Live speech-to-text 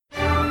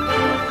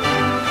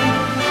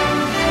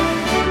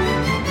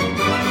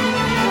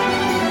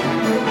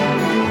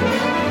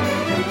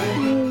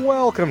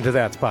Welcome to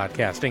That's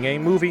Podcasting, a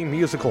movie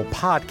musical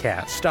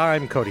podcast.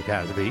 I'm Cody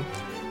Pasby.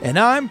 And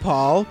I'm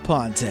Paul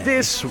Ponte.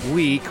 This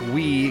week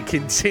we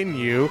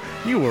continue.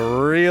 You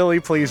were really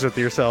pleased with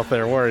yourself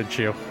there, weren't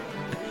you?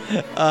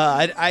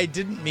 I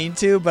didn't mean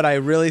to, but I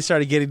really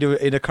started getting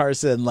into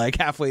Carson like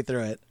halfway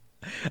through it.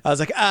 I was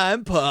like,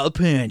 I'm Paul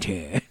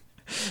Ponte.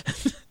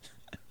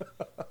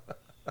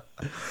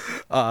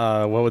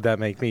 What would that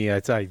make me?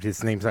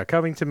 His name's not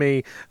coming to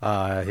me.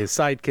 His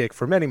sidekick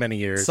for many, many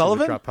years.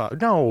 Sullivan?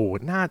 No,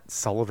 not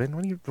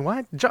Sullivan.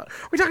 What?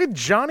 We're talking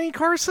Johnny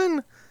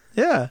Carson?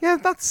 Yeah. Yeah,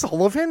 not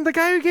Sullivan. The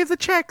guy who gave the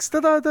checks to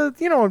the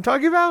you know what I'm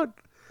talking about?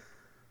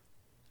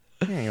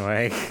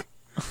 Anyway,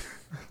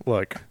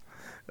 look,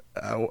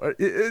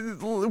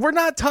 we're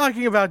not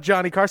talking about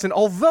Johnny Carson,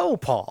 although,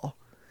 Paul,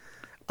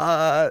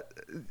 I'm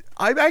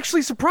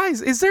actually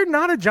surprised. Is there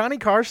not a Johnny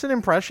Carson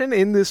impression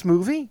in this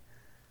movie?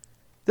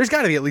 There's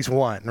got to be at least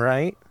one,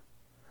 right?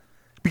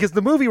 Because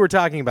the movie we're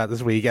talking about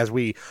this week, as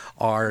we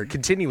are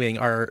continuing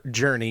our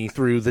journey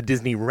through the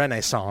Disney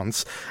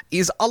Renaissance,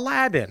 is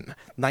Aladdin,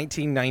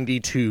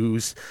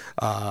 1992's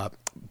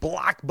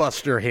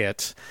blockbuster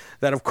hit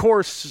that, of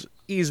course,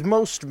 is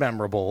most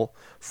memorable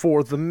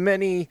for the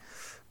many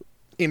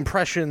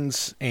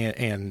impressions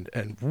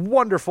and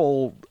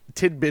wonderful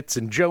tidbits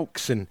and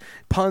jokes and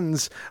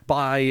puns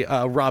by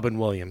Robin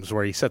Williams,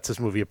 where he sets this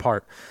movie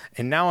apart.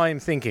 And now I'm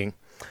thinking,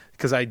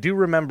 because I do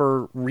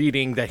remember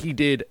reading that he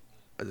did,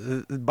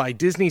 by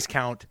Disney's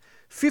count,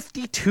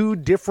 52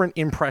 different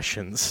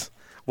impressions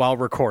while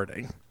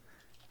recording.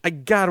 I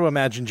got to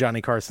imagine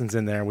Johnny Carson's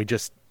in there and we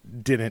just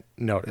didn't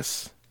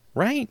notice.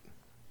 Right?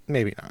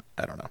 Maybe not.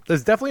 I don't know.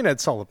 There's definitely an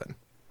Ed Sullivan.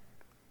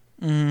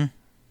 Anyway,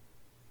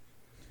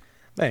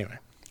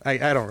 I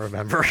don't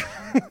remember.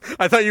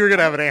 I thought you were going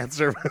to have an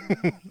answer.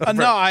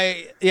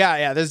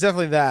 Yeah, there's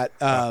definitely that.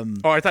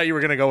 I thought you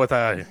were going to go with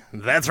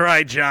that's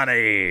right,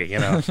 Johnny. You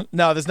know.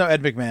 No, there's no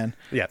Ed McMahon.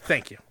 Yeah,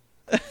 thank you.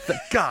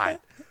 God.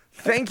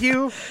 Thank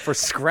you for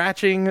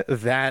scratching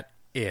that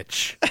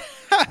itch.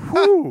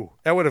 Whew,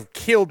 that would have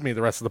killed me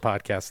the rest of the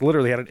podcast.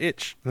 Literally had an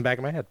itch in the back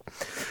of my head.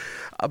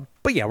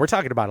 But yeah, we're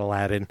talking about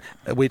Aladdin,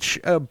 which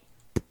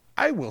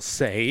I will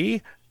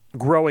say,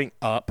 growing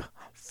up,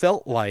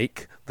 felt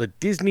like the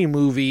Disney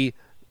movie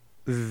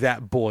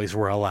that boys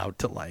were allowed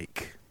to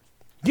like.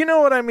 You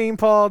know what I mean,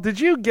 Paul? Did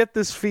you get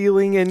this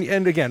feeling?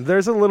 And again,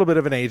 there's a little bit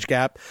of an age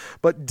gap,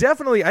 but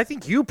definitely, I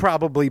think you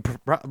probably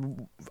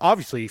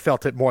obviously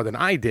felt it more than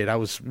I did. I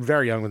was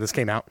very young when this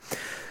came out.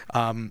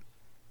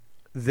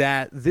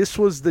 That this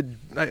was the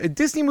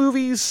Disney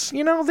movies,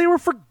 you know, they were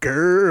for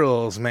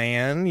girls,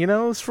 man. You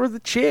know, it's for the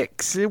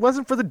chicks. It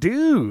wasn't for the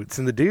dudes.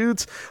 And the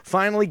dudes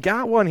finally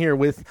got one here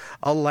with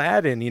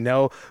Aladdin, you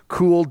know,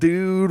 cool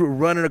dude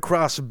running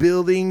across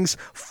buildings,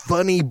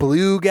 funny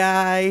blue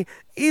guy.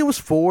 It was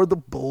for the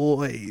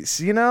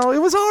boys, you know,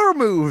 it was our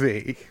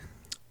movie.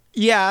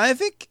 Yeah, I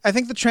think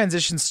the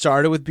transition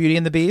started with Beauty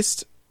and the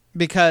Beast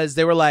because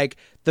they were like,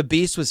 the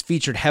Beast was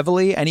featured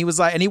heavily and he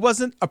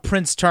wasn't a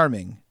Prince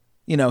Charming.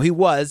 You know, he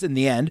was in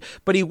the end,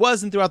 but he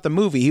wasn't throughout the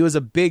movie. He was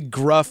a big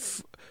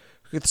gruff.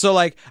 So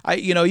like,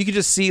 you could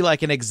just see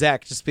like an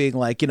exec just being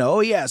like, you know, oh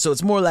yeah, so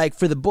it's more like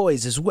for the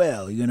boys as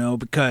well, you know,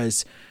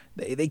 because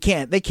they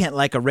can't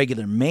like a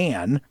regular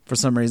man for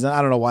some reason.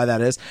 I don't know why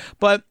that is,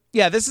 but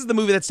yeah, this is the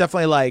movie that's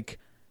definitely like,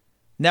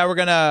 now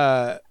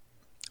I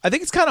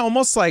think it's kind of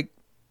almost like,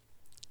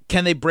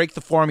 can they break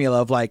the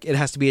formula of like, it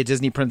has to be a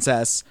Disney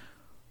princess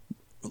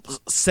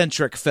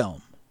centric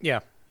film? Yeah.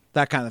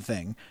 That kind of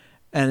thing.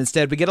 And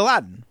instead we get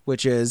Aladdin,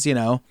 which is, you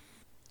know,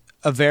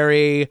 a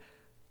very,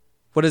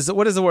 what is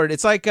the word?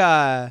 It's like,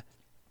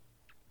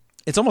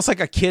 it's almost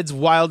like a kid's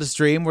wildest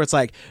dream where it's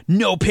like,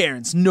 no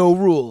parents, no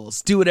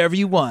rules, do whatever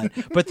you want.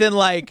 But then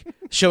like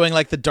showing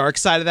like the dark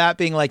side of that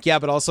being like, yeah,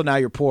 but also now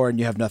you're poor and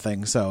you have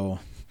nothing. So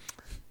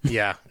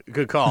yeah,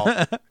 good call.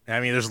 I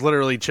mean, there's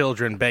literally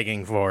children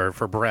begging for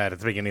bread at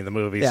the beginning of the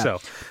movie. Yeah.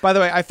 So, by the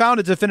way, I found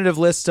a definitive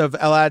list of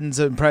Aladdin's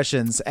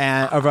impressions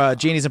and of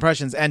Genie's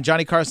impressions, and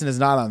Johnny Carson is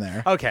not on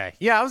there. Okay,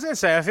 yeah, I was gonna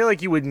say, I feel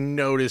like you would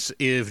notice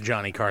if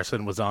Johnny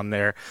Carson was on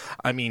there.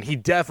 I mean, he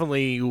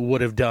definitely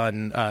would have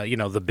done,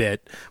 the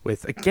bit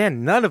with,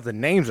 again, none of the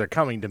names are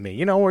coming to me.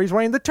 You know, where he's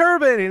wearing the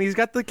turban and he's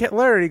got the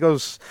Hitler, and he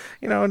goes,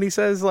 you know, and he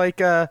says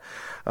like,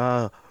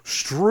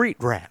 street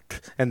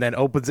rat, and then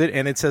opens it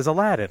and it says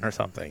Aladdin or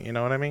something. You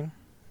know what I mean?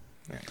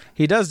 Yeah.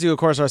 He does do, of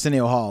course,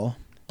 Arsenio Hall.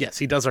 Yes,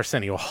 he does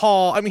Arsenio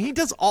Hall. I mean, he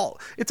does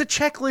it's a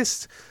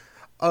checklist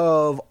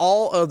of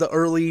all of the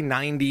early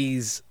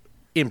 90s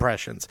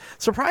impressions.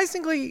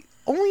 Surprisingly,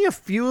 only a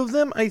few of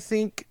them, I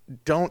think,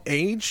 don't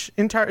age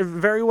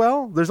very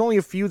well. There's only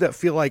a few that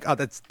feel like, oh,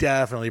 that's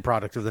definitely a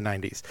product of the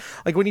 90s.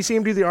 Like, when you see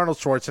him do the Arnold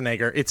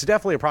Schwarzenegger, it's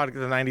definitely a product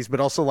of the 90s, but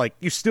also, like,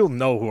 you still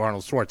know who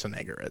Arnold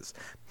Schwarzenegger is.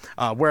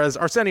 Whereas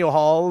Arsenio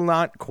Hall,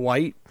 not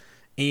quite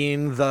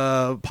in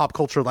the pop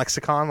culture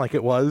lexicon like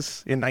it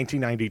was in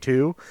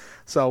 1992.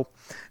 So,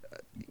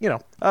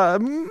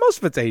 most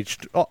of it's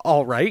aged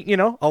all right. You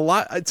know, a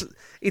lot.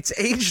 It's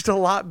aged a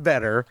lot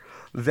better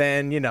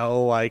than,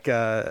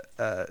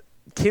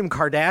 Kim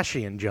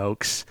Kardashian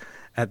jokes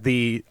at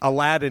the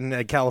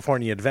Aladdin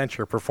California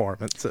Adventure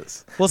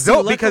performances. Well,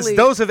 see, because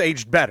those have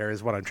aged better,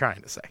 is what I'm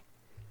trying to say.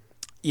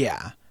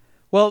 Yeah.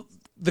 Well,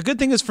 the good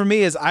thing is for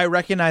me is I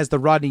recognize the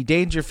Rodney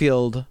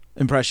Dangerfield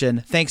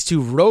impression thanks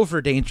to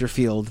Rover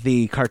Dangerfield,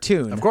 the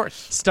cartoon. Of course.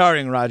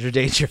 Starring Roger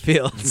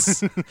Dangerfield.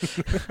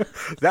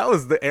 That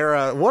was the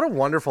era. What a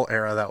wonderful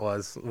era that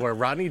was, where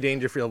Rodney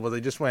Dangerfield, where they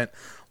just went,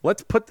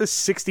 let's put this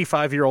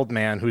 65-year-old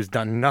man who's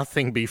done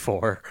nothing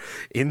before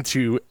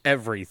into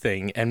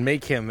everything and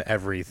make him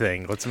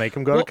everything. Let's make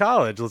him go to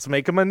college. Let's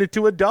make him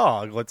into a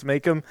dog. Let's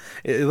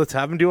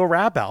have him do a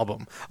rap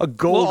album. A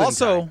golden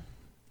time.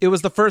 It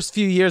was the first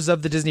few years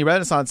of the Disney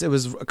Renaissance. It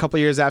was a couple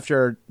years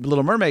after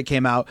Little Mermaid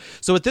came out.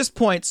 So at this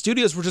point,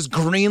 studios were just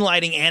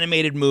green-lighting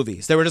animated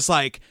movies. They were just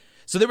like,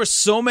 so there were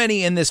so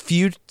many in this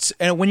few,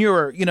 and when you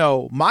were,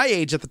 my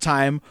age at the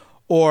time,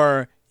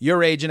 or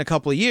your age in a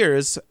couple of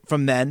years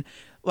from then,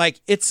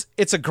 like it's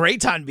a great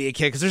time to be a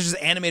kid because there's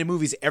just animated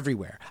movies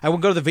everywhere. I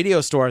would go to the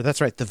video store.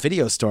 That's right, the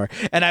video store,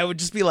 and I would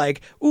just be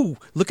like, "Ooh,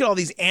 look at all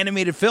these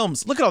animated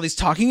films! Look at all these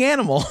talking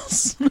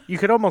animals." You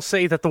could almost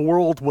say that the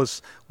world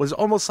was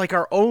almost like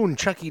our own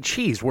Chuck E.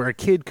 Cheese, where a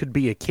kid could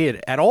be a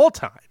kid at all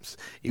times.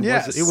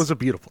 It was a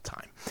beautiful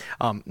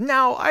time.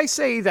 Now I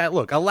say that,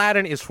 look,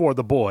 Aladdin is for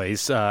the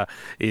boys,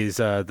 is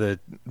the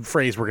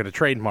phrase we're going to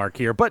trademark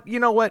here. But you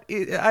know what?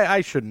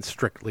 I shouldn't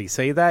strictly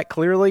say that.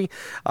 Clearly.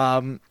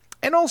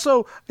 And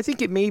also, I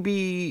think it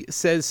maybe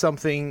says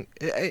something,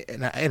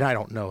 and I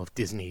don't know if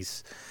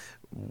Disney's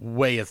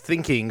way of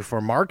thinking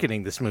for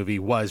marketing this movie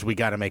was, we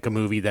got to make a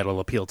movie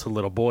that'll appeal to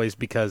little boys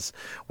because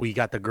we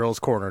got the girls'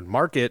 cornered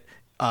market.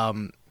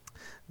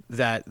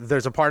 That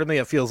there's a part of me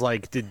that feels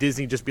like, did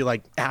Disney just be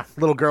like,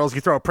 little girls,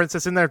 you throw a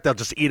princess in there, they'll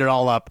just eat it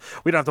all up.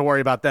 We don't have to worry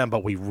about them,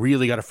 but we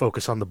really got to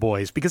focus on the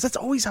boys, because that's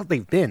always how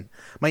they've been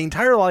my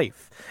entire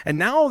life. And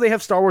now they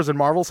have Star Wars and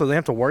Marvel, so they don't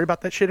have to worry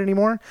about that shit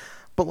anymore.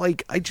 But,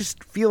 like, I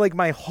just feel like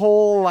my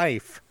whole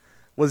life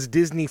was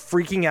Disney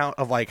freaking out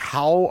of, like,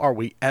 how are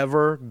we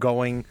ever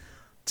going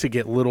to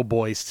get little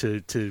boys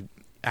to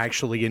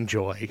actually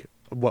enjoy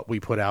what we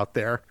put out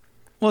there?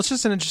 Well, it's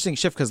just an interesting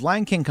shift because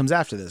Lion King comes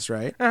after this,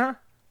 right? Uh-huh.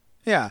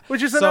 Yeah.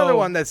 Which is another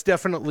one that's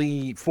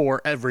definitely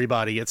for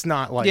everybody. It's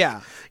not like,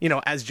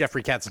 as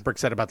Jeffrey Katzenberg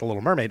said about The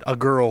Little Mermaid, a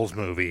girl's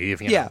movie.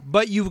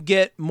 But you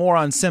get more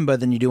on Simba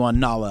than you do on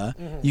Nala.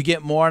 Mm-hmm. You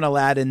get more on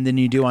Aladdin than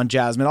you do on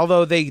Jasmine,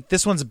 although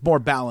this one's more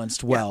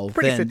balanced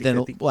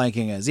than Lion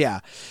King is. Yeah.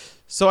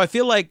 So I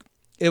feel like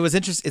it was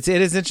It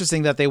is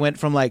interesting that they went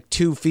from like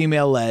 2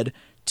 female-led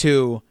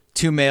to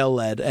 2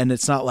 male-led, and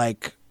it's not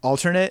like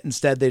alternate.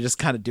 Instead, they just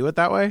kind of do it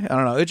that way. I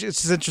don't know. It's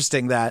just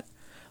interesting that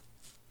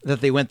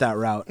they went that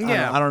route.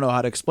 Yeah. I don't know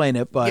how to explain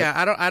it, but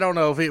I don't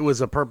know if it was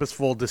a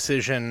purposeful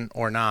decision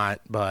or not,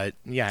 but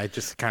yeah, it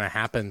just kind of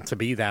happened to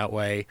be that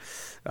way.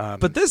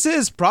 But this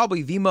is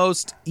probably the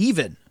most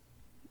even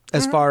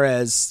as far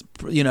as,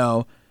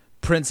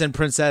 prince and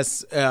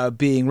princess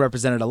being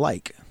represented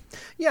alike.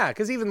 Yeah,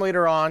 because even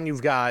later on,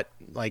 you've got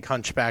like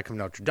Hunchback of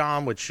Notre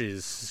Dame, which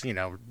is,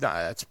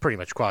 that's pretty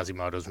much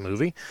Quasimodo's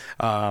movie.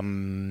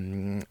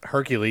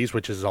 Hercules,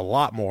 which is a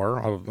lot more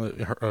of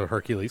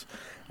Hercules.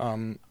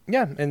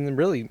 And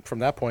really from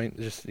that point,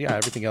 just,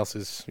 everything else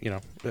is,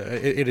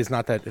 it is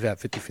not that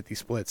 50-50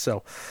 split.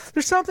 So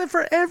there's something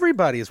for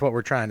everybody is what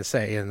we're trying to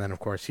say. And then, of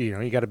course,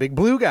 you got a big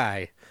blue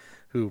guy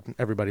who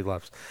everybody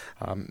loves.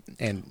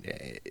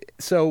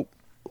 So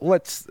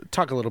let's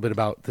talk a little bit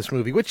about this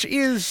movie, which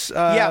is...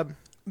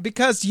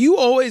 because you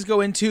always go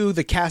into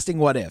the casting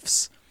what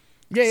ifs.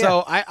 Yeah.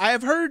 So I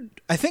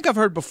think I've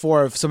heard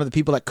before of some of the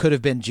people that could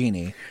have been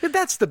Genie.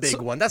 That's the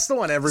big one. That's the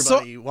one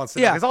everybody wants to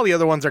know. Because all the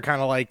other ones are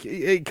kind of like,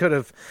 it could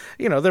have,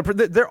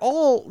 they're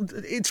all,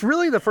 it's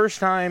really the first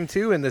time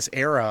too in this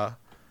era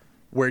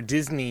where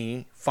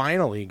Disney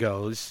finally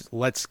goes,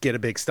 let's get a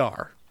big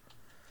star.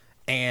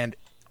 And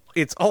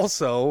it's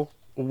also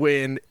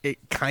when it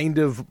kind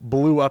of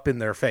blew up in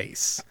their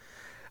face.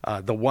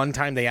 The one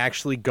time they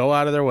actually go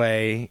out of their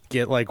way,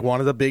 get like one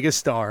of the biggest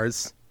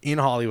stars in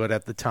Hollywood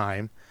at the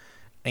time,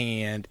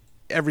 and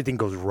everything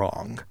goes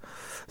wrong.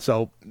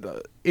 So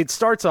it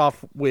starts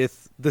off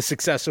with the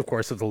success, of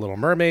course, of The Little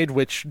Mermaid,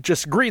 which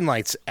just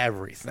greenlights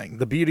everything.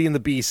 The Beauty and the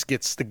Beast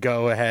gets the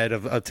go ahead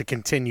of to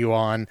continue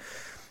on,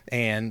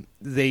 and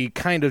they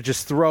kind of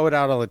just throw it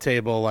out on the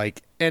table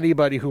like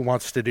anybody who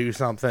wants to do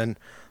something,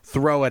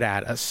 throw it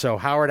at us. So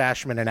Howard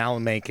Ashman and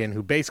Alan Menken,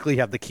 who basically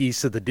have the keys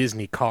to the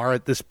Disney car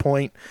at this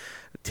point,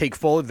 take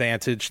full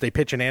advantage. They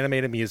pitch an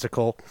animated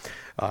musical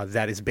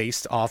that is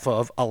based off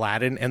of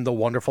Aladdin and the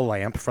Wonderful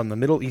Lamp from the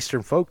Middle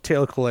Eastern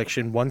folktale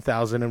collection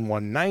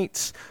 1001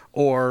 Nights,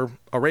 or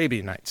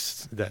Arabian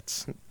Nights.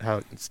 That's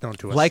how it's known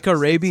to us. Like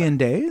Arabian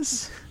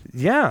Days?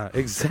 Yeah,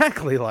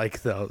 exactly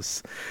like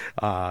those.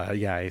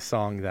 A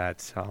song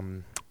that...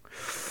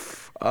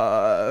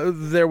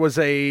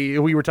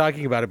 we were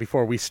talking about it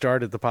before we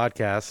started the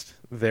podcast.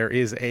 There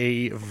is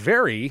a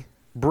very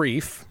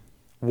brief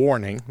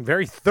warning,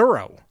 very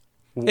thorough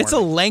warning. It's a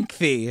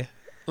lengthy,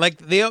 like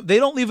they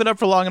don't leave it up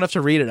for long enough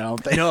to read it, I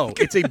don't think. No,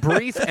 it's a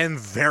brief and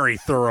very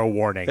thorough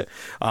warning.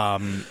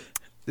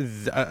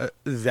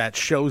 that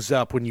shows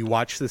up when you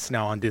watch this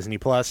now on Disney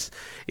Plus.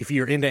 If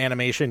you're into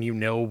animation, you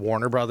know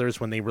Warner Brothers,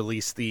 when they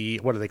release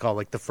what do they call,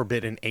 like the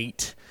Forbidden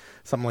 8,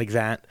 something like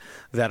that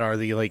are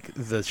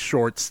the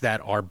shorts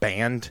that are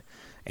banned.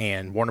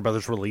 And Warner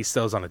Brothers released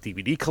those on a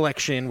DVD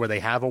collection where they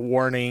have a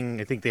warning.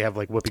 I think they have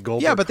like Whoopi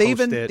Goldberg. Yeah, but they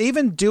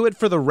even do it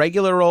for the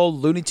regular old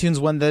Looney Tunes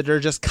one that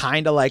are just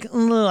kind of like,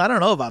 I don't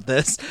know about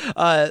this.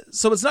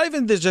 So it's not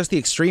even just the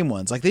extreme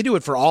ones. Like they do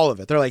it for all of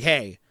it. They're like,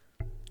 hey,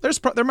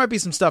 there might be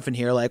some stuff in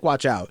here. Like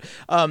watch out.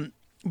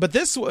 But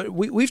this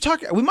we've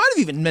talked. We might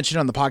have even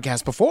mentioned on the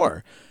podcast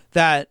before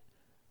that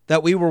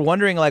we were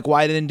wondering like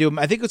why they didn't do them.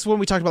 I think it's when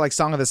we talked about like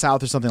Song of the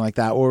South or something like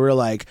that, where we were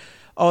like,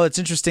 oh, it's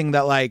interesting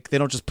that like they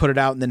don't just put it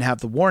out and then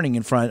have the warning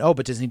in front. Oh,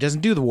 but Disney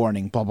doesn't do the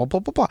warning. Blah blah blah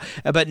blah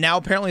blah. But now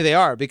apparently they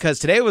are, because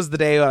today was the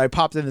day when I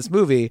popped in this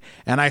movie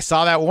and I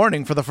saw that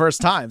warning for the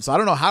first time. So I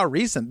don't know how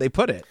recent they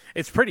put it.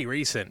 It's pretty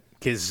recent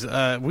because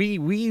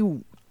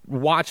we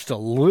watched a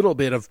little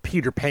bit of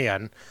Peter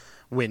Pan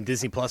when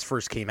Disney Plus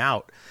first came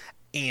out,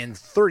 and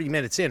 30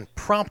 minutes in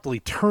promptly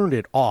turned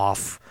it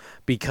off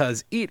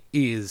because it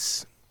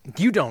is.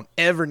 You don't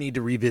ever need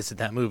to revisit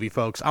that movie,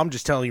 folks. I'm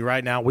just telling you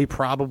right now, we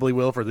probably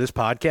will for this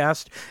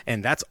podcast,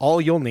 and that's all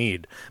you'll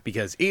need,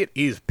 because it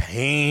is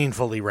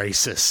painfully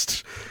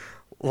racist.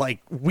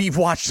 Like, we've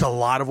watched a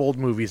lot of old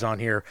movies on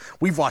here.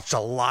 We've watched a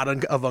lot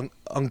of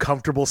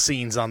uncomfortable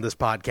scenes on this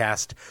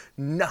podcast.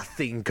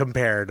 Nothing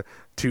compared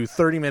to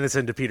 30 minutes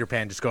into Peter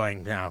Pan just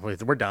going, no,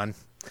 we're done.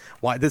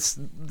 Why this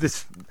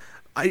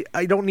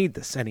I don't need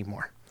this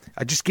anymore.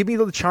 Just give me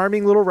the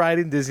charming little ride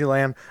in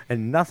Disneyland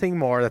and nothing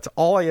more. That's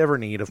all I ever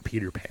need of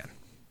Peter Pan.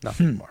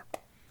 Nothing more.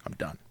 I'm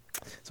done.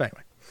 So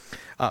anyway.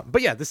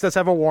 But yeah, this does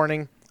have a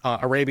warning.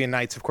 Arabian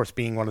Nights, of course,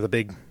 being one of the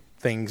big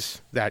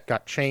things that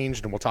got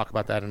changed, and we'll talk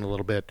about that in a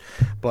little bit.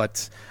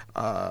 But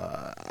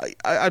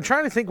I'm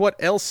trying to think what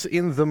else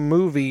in the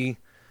movie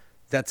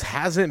that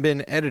hasn't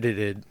been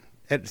edited,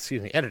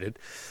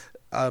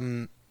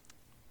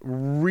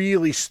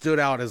 really stood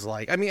out as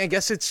like, I mean, I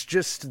guess it's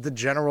just the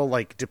general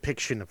like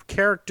depiction of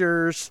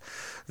characters,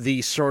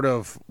 the sort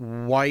of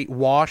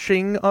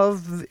whitewashing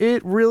of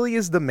it really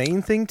is the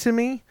main thing to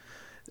me.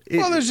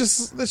 That's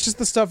just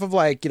the stuff of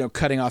like,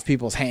 cutting off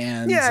people's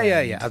hands.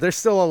 Yeah. There's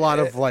still a lot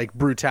of like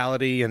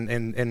brutality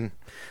and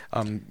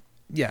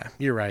yeah,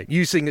 you're right.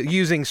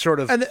 Using sort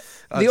of and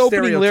the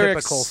opening stereotypical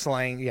lyrics,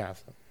 slang. Yeah.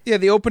 Yeah,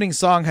 the opening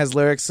song has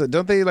lyrics.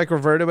 Don't they like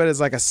refer to it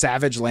as like a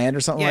savage land or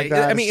something like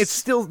that? I mean, it's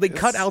still, they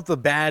cut out the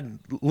bad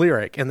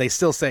lyric and they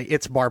still say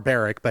it's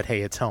barbaric, but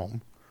hey, it's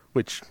home.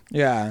 Which,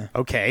 yeah,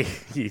 okay,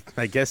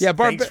 I guess. Yeah,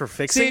 thanks for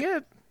fixing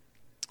it.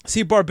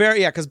 See,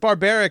 barbaric, because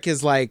barbaric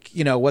is like,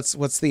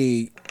 what's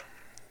the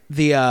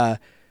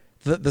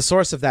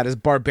source of that is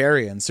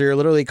barbarian. So you're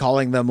literally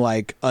calling them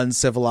like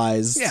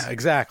uncivilized. Yeah,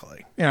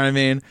 exactly. You know what I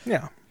mean?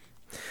 Yeah.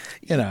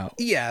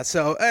 Yeah,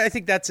 so I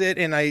think that's it,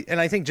 and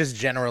I think just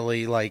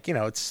generally, like,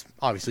 it's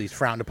obviously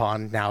frowned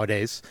upon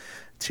nowadays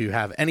to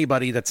have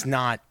anybody that's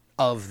not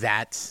of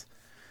that.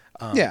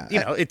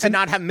 To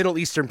not have Middle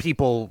Eastern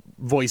people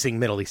voicing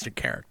Middle Eastern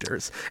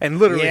characters, and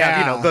literally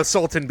have the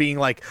Sultan being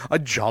like a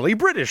jolly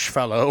British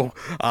fellow,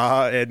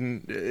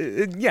 and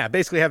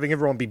basically having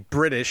everyone be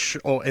British,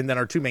 and then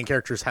our two main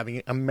characters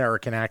having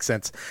American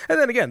accents, and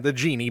then again the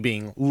genie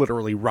being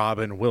literally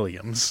Robin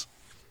Williams.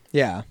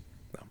 Yeah.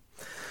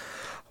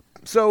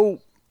 So,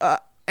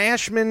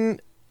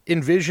 Ashman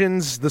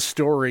envisions the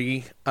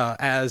story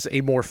as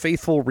a more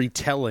faithful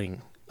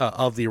retelling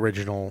of the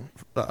original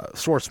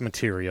source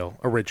material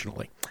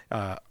originally,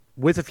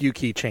 with a few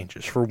key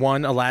changes. For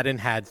one, Aladdin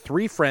had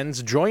 3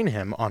 friends join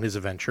him on his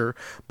adventure,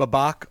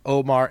 Babak,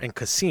 Omar, and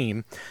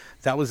Kasim.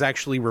 That was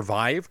actually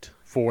revived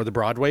for the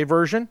Broadway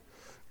version,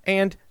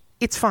 and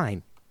it's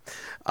fine.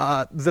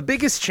 The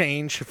biggest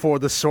change for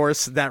the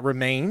source that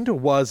remained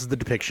was the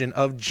depiction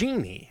of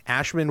Genie.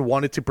 Ashman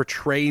wanted to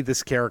portray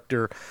this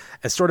character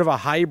as sort of a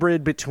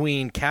hybrid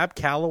between Cab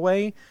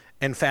Calloway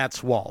and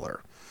Fats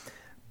Waller.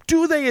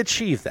 Do they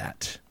achieve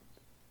that?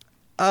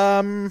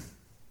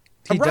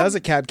 He does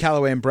a Cab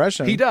Calloway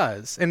impression. He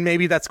does, and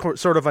maybe that's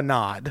sort of a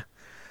nod.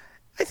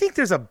 I think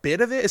there's a bit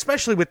of it,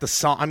 especially with the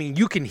song. I mean,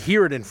 you can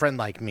hear it in Friend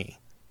Like Me.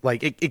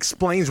 Like, it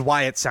explains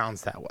why it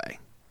sounds that way.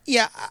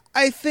 Yeah,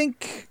 I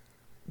think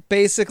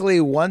basically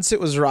once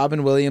it was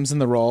Robin Williams in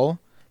the role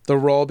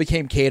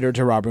became catered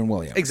to Robin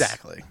Williams.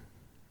 Exactly.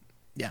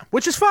 Yeah,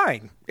 which is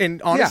fine.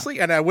 And honestly,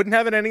 and I wouldn't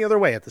have it any other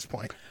way at this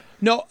point.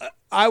 No,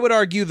 I would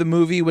argue the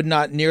movie would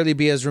not nearly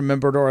be as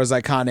remembered or as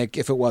iconic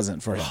if it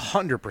wasn't for him.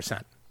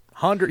 100%.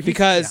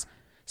 Because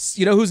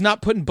you know who's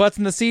not putting butts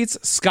in the seats?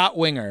 Scott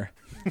Winger.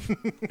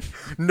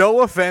 No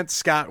offense,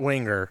 Scott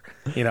Winger.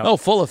 No,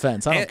 full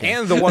offense. I don't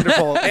care. And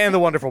the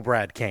wonderful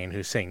Brad Kane,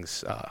 who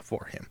sings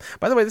for him.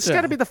 By the way, this has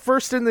got to be the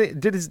first in the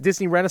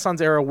Disney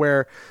Renaissance era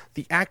where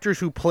the actors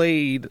who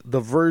played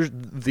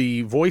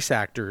the voice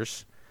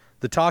actors,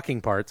 the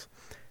talking parts,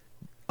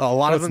 A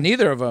lot of them.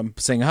 Neither of them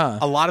sing, huh?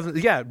 A lot of them,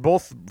 yeah,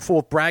 both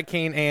Brad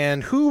Kane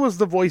and who was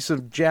the voice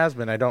of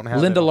Jasmine? I don't have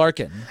Linda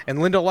Larkin. And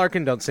Linda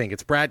Larkin don't sing.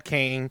 It's Brad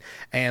Kane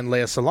and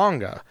Lea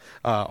Salonga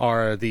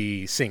are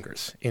the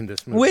singers in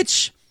this movie.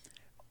 Which,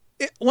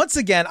 once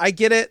again, I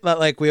get it.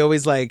 Like we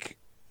always like,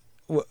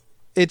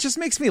 it just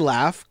makes me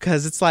laugh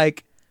because it's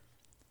like,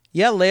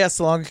 yeah, Lea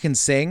Salonga can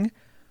sing,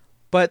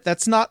 but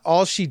that's not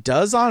all she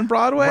does on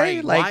Broadway.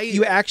 Right, like, why?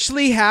 you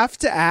actually have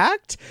to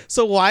act.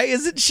 So why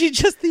isn't she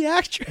just the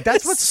actress?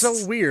 That's what's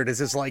so weird.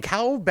 Is it's like,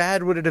 how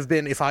bad would it have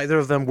been if either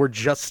of them were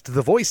just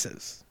the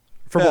voices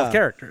for both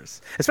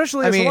characters?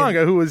 Especially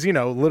Salonga, who was,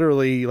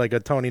 literally like a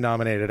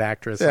Tony-nominated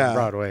actress on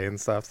Broadway and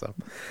stuff. So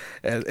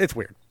it's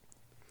weird.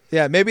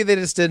 Yeah, maybe they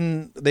just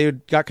didn't. They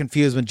got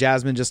confused when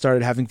Jasmine just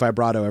started having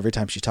vibrato every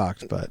time she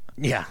talked. But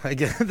yeah,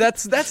 again,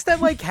 that's that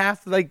like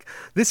half like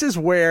this is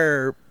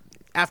where.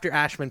 After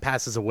Ashman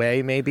passes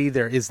away, maybe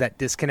there is that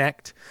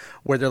disconnect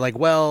where they're like,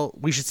 well,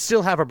 we should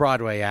still have a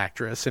Broadway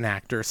actress and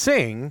actor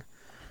sing,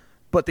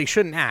 but they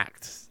shouldn't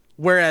act.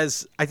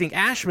 Whereas I think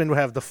Ashman would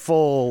have the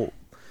full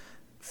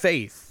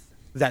faith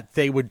that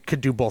they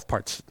could do both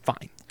parts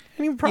fine.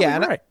 And he would probably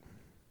be right.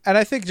 And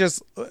I think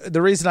just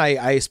the reason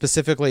I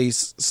specifically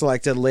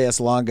selected Lea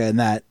Salonga in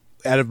that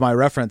out of my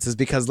reference is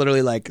because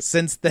literally, like,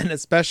 since then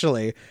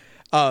especially,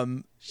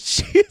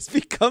 she has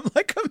become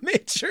like a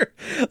major,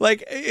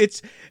 like,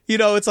 it's,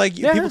 it's like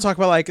people talk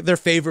about like their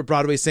favorite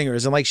Broadway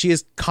singers, and like she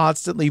is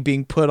constantly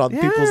being put on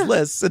people's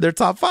lists in their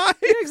top 5.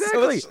 Yeah,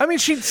 exactly. So I mean,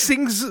 she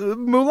sings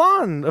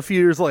Mulan a few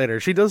years later.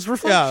 She does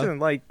Reflection.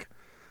 Like,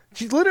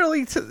 she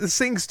literally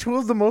sings 2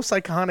 of the most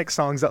iconic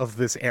songs of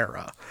this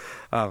era.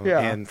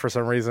 And for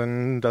some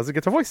reason doesn't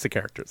get to voice the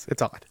characters.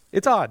 It's odd.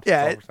 It's odd.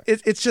 Yeah,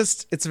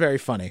 it's very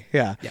funny.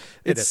 Yeah,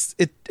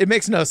 it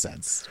makes no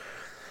sense.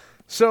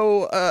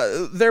 So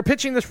they're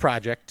pitching this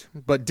project,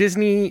 but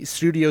Disney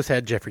Studios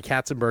head Jeffrey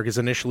Katzenberg is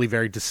initially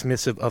very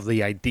dismissive of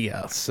the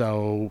idea.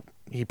 So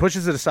he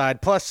pushes it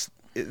aside. Plus,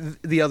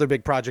 the other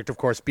big project, of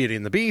course, Beauty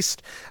and the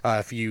Beast,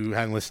 if you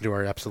hadn't listened to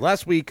our episode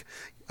last week,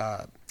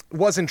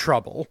 was in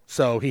trouble.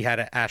 So he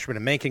had Ashman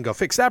and Menken go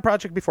fix that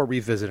project before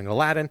revisiting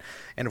Aladdin.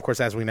 And of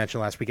course, as we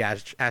mentioned last week,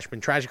 Ashman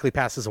tragically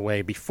passes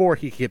away before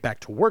he could get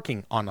back to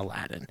working on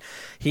Aladdin.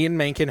 He and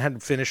Menken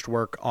had finished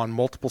work on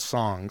multiple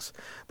songs,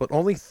 but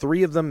only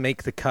 3 of them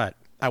make the cut.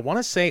 I want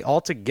to say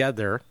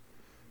altogether,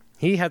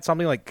 he had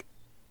something like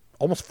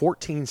almost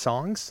 14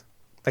 songs,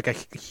 like a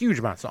huge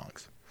amount of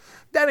songs.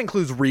 That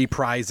includes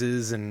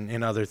reprises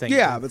and other things.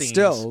 Yeah, but themes,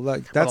 still,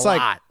 like that's like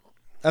lot.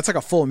 That's like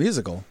a full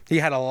musical. He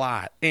had a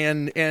lot.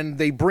 And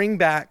they bring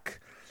back,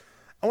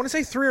 I want to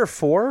say 3 or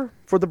 4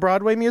 for the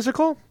Broadway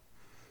musical.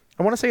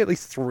 I want to say at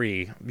least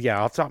 3.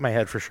 Yeah, off the top of my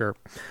head for sure.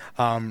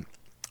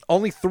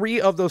 Only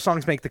 3 of those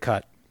songs make the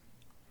cut.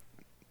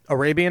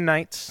 Arabian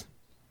Nights,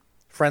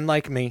 Friend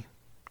Like Me,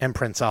 and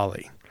Prince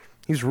Ali.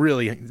 He's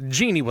really,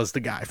 Genie was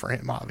the guy for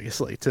him,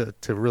 obviously, to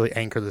really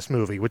anchor this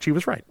movie, which he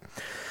was right.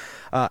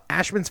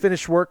 Ashman's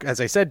finished work, as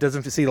I said,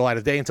 doesn't see the light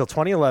of day until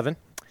 2011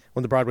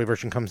 when the Broadway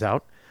version comes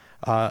out.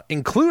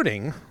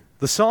 Including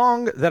the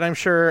song that I'm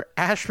sure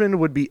Ashman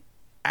would be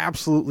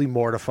absolutely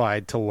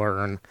mortified to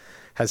learn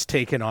has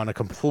taken on a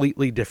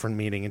completely different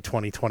meaning in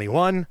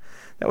 2021.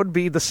 That would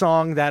be the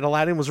song that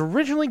Aladdin was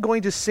originally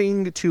going to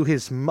sing to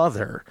his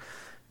mother,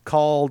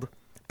 called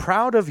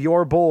Proud of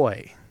Your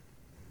Boy.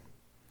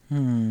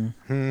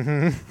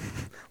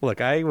 Look,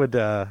 I would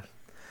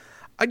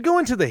I'd go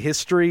into the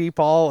history,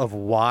 Paul, of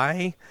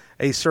why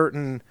a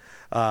certain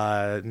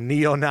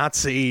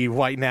neo-Nazi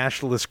white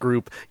nationalist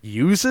group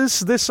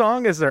uses this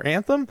song as their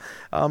anthem.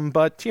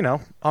 But,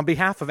 on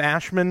behalf of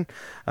Ashman,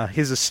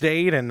 his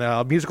estate, and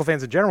musical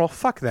fans in general,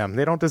 fuck them.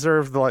 They don't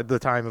deserve the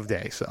time of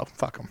day, so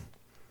fuck them.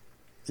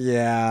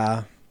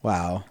 Yeah.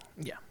 Wow.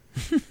 Yeah.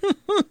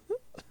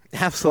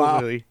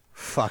 Absolutely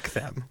fuck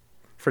them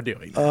for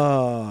doing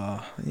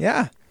that.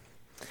 Yeah.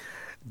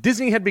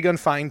 Disney had begun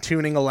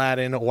fine-tuning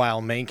Aladdin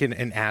while Menken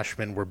and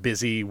Ashman were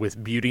busy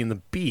with Beauty and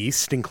the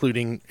Beast,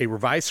 including a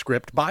revised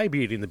script by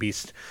Beauty and the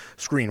Beast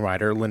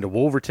screenwriter Linda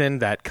Wolverton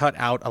that cut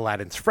out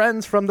Aladdin's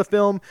friends from the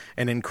film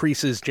and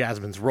increases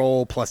Jasmine's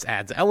role, plus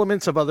adds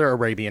elements of other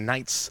Arabian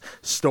Nights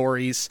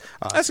stories.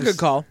 That's a good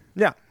call.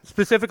 Yeah,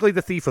 specifically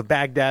the Thief of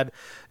Baghdad,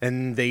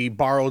 and they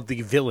borrowed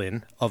the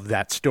villain of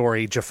that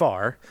story,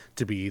 Jafar,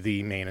 to be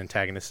the main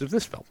antagonist of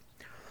this film.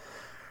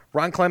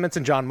 Ron Clements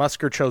and John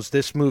Musker chose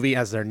this movie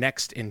as their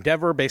next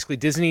endeavor. Basically,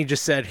 Disney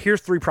just said, here's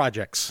 3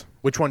 projects.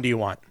 Which one do you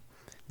want?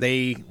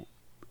 They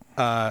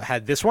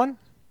had this one,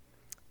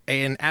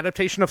 an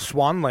adaptation of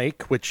Swan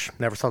Lake, which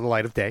never saw the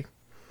light of day,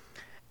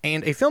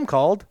 and a film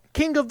called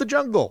King of the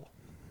Jungle.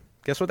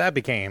 Guess what that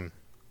became?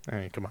 I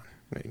mean, come on.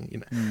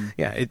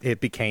 Yeah, it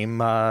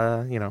became,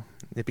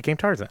 it became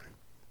Tarzan.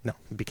 No,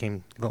 it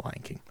became The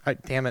Lion King.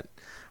 Damn it.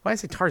 Why did I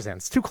say Tarzan?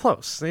 It's too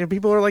close.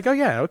 People are like, oh,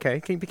 yeah,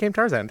 okay. King became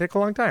Tarzan. It took a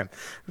long time.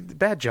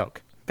 Bad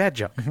joke.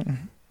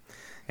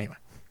 Anyway.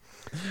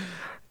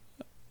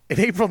 In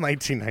April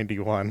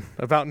 1991,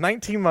 about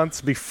 19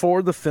 months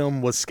before the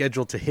film was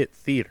scheduled to hit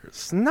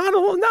theaters. Not a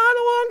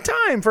long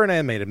time for an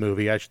animated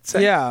movie, I should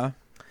say. Yeah.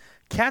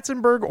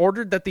 Katzenberg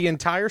ordered that the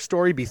entire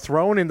story be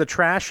thrown in the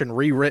trash and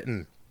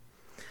rewritten.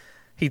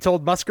 He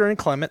told Musker and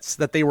Clements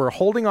that they were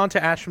holding on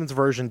to Ashman's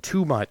version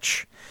too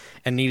much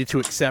and needed to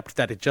accept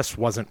that it just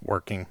wasn't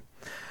working.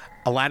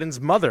 Aladdin's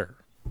mother,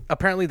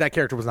 apparently that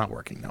character was not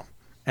working, though.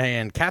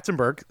 And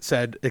Katzenberg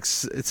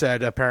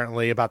said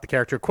apparently about the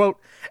character, quote,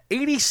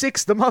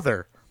 86 the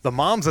mother. The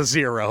mom's a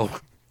 0.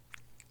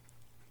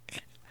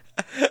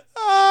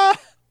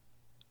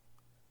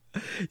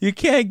 You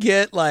can't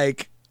get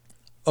like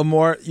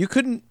you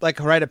couldn't like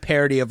write a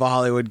parody of a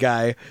Hollywood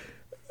guy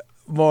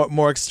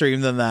more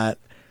extreme than that.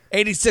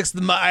 86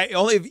 the mother.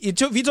 If you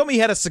told me he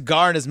had a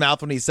cigar in his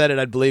mouth when he said it,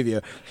 I'd believe you.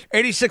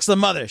 86 the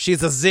mother.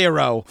 She's a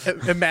 0.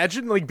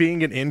 Imagine like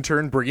being an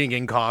intern bringing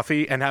in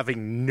coffee and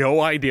having no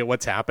idea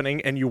what's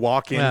happening, and you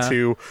walk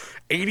into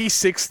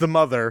 86 the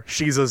mother.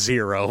 She's a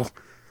 0.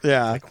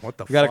 Yeah. Like, what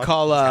the you gotta fuck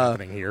call, is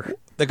happening here?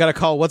 They gotta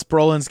call what's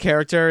Brolin's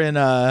character in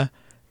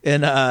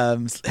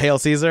Hail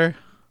Caesar?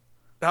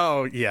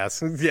 Oh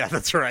yes, yeah,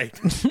 that's right.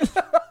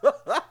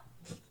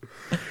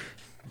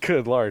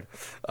 Good Lord.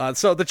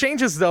 So the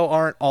changes, though,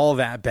 aren't all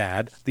that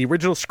bad. The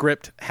original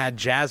script had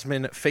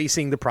Jasmine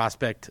facing the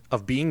prospect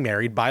of being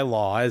married by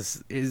law,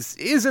 as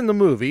is in the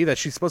movie, that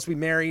she's supposed to be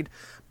married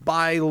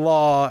by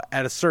law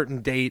at a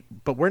certain date,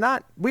 but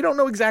we don't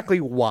know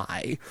exactly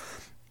why.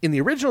 In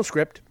the original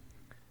script,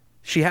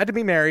 she had to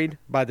be married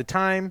by the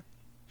time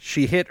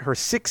she hit her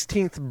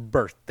 16th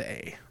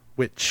birthday,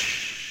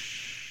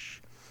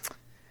 which,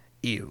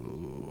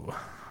 ew,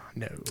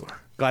 no.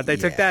 Glad they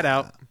took that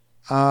out.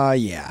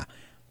 Yeah.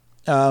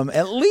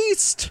 At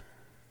least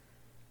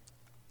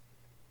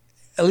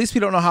we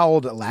don't know how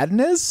old Aladdin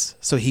is,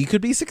 so he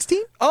could be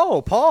 16.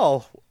 Oh,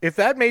 Paul, if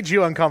that made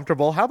you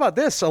uncomfortable, how about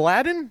this?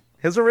 Aladdin,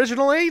 his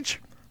original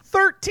age,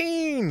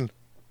 13.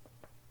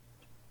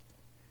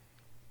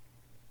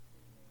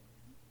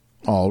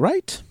 All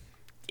right.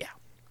 Yeah.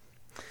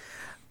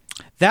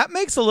 That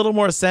makes a little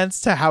more sense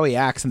to how he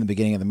acts in the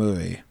beginning of the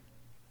movie.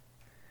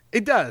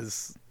 It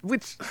does,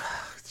 which,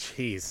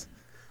 jeez,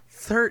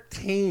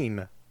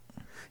 13.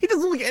 He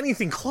doesn't look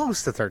anything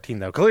close to 13,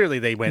 though. Clearly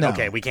they went,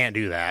 okay, we can't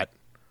do that.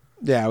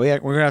 Yeah, we're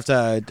going to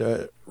have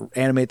to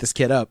animate this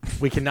kid up.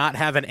 We cannot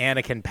have an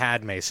Anakin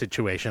Padme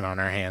situation on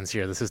our hands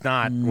here. This is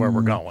not where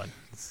we're going.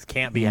 This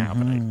can't be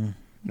happening.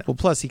 No. Well,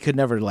 plus, he could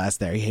never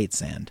last there. He hates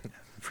sand.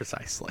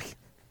 Precisely.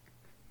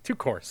 Too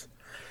coarse.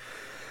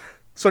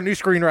 So new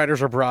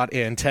screenwriters are brought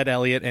in, Ted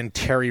Elliott and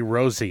Terry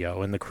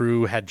Rossio, and the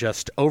crew had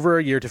just over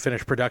a year to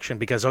finish production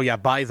because, oh yeah,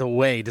 by the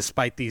way,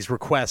 despite these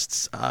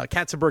requests,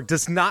 Katzenberg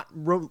does not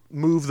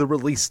move the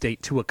release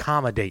date to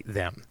accommodate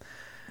them.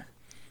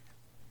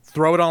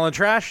 Throw it all in the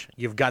trash,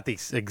 you've got the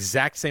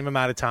exact same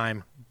amount of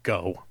time,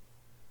 go.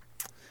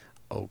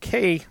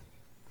 Okay.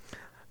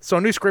 So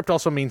a new script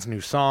also means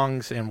new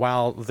songs, and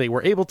while they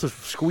were able to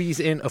squeeze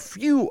in a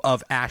few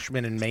of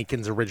Ashman and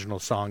Macon's original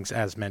songs,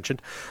 as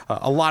mentioned,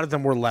 a lot of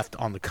them were left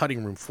on the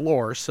cutting room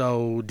floor,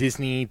 so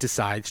Disney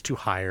decides to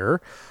hire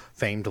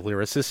famed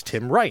lyricist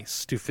Tim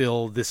Rice to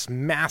fill this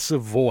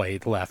massive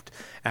void left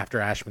after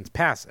Ashman's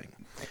passing.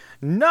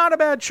 Not a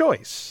bad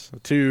choice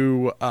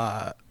to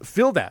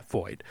fill that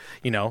void.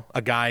 You know,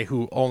 a guy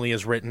who only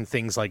has written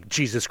things like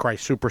Jesus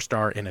Christ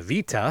Superstar and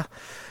Evita,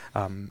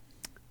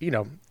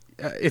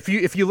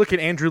 if you look at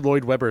Andrew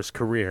Lloyd Webber's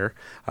career,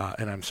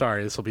 and I'm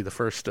sorry, this will be the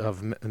first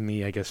of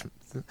me, I guess, I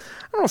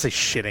don't want to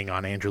say shitting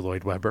on Andrew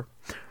Lloyd Webber,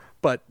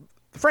 but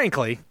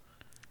frankly,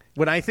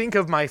 when I think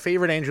of my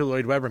favorite Andrew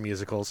Lloyd Webber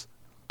musicals,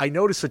 I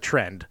notice a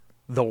trend.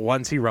 The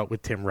ones he wrote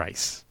with Tim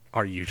Rice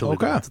are usually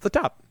the ones at the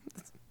top.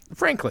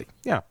 Frankly,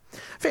 yeah.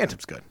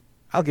 Phantom's good.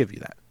 I'll give you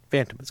that.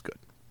 Phantom is good.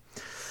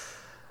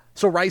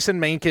 So Rice and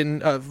Menken,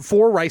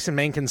 4 Rice and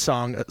Menken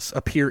songs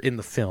appear in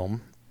the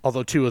film,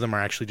 although 2 of them are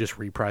actually just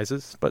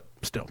reprises, but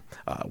still.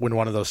 When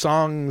one of those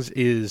songs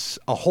is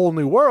A Whole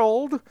New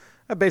World,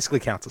 that basically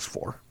counts as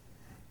 4.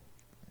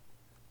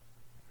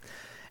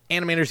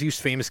 Animators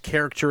used famous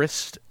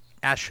caricaturist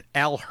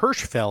Al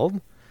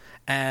Hirschfeld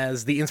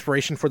as the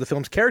inspiration for the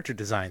film's character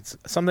designs.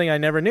 Something I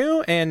never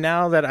knew, and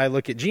now that I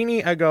look at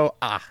Genie, I go,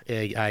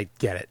 I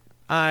get it.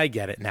 I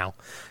get it now.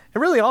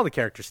 And really all the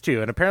characters,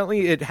 too. And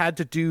apparently it had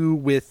to do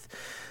with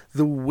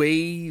the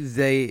way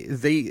they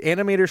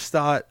animators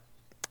thought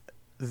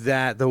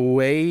that the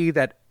way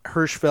that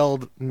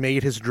Hirschfeld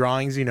made his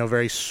drawings,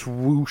 very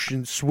swoosh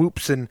and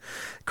swoops and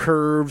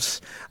curves,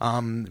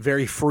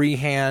 very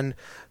freehand,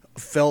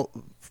 felt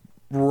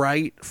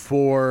right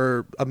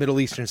for a Middle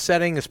Eastern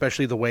setting,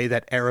 especially the way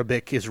that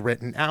Arabic is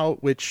written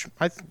out, which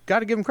I've got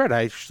to give him credit.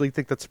 I actually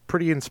think that's a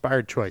pretty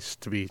inspired choice,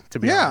 to be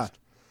honest.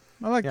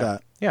 I like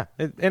that. Yeah,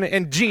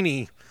 and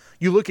Genie,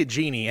 you look at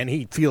Genie, and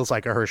he feels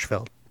like a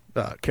Hirschfeld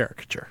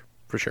caricature,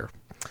 for sure.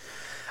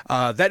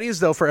 That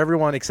is, though, for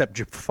everyone except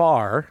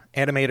Jafar.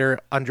 Animator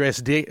Andres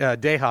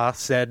Deja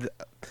said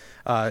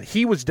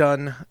he was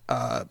done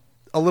a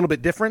little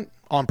bit different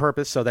on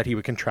purpose so that he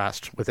would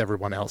contrast with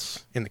everyone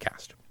else in the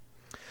cast.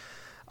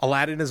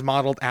 Aladdin is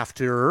modeled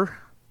after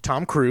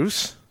Tom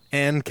Cruise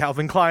and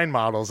Calvin Klein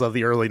models of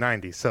the early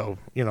 90s. So,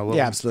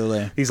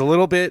 absolutely. He's a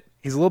little bit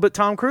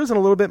Tom Cruise and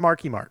a little bit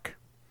Marky Mark.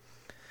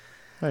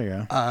 There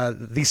you go.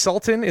 The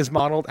Sultan is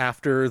modeled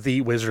after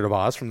the Wizard of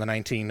Oz from the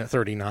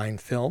 1939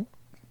 film.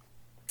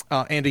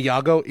 And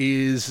Iago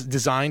is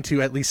designed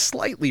to at least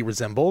slightly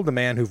resemble the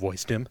man who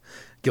voiced him,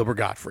 Gilbert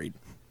Gottfried.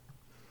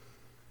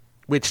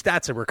 Which,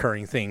 that's a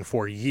recurring thing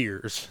for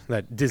years,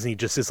 that Disney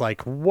just is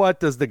like,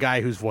 what does the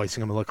guy who's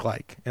voicing him look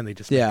like? And they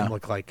just make him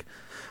look like...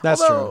 That's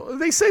Although, true.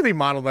 they say they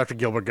modeled after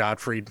Gilbert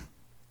Gottfried.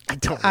 I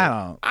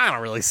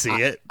don't really see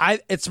it.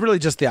 It's really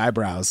just the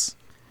eyebrows.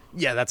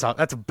 Yeah, that's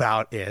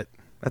about it.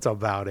 That's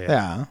about it.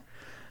 Yeah.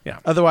 Yeah.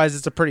 Otherwise,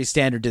 it's a pretty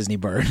standard Disney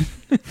bird.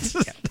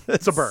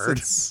 It's a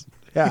bird.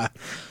 Yeah.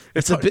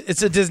 It's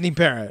a Disney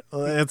parrot.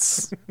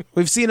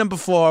 We've seen him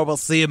before. We'll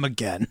see him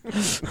again.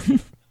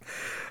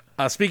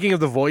 Speaking of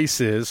the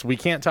voices, we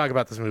can't talk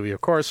about this movie, of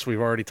course. We've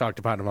already talked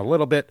about him a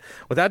little bit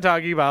without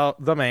talking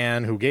about the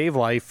man who gave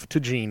life to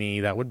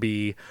Genie. That would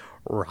be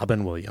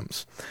Robin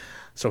Williams.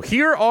 So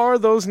here are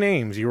those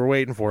names you were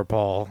waiting for,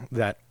 Paul,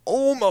 that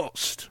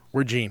almost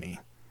were Genie.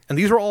 And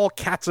these were all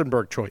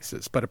Katzenberg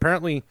choices. But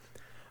apparently,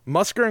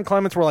 Musker and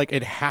Clements were like,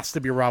 it has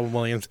to be Robin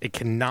Williams. It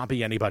cannot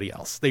be anybody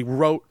else. They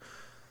wrote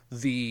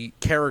the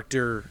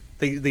character.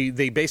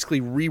 They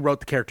basically rewrote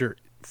the character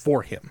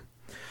for him.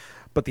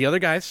 But the other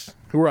guys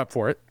who were up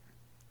for it,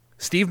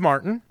 Steve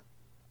Martin,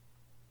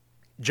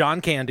 John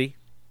Candy,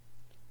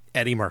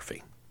 Eddie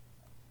Murphy.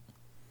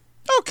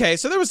 Okay,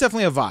 so there was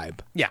definitely a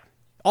vibe. Yeah,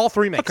 all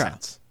three make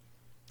sense.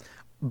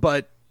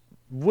 But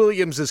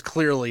Williams is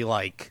clearly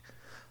like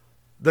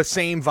the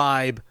same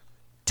vibe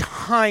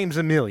times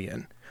a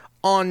million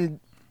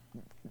on,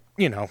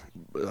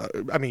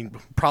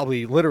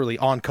 probably literally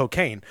on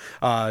cocaine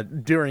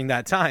during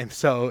that time.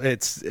 So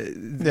it's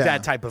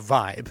that type of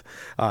vibe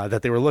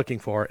that they were looking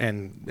for.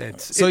 And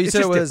it's so you it's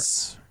said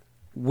just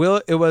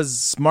it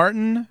was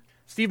Martin,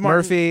 Steve Martin,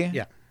 Murphy,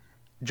 yeah,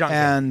 John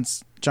and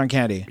Candy. John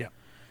Candy. Yeah.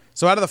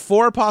 So out of the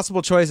 4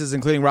 possible choices,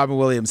 including Robin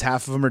Williams,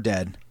 half of them are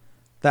dead.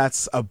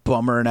 That's a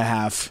bummer and a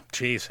half.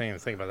 Jeez, I didn't even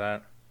think about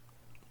that.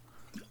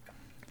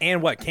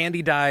 And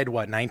Candy died,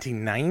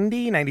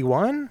 1990,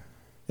 91?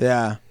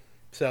 Yeah.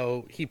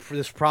 So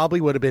this probably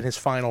would have been his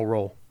final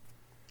role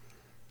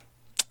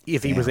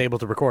if he was able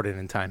to record it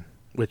in time,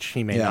 which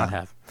he may not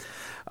have.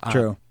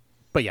 True.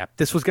 But yeah,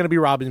 this was going to be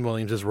Robin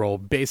Williams' role,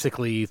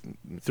 basically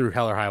through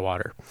Hell or High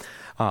Water.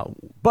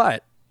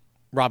 But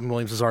Robin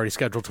Williams was already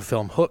scheduled to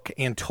film Hook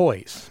and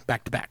Toys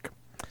back to back.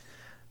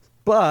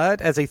 But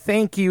as a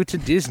thank you to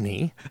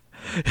Disney...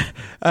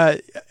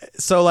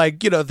 So,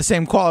 the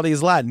same quality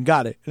as Aladdin.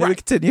 Got it. Let me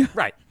continue.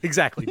 Right,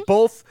 exactly.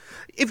 Both.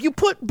 If you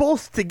put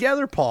both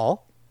together,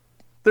 Paul,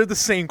 they're the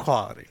same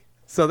quality.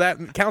 So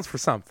that counts for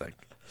something.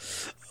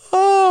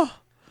 Oh,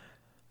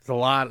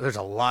 there's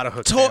a lot of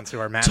Hook fans who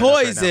are mad at us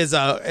Toys right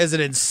now. is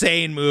an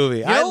insane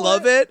movie. I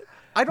love it,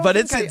 but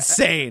it's think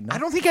insane. I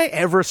don't think I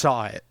ever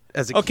saw it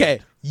as a kid. Okay,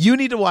 you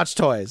need to watch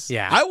Toys.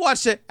 Yeah. I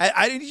watched it.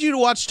 I need you to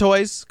watch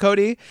Toys,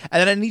 Cody,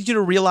 and then I need you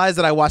to realize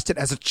that I watched it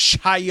as a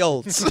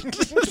child.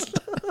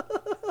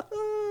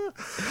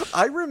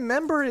 I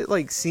remember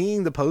it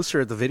seeing the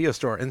poster at the video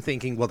store and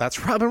thinking, well, that's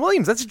Robin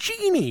Williams. That's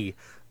Genie.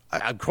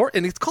 Of course,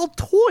 and it's called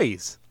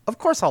Toys. Of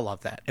course I'll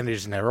love that. And I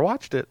just never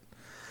watched it.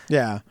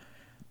 Yeah.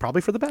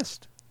 Probably for the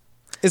best.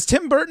 Is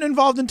Tim Burton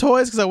involved in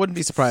Toys? Because I wouldn't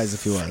be surprised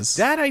if he was.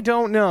 That I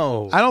don't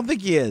know. I don't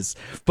think he is.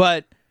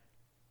 But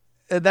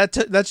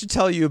that should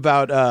tell you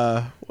about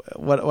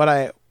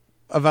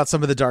about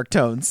some of the dark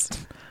tones.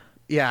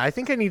 Yeah, I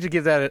think I need to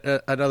give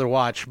that another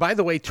watch. By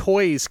the way,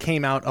 Toys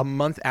came out a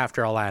month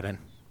after Aladdin.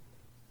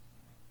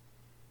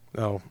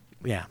 Oh,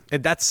 yeah.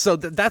 And that's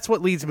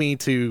what leads me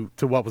to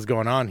what was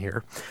going on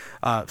here.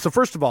 So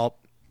first of all,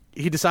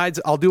 he decides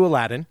I'll do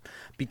Aladdin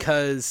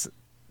because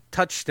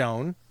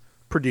Touchstone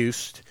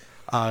produced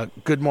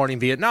Good Morning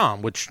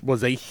Vietnam, which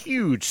was a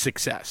huge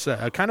success,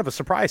 kind of a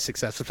surprise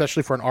success,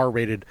 especially for an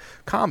R-rated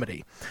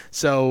comedy.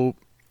 So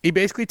he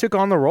basically took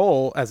on the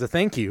role as a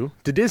thank you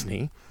to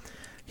Disney.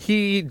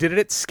 He did it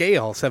at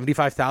scale,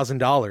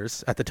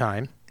 $75,000 at the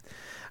time.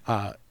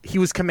 He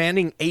was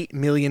commanding $8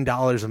 million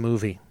a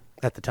movie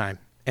at the time,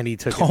 and he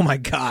took it. Oh my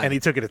God. And he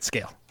took it at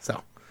scale.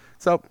 So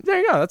there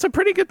you go. That's a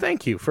pretty good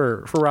thank you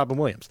for Robin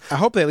Williams. I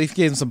hope they at least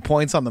gave him some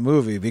points on the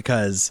movie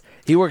because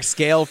he worked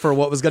scale for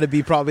what was going to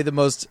be probably the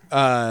most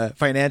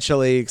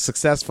financially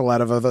successful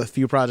out of the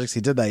few projects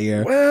he did that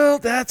year. Well,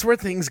 that's where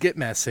things get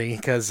messy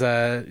because,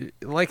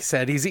 like I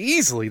said, he's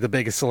easily the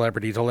biggest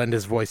celebrity to lend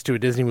his voice to a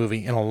Disney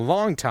movie in a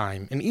long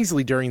time, and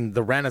easily during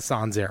the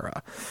Renaissance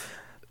era.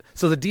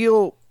 So the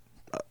deal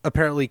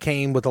apparently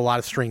came with a lot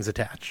of strings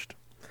attached.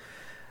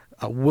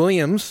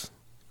 Williams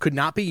could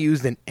not be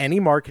used in any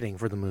marketing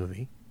for the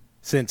movie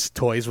since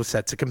Toys was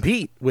set to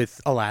compete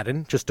with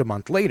Aladdin just a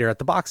month later at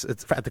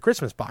the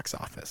Christmas box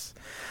office.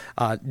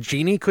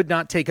 Genie could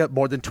not take up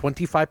more than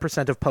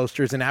 25% of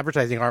posters and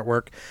advertising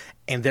artwork,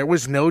 and there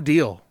was no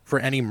deal for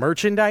any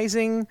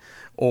merchandising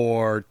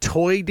or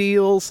toy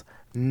deals,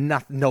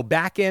 no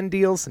back-end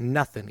deals,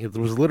 nothing. It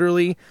was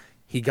literally,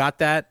 he got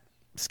that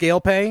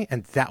scale pay,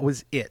 and that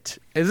was it.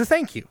 It was a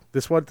thank you.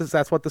 That's what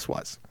this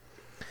was.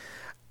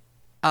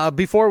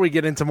 Before we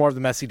get into more of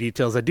the messy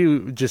details, I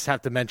do just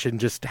have to mention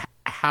just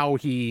how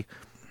he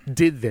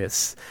did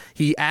this.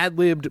 He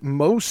ad-libbed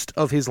most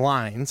of his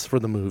lines for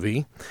the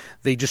movie.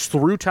 They just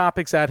threw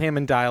topics at him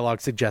and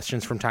dialogue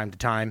suggestions from time to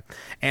time.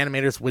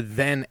 Animators would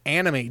then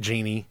animate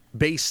Genie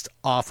based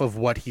off of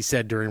what he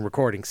said during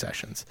recording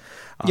sessions.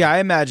 Yeah, I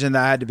imagine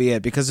that had to be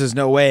it, because there's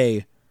no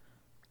way.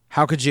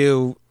 How could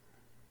you?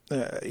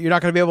 You're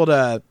not going to be able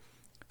to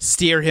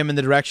steer him in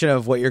the direction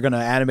of what you're going to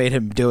animate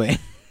him doing.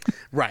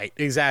 Right,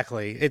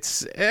 exactly.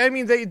 Disney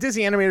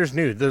animators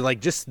knew. They're like,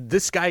 just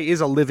this guy is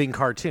a living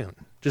cartoon.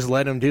 Just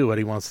let him do what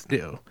he wants to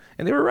do.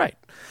 And they were right.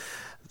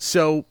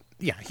 So,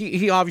 yeah,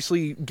 he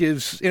obviously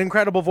gives an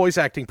incredible voice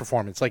acting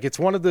performance. Like, it's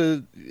one of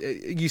the...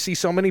 You see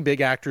so many big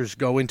actors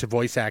go into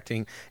voice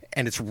acting,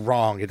 and it's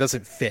wrong. It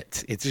doesn't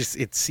fit. It's just...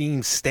 It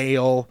seems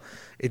stale.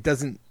 It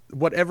doesn't...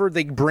 Whatever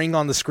they bring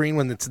on the screen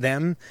when it's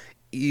them,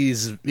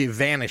 it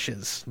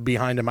vanishes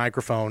behind a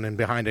microphone and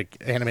behind an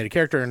animated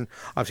character. And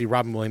obviously,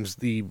 Robin Williams,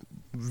 the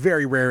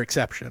very rare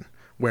exception,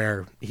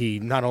 where he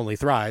not only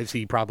thrives,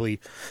 he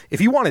probably, if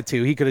he wanted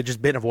to, he could have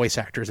just been a voice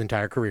actor his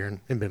entire career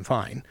and been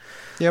fine.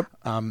 Yep.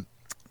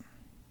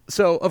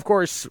 So, of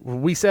course,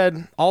 we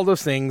said all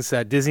those things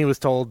that Disney was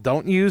told,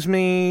 don't use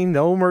me,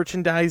 no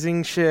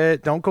merchandising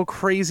shit, don't go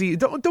crazy,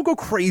 don't go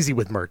crazy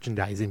with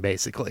merchandising,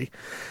 basically.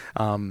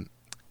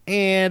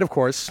 And, of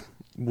course,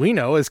 we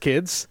know as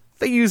kids,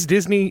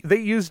 Disney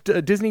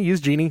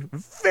used Genie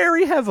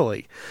very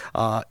heavily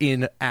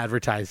in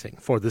advertising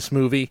for this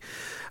movie.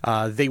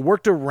 They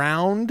worked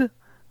around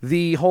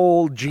the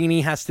whole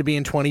Genie has to be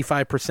in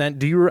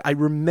 25%. I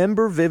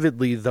remember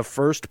vividly the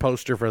first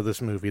poster for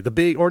this movie, the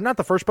big, or not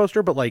the first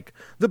poster, but like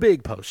the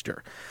big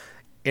poster.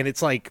 And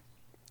it's like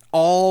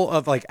all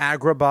of like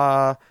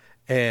Agrabah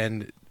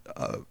and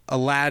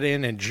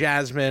Aladdin and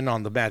Jasmine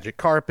on the magic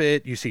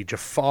carpet. You see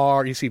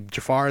Jafar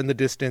in the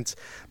distance,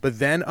 but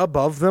then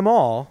above them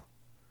all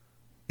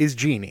is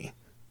Genie,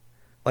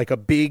 like a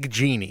big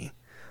genie.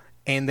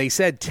 And they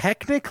said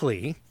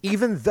technically,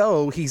 even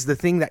though he's the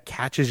thing that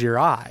catches your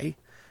eye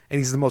and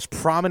he's the most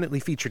prominently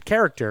featured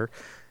character,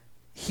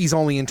 he's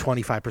only in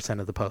 25%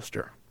 of the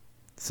poster.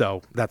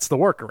 So that's the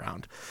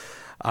workaround.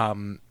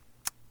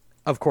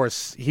 Of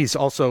course, he's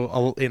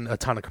also in a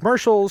ton of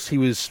commercials. He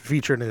was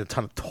featured in a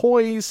ton of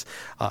toys.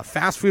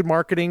 Fast food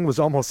marketing was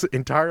almost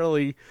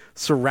entirely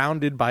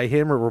surrounded by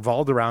him or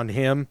revolved around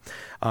him.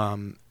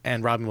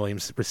 And Robin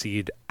Williams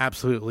received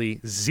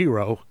absolutely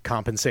zero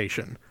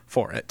compensation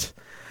for it.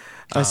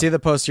 I see the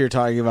poster you're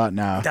talking about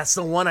now. That's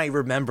the one I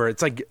remember.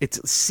 It's like it's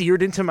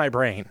seared into my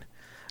brain.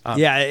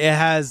 Yeah, it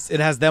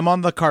has them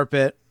on the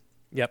carpet.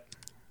 Yep.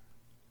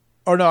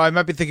 Or no, I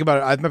might be thinking about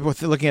it. I might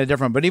be looking at a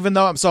different. But even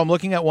though I'm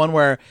looking at one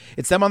where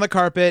it's them on the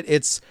carpet.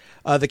 It's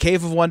the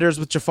Cave of Wonders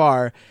with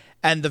Jafar,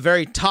 and the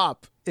very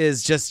top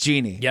is just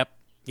Genie.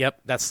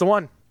 Yep. That's the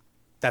one.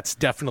 That's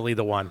definitely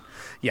the one.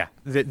 Yeah,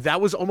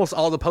 that was almost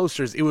all the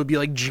posters. It would be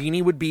like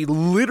Genie would be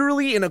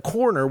literally in a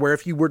corner where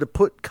if you were to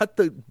cut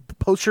the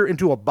poster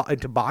into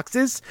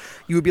boxes,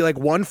 you would be like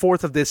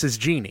 1/4 of this is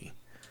Genie.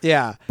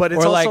 Yeah, but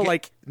it's also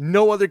like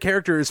no other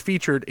character is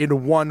featured in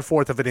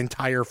 1/4 of an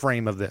entire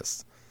frame of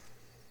this.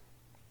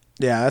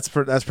 Yeah, that's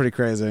pretty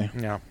crazy.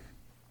 Yeah. And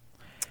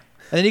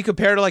then you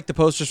compare to like the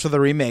posters for the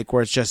remake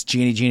where it's just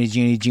Genie, Genie,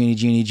 Genie, Genie,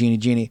 Genie, Genie,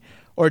 Genie,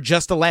 or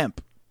just a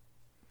lamp.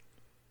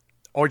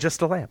 Or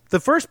just a lamp. The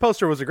first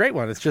poster was a great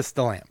one. It's just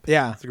the lamp.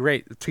 Yeah. It's a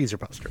great teaser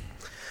poster.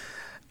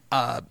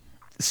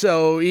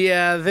 So,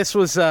 yeah, this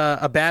was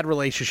a bad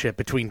relationship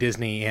between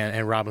Disney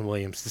and Robin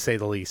Williams, to say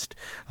the least.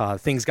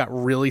 Things got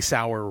really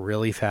sour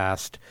really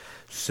fast.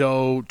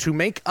 So, to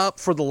make up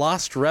for the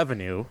lost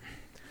revenue,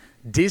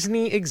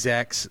 Disney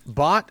execs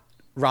bought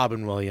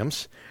Robin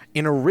Williams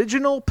an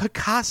original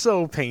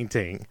Picasso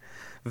painting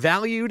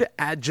valued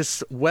at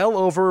just well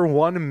over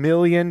 $1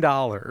 million.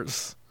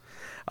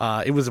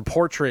 It was a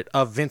portrait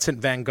of Vincent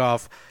van Gogh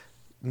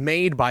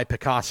made by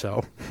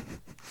Picasso.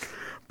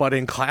 But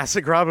in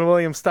classic Robin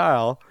Williams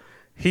style,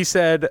 he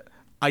said,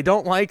 I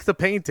don't like the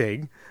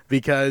painting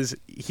because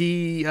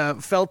he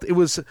felt it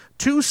was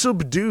too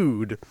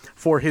subdued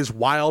for his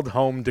wild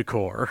home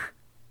decor.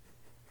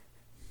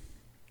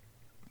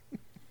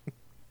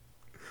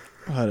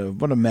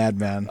 What a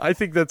madman. I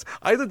think that's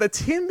either that's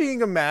him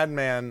being a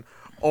madman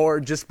or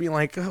just being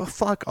like, oh,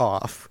 fuck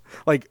off.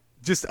 Like,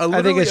 just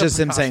I think it's just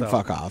him saying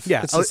fuck off.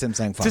 Yeah, it's just him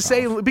saying fuck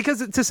off.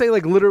 Because to say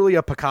like literally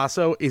a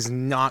Picasso is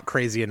not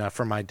crazy enough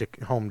for my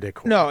home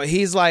decor. No,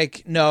 he's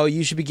like, no,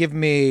 you should be giving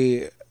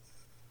me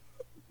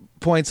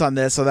points on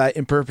this so that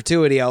in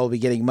perpetuity I will be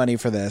getting money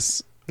for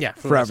this. Yeah,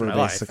 forever,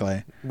 basically.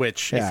 Life.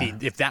 Which,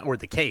 if that were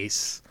the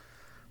case,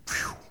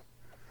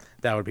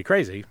 that would be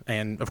crazy.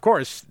 And of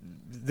course,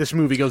 this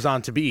movie goes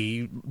on to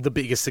be the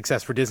biggest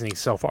success for Disney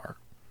so far.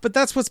 But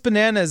that's what's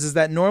bananas, is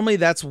that normally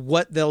that's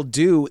what they'll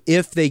do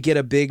if they get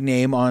a big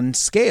name on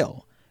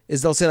scale,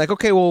 is they'll say like,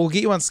 okay, well, we'll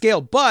get you on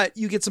scale, but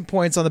you get some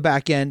points on the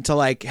back end to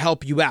like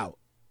help you out.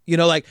 You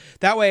know, like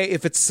that way,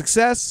 if it's a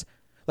success,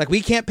 like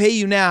we can't pay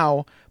you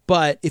now,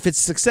 but if it's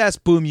a success,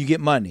 boom, you get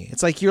money.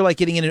 It's like you're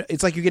like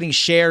it's like you're getting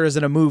shares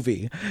in a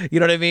movie. You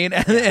know what I mean?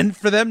 And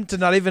for them to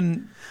not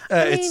even,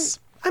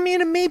 I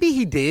mean, maybe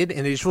he did,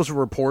 and it just wasn't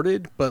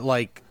reported, but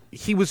like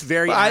he was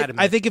very adamant.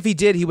 I think if he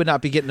did, he would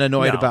not be getting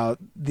annoyed No. about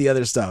the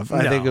other stuff.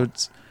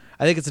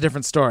 I think it's a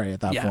different story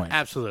at that point.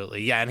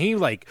 Absolutely. Yeah, and he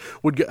like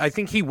I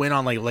think he went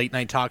on like late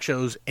night talk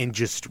shows and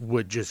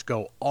would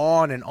go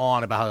on and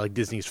on about how like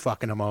Disney's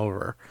fucking him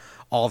over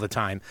all the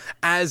time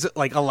as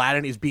like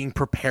Aladdin is being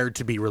prepared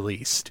to be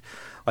released.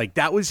 Like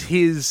that was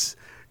his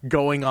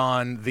going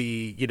on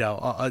the,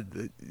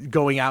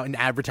 going out and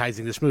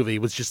advertising this movie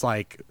was just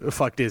like,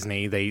 fuck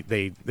Disney.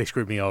 They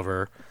screwed me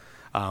over.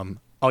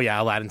 Oh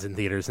yeah, Aladdin's in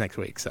theaters next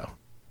week. So,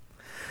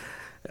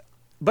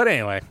 but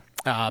anyway,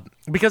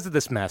 because of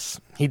this mess,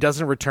 he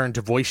doesn't return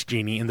to voice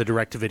Genie in the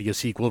direct-to-video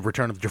sequel,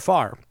 Return of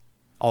Jafar.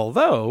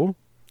 Although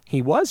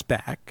he was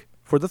back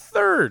for the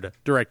third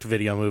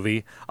direct-to-video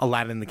movie,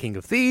 Aladdin the King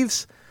of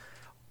Thieves.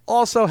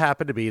 Also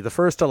happened to be the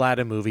first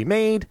Aladdin movie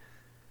made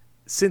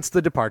since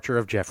the departure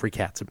of Jeffrey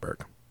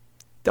Katzenberg.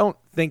 Don't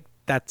think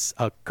that's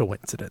a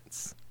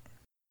coincidence.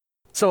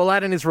 So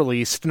Aladdin is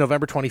released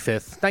November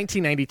 25th,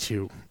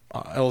 1992.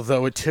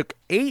 Although it took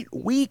 8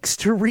 weeks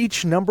to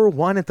reach number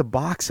 1 at the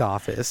box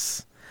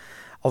office.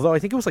 Although I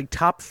think it was like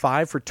top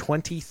 5 for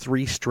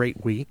 23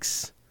 straight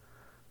weeks,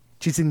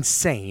 which is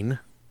insane.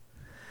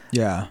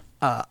 Yeah.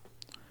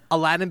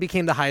 Aladdin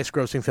became the highest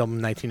grossing film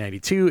in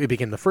 1992. It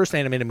became the first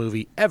animated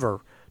movie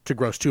ever to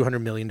gross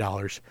 $200 million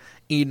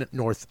in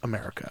North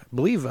America. I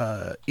believe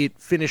it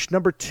finished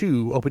number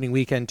 2 opening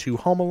weekend to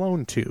Home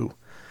Alone 2.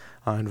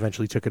 And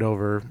eventually took it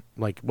over,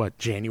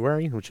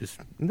 January, which is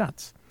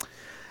nuts.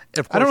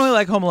 Of course, I don't really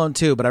like Home Alone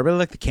 2, but I really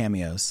like the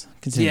cameos.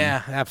 Continue.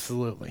 Yeah,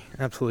 absolutely.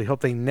 Absolutely.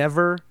 Hope they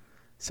never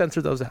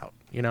censor those out,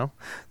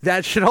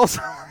 That should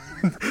also...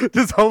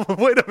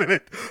 Wait a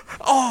minute.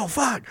 Oh,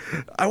 fuck.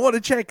 I want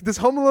to check. Does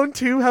Home Alone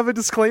 2 have a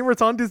disclaimer?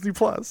 It's on Disney+.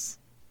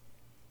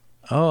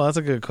 Oh, that's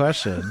a good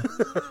question.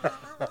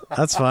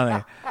 That's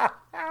funny.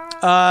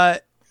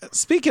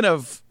 Speaking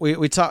of...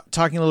 We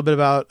talking a little bit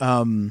about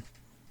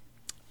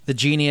the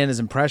Genie and his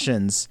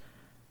impressions...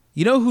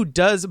 You know who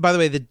does, by the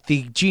way,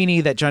 the Genie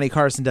that Johnny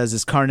Carson does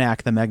is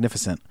Karnak the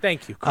Magnificent.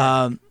 Thank you,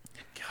 Karnak.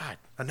 God,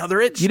 another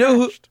itch. You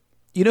know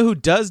who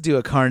does do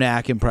a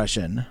Karnak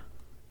impression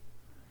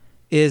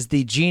is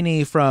the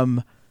Genie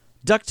from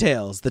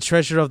DuckTales, The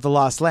Treasure of the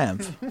Lost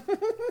Lamp.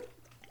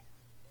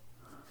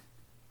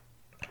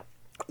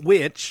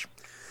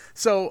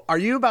 So are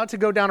you about to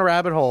go down a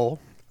rabbit hole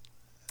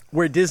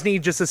where Disney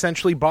just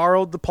essentially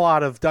borrowed the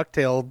plot of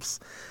DuckTales,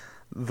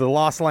 The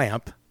Lost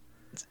Lamp?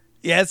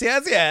 Yes.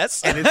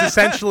 And it's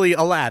essentially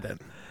Aladdin.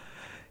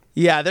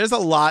 Yeah, there's a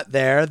lot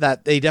there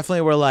that they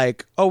definitely were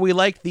like, oh, we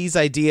like these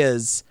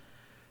ideas,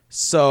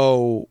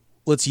 so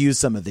let's use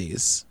some of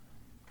these.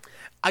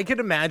 I could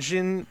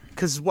imagine,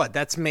 because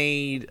that's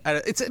made,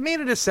 it's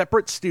made at a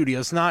separate studio.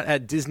 It's not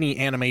at Disney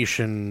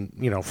Animation,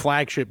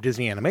 flagship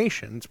Disney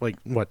Animation. It's like,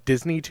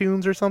 Disney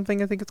Toons or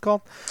something, I think it's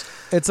called?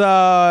 It's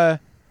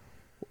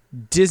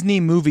Disney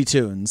Movie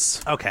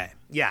Toons. Okay.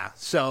 Yeah,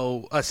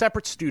 so a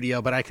separate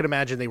studio, but I could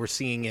imagine they were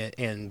seeing it,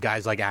 and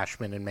guys like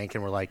Ashman and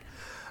Menken were like,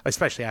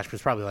 especially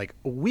Ashman's probably like,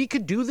 we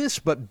could do this,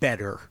 but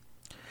better.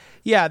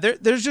 Yeah,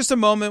 there's just a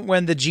moment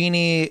when the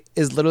Genie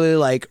is literally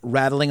like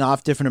rattling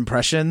off different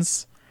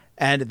impressions,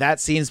 and that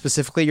scene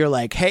specifically, you're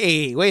like,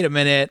 hey, wait a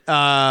minute.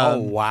 Oh,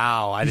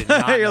 wow, I did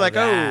not know you're like,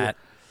 that.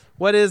 Oh,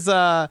 what is,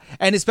 and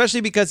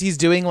especially because he's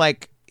doing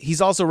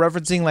he's also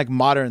referencing like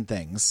modern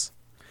things.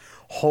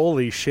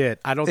 Holy shit,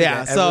 I don't think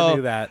I ever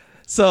knew that.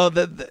 So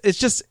it's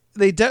just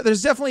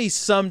there's definitely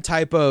some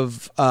type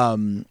of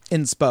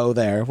inspo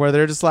there where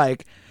they're just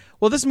like,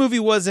 well, this movie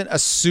wasn't a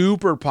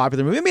super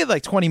popular movie. It made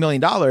like $20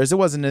 million. It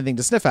wasn't anything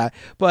to sniff at,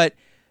 but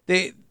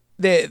they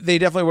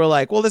definitely were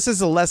like, well, this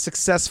is a less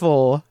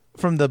successful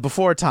from the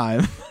before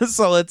time,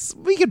 so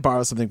we could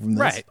borrow something from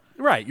this.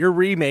 Right. You're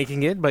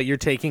remaking it, but you're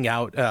taking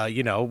out,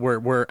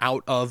 we're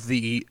out of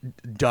the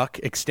Duck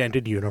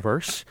extended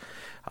universe.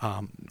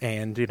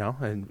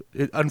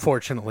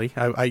 Unfortunately,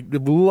 I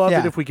would love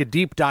it if we could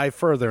deep dive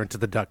further into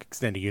the Duck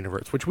extended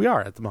universe, which we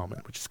are at the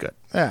moment, which is good.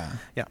 Yeah.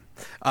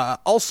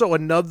 Also,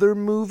 another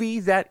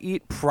movie that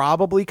it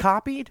probably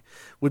copied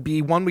would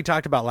be one we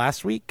talked about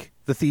last week,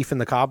 The Thief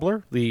and the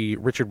Cobbler, the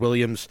Richard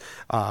Williams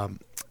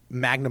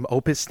magnum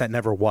opus that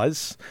never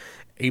was,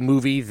 a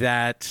movie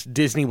that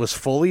Disney was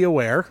fully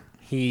aware.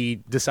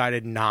 He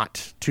decided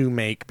not to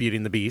make Beauty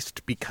and the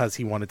Beast because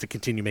he wanted to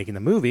continue making the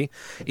movie.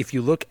 If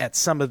you look at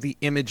some of the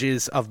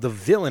images of the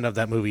villain of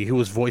that movie, who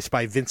was voiced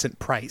by Vincent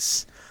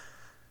Price,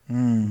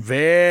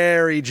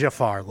 very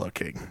Jafar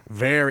looking,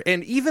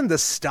 and even the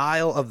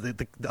style of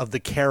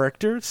the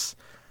characters,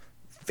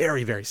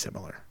 very, very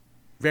similar,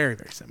 very,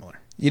 very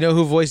similar. You know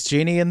who voiced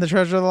Genie in The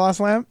Treasure of the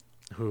Lost Lamp?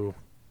 Who?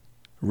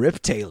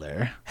 Rip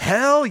Taylor.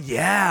 Hell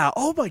yeah!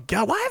 Oh my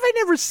god, why have I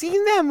never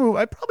seen that movie?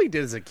 I probably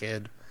did as a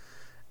kid.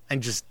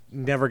 And just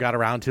never got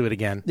around to it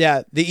again.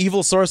 Yeah, the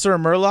evil sorcerer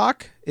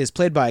Murloc is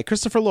played by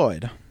Christopher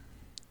Lloyd.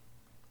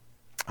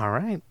 All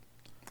right.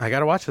 I got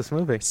to watch this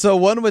movie. So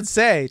one would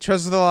say,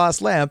 Treasure of the Lost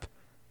Lamp,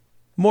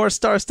 more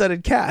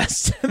star-studded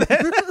cast.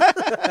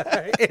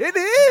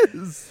 It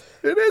is.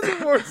 It is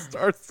a more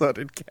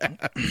star-studded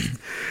cast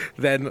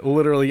than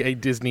literally a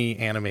Disney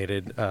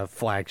animated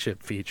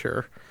flagship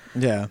feature.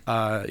 Yeah.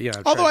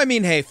 Although I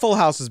mean, hey, Full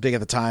House was big at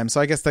the time,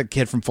 so I guess the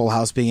kid from Full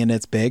House being in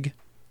it's big.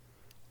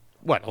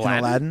 What,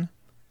 Aladdin?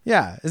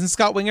 Yeah. Isn't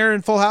Scott Winger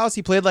in Full House?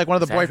 He played like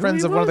one of the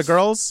boyfriends of one of the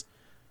girls.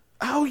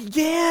 Oh,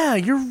 yeah,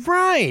 you're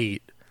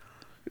right.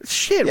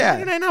 Shit, Yeah. why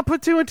did I not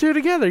put two and two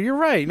together? You're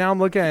right. Now I'm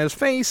looking at his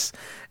face,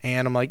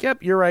 and I'm like,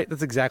 yep, you're right.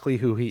 That's exactly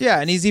who he is. Yeah,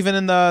 and he's even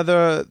in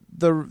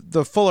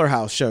the Fuller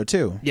House show,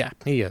 too. Yeah,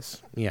 he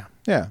is. Yeah.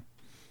 Yeah.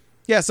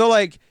 Yeah, so,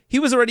 like, he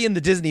was already in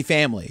the Disney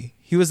family.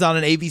 He was on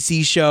an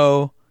ABC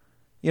show.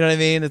 You know what I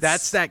mean?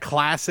 That's that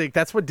classic.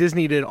 That's what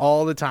Disney did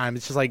all the time.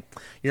 It's just like,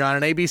 you're on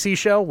an ABC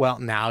show? Well,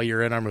 now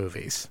you're in our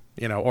movies.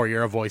 Or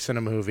you're a voice in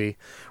a movie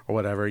or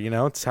whatever.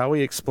 It's how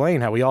we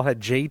explain how we all had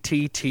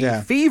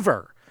JTT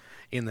fever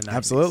in the 90s.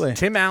 Absolutely.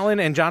 Tim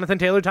Allen and Jonathan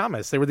Taylor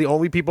Thomas. They were the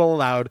only people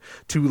allowed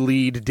to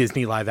lead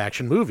Disney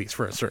live-action movies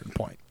for a certain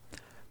point.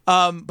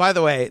 By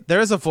the way, there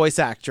is a voice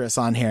actress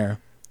on here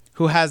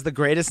who has the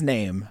greatest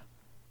name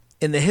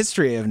in the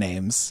history of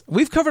names.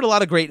 We've covered a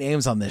lot of great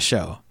names on this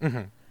show.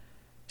 Mm-hmm.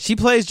 She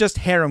plays just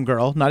Harem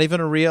Girl, not even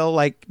a real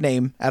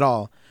name at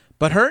all.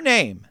 But her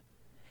name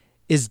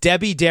is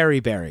Debbie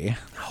Derryberry.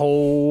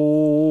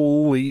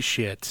 Holy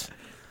shit.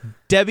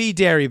 Debbie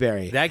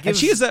Derryberry. That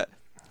gives... And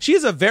she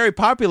is a very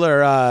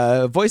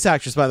popular voice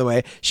actress, by the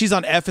way. She's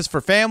on F is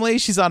for Family.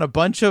 She's on a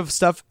bunch of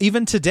stuff,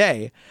 even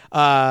today.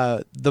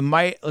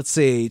 Let's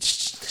see.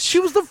 She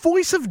was the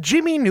voice of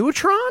Jimmy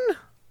Neutron?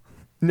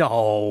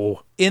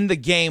 No. In the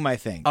game, I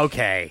think.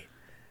 Okay.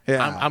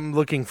 Yeah. I'm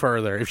looking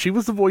further. If she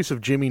was the voice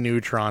of Jimmy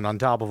Neutron on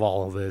top of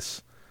all of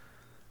this,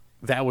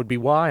 that would be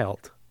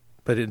wild.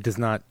 But it does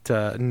not.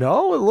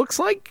 No, it looks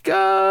like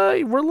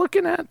we're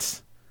looking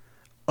at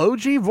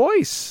OG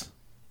voice.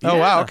 Oh,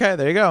 wow. Okay,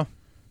 there you go.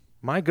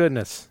 My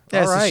goodness.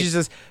 Yeah, all so right. she's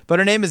just, but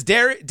her name is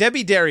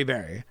Debbie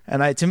Derryberry.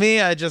 And I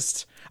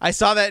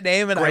saw that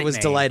name and I was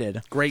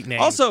delighted. Great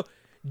name. Also,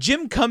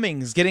 Jim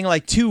Cummings getting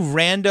two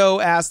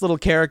rando ass little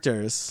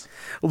characters.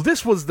 Well,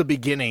 this was the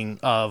beginning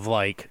of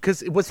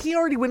because was he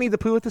already Winnie the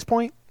Pooh at this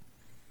point?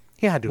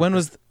 He had to. When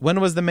was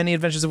the Many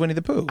Adventures of Winnie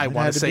the Pooh? I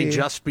want to say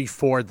just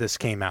before this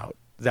came out.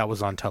 That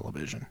was on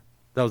television.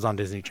 That was on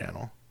Disney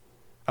Channel.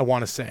 I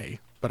want to say,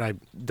 but I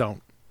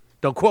don't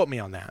quote me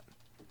on that.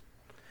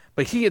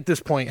 But he at this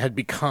point had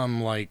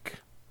become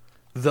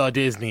the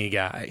Disney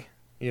guy,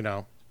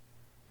 And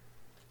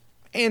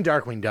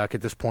Darkwing Duck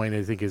at this point,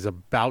 I think, is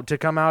about to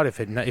come out.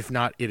 If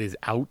not, it is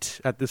out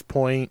at this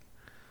point.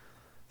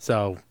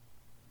 So,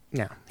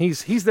 yeah,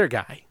 he's their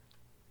guy.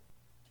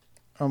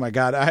 Oh my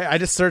God! I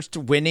just searched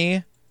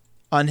Winnie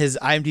on his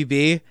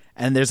IMDb,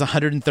 and there's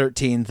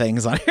 113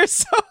 things on here.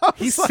 So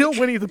he's still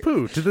Winnie the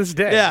Pooh to this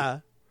day.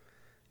 Yeah,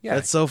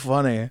 that's so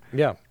funny.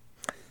 Yeah.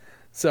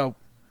 So,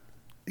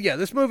 yeah,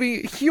 this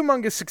movie,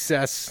 humongous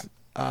success.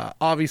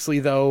 Obviously,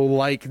 though,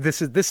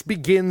 this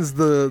begins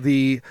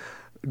the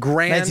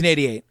grand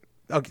 1988.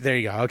 Okay, there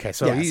you go. Okay,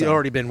 so he's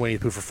already been Winnie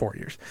the Pooh for 4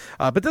 years.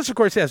 But this, of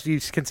course, as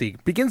you can see,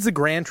 begins the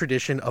grand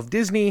tradition of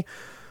Disney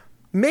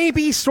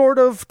maybe sort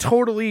of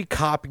totally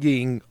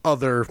copying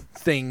other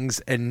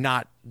things and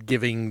not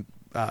giving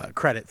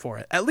credit for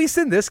it. At least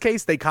in this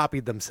case, they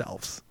copied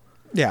themselves.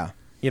 Yeah.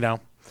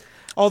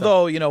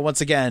 Although,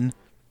 once again,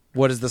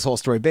 what is this whole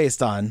story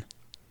based on?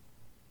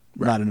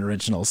 Right. Not an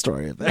original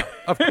story of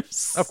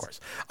theirs. Of course.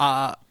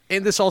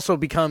 And this also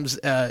becomes,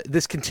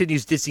 this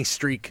continues Disney's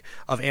streak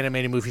of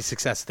animated movie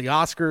success at the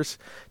Oscars.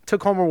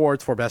 Took home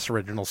awards for Best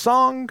Original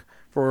Song,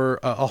 for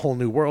A Whole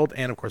New World,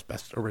 and, of course,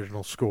 Best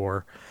Original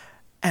Score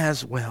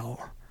as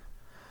well.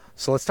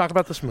 So let's talk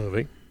about this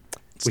movie.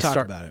 Let's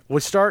talk about it.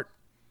 We start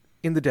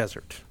in the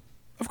desert,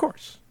 of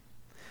course.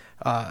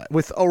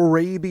 With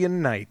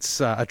Arabian Nights,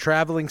 a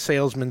traveling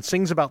salesman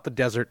sings about the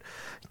desert,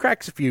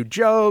 cracks a few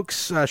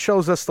jokes,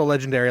 shows us the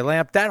legendary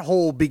lamp. That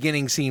whole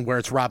beginning scene where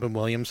it's Robin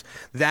Williams,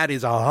 that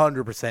is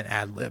 100%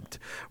 ad-libbed,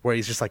 where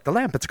he's just like, the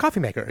lamp, it's a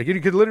coffee maker. You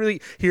could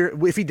literally hear,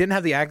 if he didn't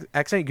have the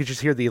accent, you could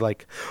just hear the,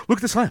 look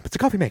at this lamp, it's a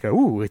coffee maker.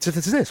 Ooh, it's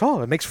this.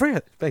 Oh, it makes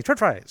french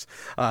fries.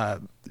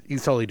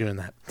 He's totally doing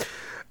that.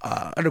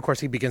 And of course,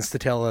 he begins to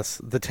tell us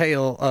the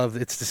tale of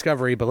its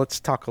discovery. But let's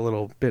talk a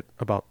little bit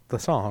about the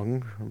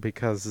song,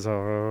 because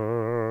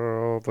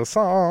the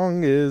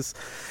song is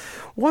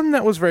one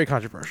that was very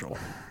controversial.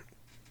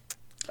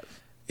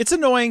 It's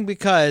annoying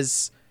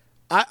because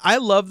I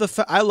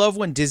love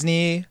when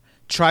Disney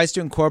tries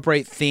to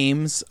incorporate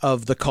themes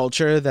of the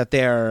culture that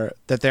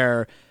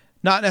they're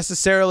not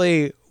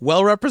necessarily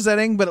well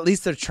representing, but at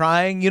least they're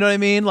trying. You know what I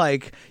mean?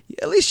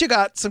 At least you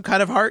got some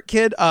kind of heart,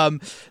 kid. At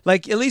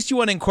least you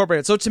want to incorporate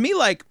it. So to me,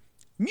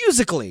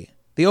 musically,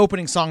 the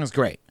opening song is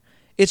great.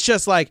 It's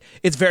just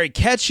it's very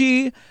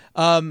catchy.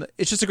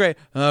 It's just a great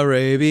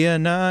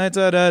Arabian Nights.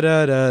 Da, da,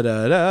 da, da,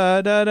 da,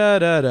 da, da, da,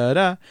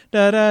 da,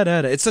 da, da,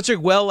 da. It's such a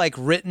well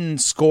written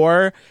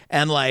score,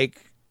 and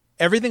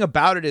everything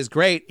about it is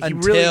great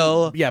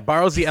until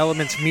borrows the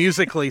elements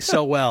musically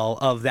so well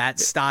of that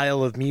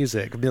style of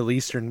music, Middle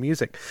Eastern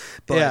music.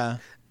 But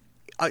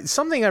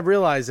something I'm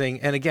realizing,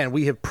 and again,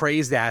 we have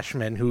praised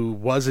Ashman, who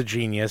was a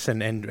genius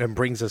and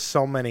brings us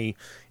so many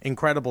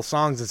incredible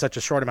songs in such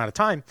a short amount of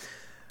time.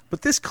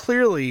 But this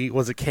clearly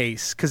was a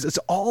case, because it's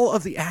all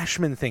of the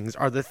Ashman things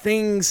are the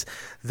things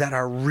that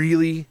are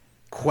really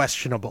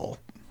questionable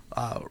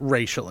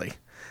racially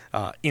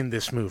in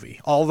this movie.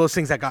 All those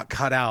things that got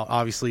cut out,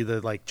 obviously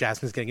the like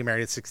Jasmine's getting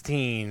married at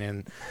 16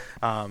 and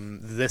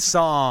this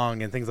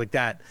song and things like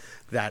that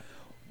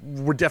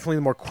were definitely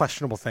the more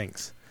questionable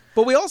things.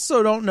 But we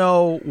also don't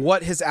know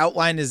what his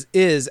outline is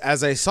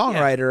as a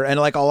songwriter, and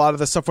like a lot of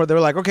the stuff where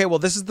they're like, okay, well,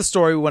 this is the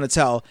story we want to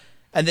tell,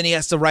 and then he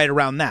has to write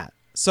around that.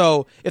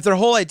 So if their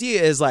whole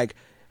idea is like,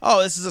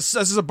 oh, this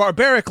is a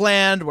barbaric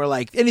land where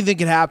like anything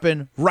can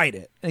happen, write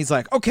it, and he's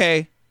like,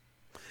 okay,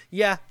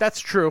 yeah,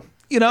 that's true.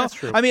 You know, that's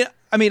true. I mean,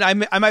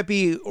 I might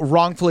be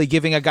wrongfully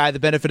giving a guy the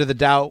benefit of the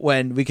doubt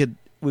when we could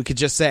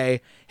just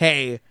say,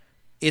 hey,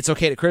 it's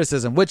okay to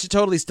criticism, which it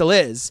totally still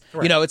is.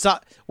 Right. You know, it's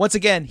not. Once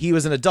again, he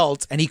was an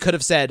adult, and he could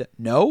have said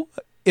no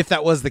if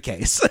that was the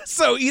case.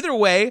 So either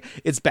way,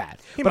 it's bad.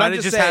 He might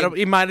have just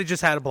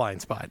had a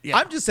blind spot. Yeah.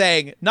 I'm just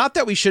saying, not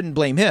that we shouldn't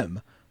blame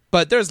him,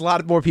 but there's a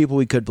lot more people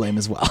we could blame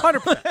as well.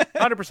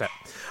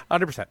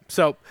 100%.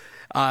 So,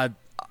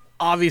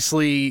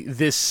 obviously,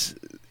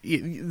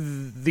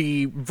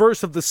 the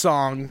verse of the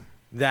song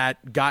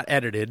that got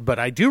edited, but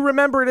I do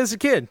remember it as a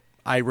kid.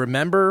 I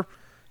remember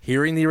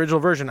hearing the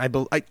original version.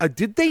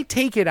 Did they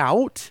take it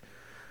out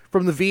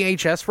from the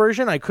VHS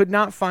version? I could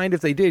not find if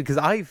they did, because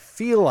I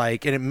feel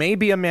like, and it may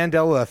be a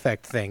Mandela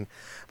effect thing,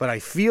 but I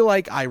feel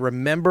like I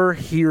remember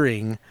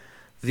hearing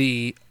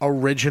the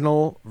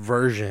original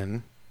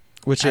version,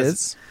 which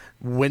is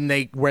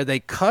where they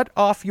cut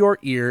off your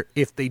ear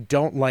if they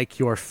don't like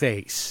your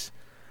face,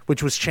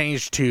 which was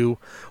changed to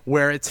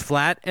where it's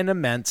flat and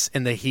immense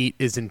and the heat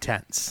is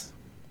intense.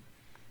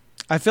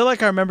 I feel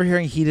like I remember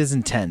hearing heat is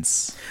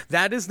intense.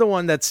 That is the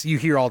one you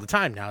hear all the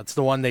time now. It's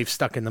the one they've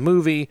stuck in the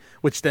movie,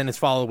 which then is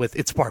followed with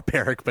it's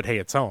barbaric, but hey,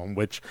 it's home,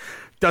 which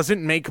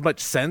doesn't make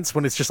much sense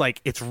when it's just like,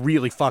 it's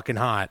really fucking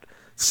hot.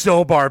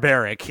 So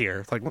barbaric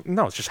here. It's like,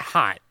 no, it's just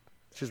hot.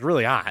 It's just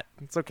really hot.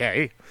 It's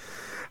okay.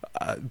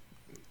 I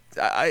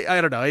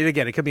don't know.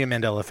 Again, it could be a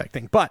Mandela effect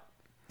thing, but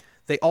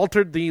they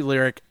altered the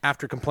lyric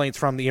after complaints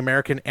from the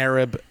American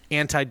Arab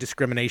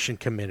Anti-Discrimination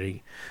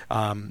Committee,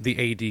 the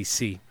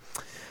ADC.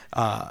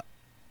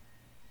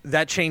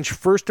 That change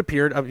first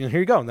appeared, here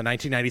you go, in the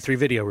 1993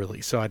 video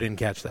release, so I didn't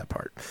catch that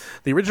part.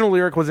 The original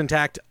lyric was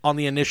intact on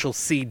the initial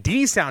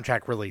CD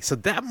soundtrack release, so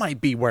that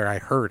might be where I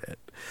heard it.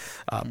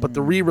 But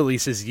the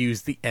re-releases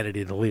used the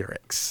edited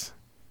lyrics.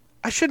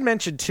 I should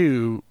mention,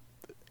 too,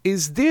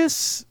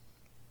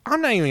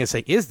 I'm not even going to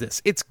say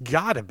it's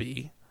got to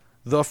be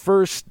the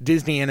first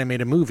Disney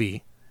animated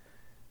movie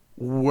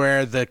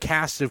where the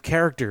cast of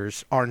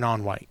characters are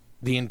non-white.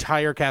 The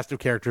entire cast of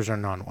characters are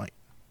non-white.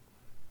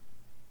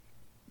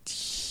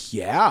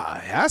 Yeah,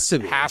 it has to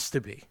be. Has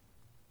to be.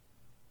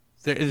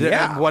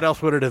 What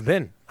else would it have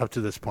been up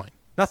to this point?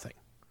 Nothing.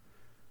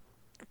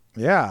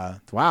 Yeah.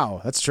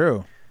 Wow, that's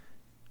true.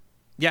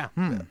 Yeah.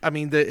 I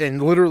mean,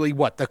 and literally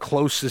the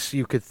closest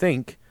you could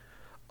think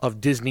of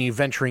Disney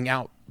venturing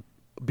out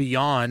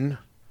beyond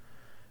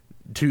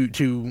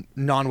to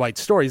non-white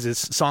stories is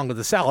Song of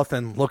the South,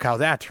 and look how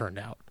that turned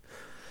out.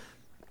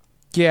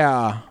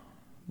 Yeah.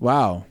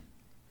 Wow.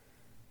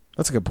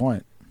 That's a good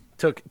point.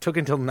 Took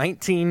until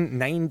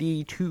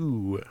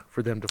 1992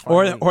 for them to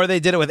find or they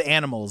did it with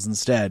animals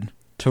instead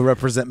to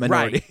represent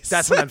minorities. Right.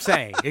 That's what I'm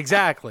saying.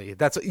 Exactly.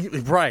 That's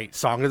right.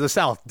 Song of the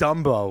South,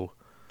 Dumbo.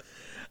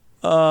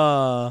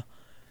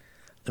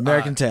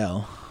 American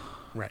Tail.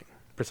 Right.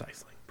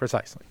 Precisely.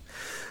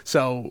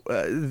 So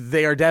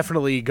they are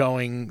definitely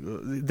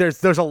going.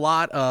 There's a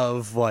lot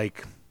of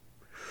like,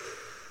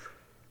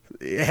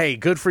 hey,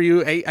 good for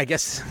you. I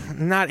guess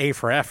not A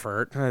for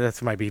effort.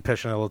 That might be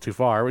pushing it a little too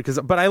far.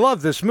 But I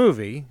love this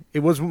movie. It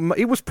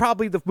was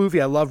probably the movie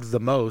I loved the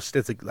most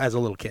as a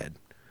little kid.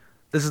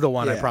 This is the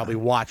one I probably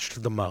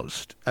watched the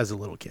most as a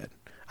little kid.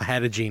 I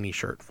had a Genie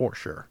shirt for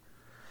sure.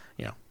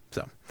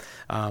 So.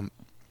 But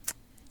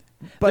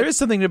there is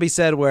something to be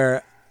said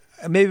where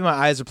maybe my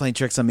eyes are playing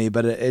tricks on me,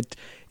 but it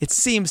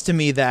seems to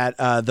me that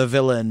the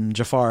villain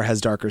Jafar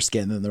has darker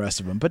skin than the rest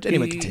of them. But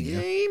anyway, continue.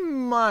 He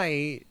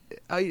might.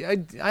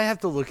 I have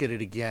to look at it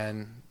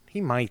again.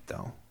 He might,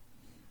 though.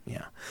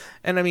 Yeah.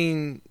 And I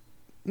mean,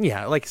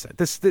 yeah, like I said,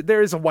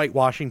 there is a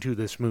whitewashing to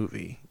this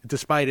movie,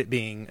 despite it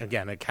being,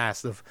 again, a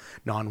cast of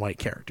non-white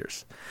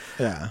characters.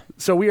 Yeah.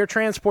 So we are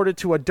transported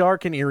to a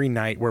dark and eerie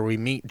night where we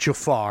meet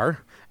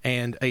Jafar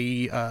and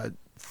a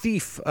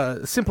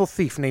simple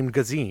thief named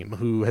Gazim,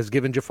 who has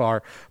given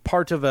Jafar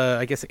part of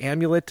a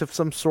amulet of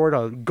some sort,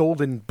 a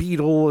golden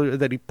beetle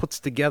that he puts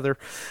together.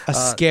 A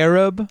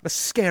scarab? A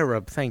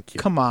scarab, thank you.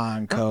 Come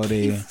on,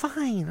 Cody. Okay,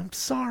 fine, I'm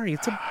sorry.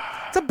 It's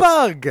a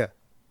bug.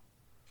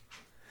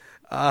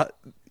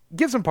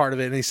 Gives him part of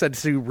it, and he said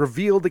to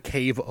reveal the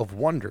Cave of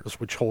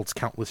Wonders, which holds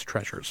countless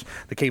treasures.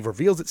 The cave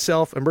reveals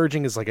itself,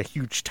 emerging as like a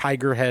huge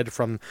tiger head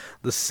from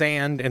the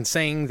sand, and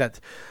saying that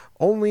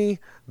only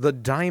the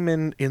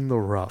diamond in the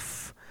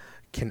rough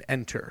can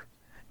enter.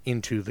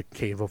 into the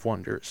Cave of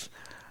Wonders.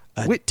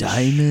 A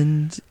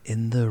diamond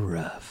in the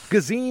rough.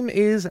 Gazim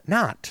is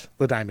not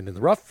the diamond in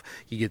the rough.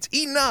 He gets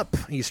eaten up.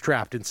 He's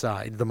trapped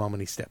inside the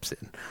moment he steps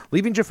in,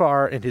 leaving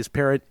Jafar and his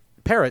parrot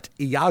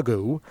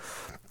Iago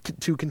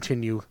to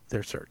continue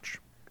their search.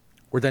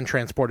 We're then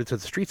transported to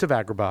the streets of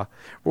Agrabah,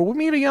 where we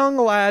meet a young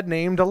lad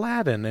named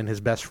Aladdin and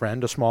his best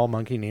friend, a small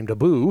monkey named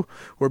Abu,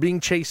 who are being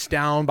chased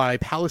down by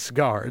palace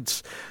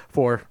guards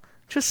for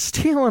just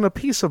stealing a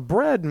piece of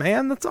bread,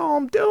 man. That's all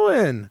I'm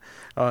doing.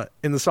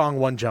 In the song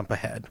One Jump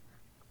Ahead.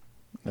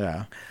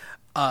 Yeah.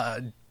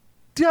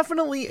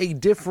 Definitely a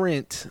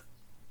different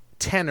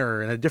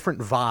tenor and a different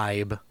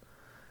vibe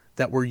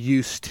that we're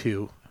used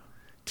to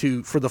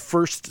for the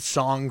first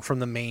song from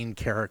the main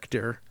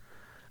character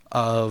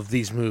of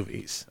these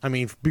movies. I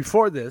mean,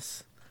 before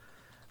this,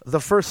 the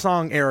first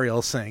song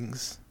Ariel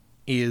sings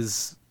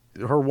is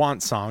her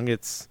want song.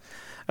 It's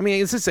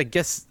just, I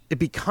guess it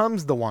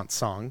becomes the want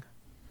song,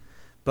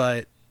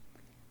 but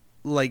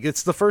like,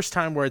 it's the first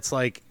time where it's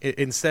like,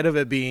 instead of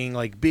it being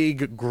like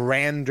big,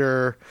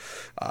 grander,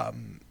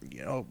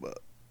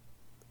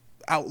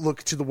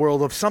 outlook to the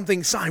world of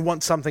something, I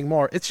want something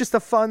more. It's just a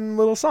fun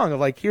little song of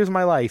like, here's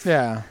my life.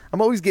 Yeah.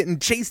 I'm always getting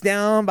chased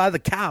down by the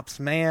cops,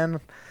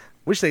 man.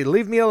 Wish they'd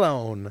leave me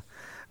alone.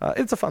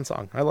 It's a fun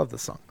song. I love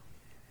this song.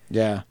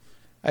 Yeah.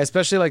 I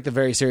especially like the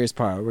very serious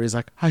part where he's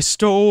like, I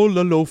stole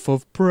a loaf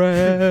of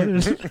bread.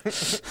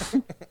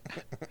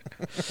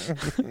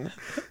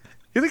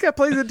 You think that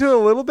plays into it a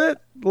little bit?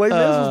 Les Mis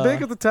was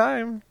big at the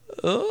time.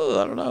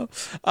 Oh, I don't know.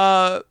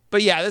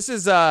 But yeah, this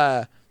is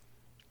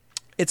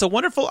it's a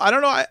wonderful. I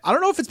don't know. I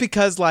don't know if it's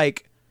because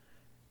like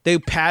they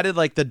padded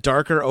like the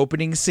darker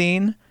opening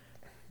scene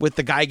with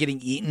the guy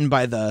getting eaten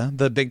by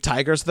the big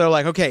tiger. So they're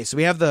like, okay, so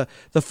we have the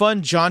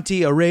fun,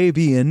 jaunty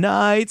Arabian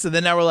Nights, and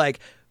then now we're like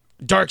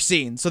dark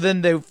scene. So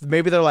then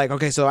maybe they're like,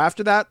 okay, so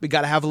after that we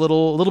got to have a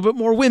little bit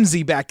more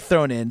whimsy back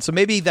thrown in. So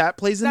maybe that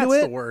plays into it.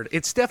 That's the word.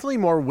 It's definitely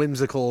more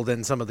whimsical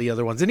than some of the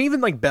other ones, and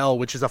even like Belle,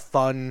 which is a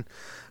fun,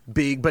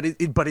 big, but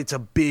it's a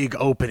big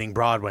opening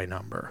Broadway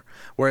number.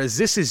 Whereas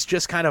this is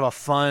just kind of a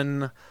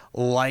fun,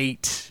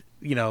 light,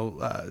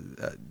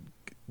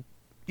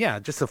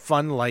 just a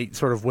fun, light,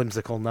 sort of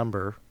whimsical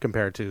number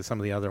compared to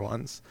some of the other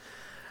ones.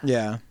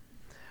 Yeah.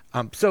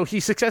 So he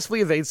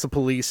successfully evades the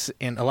police,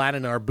 and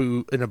Aladdin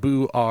and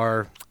Abu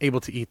are able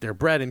to eat their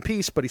bread in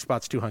peace, but he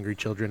spots two hungry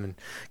children and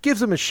gives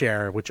them a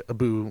share, which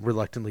Abu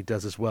reluctantly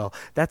does as well.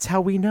 That's how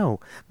we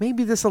know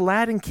maybe this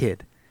Aladdin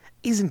kid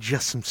isn't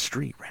just some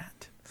street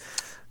rat.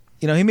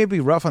 He may be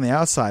rough on the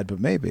outside,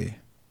 but maybe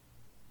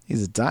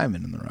he's a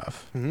diamond in the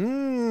rough.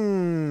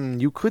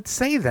 You could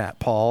say that,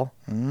 Paul.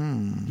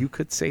 You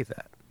could say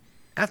that.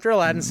 After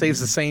Aladdin saves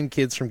the same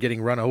kids from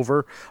getting run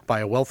over by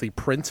a wealthy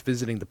prince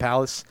visiting the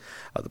palace,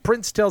 the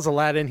prince tells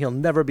Aladdin he'll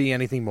never be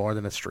anything more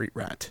than a street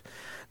rat.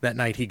 That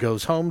night he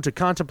goes home to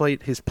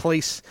contemplate his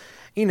place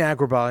in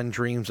Agrabah and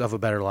dreams of a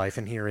better life,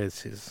 and here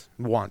is his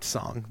want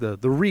song, the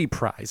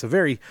reprise, a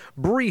very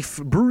brief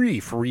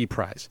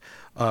reprise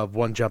of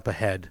One Jump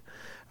Ahead,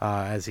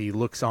 as he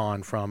looks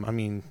on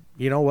from,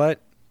 you know what?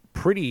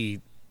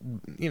 Pretty,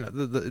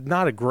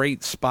 not a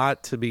great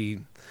spot to be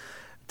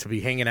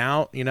hanging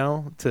out,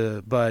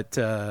 but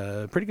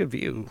pretty good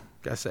view,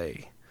 I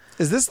say.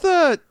 Is this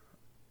the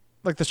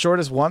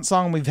shortest want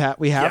song we have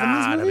in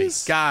these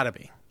movies? Gotta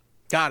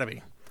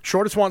be.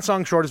 Shortest want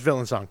song, shortest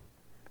villain song.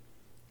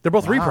 They're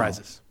both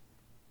reprises.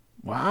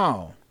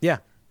 Wow. Yeah.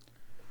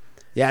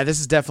 Yeah,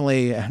 this is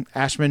definitely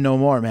Ashman No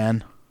More,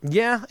 man.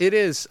 Yeah, it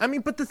is.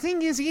 But the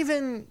thing is,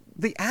 even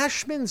the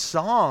Ashman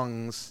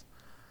songs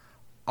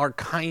are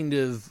kind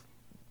of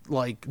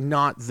like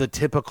not the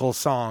typical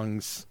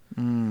songs.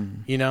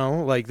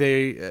 Like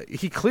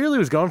he clearly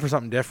was going for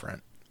something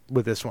different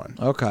with this one.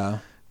 Okay.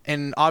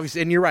 And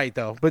obviously, and you're right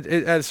though, but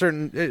to a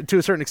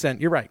certain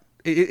extent, you're right.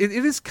 It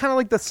is kind of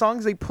like the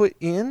songs they put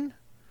in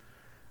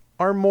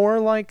are more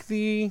like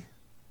the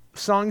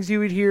songs you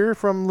would hear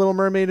from Little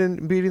Mermaid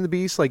and Beauty and the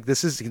Beast. Like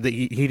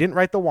he didn't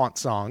write the want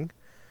song.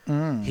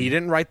 He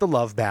didn't write the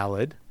love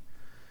ballad.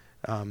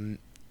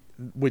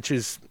 Which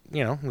is,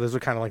 those are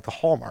kind of like the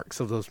hallmarks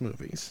of those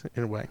movies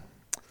in a way.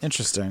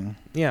 Interesting.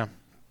 Yeah.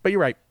 But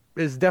you're right.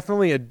 It's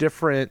definitely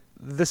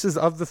this is,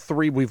 of the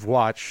three we've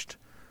watched,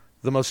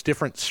 the most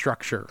different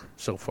structure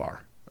so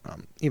far.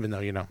 Even though,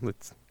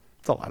 it's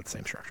a lot of the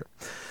same structure.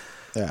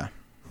 Yeah.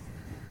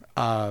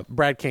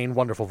 Brad Kane,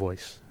 wonderful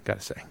voice,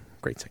 gotta say.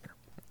 Great singer.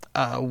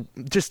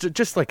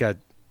 Just like I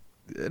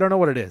don't know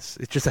what it is.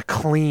 It's just a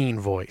clean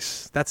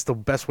voice. That's the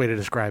best way to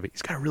describe it.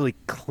 He's got a really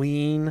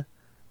clean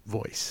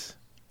voice.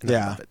 And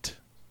I love it.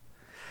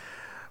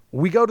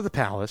 We go to the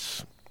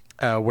palace,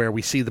 where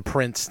we see the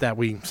prince that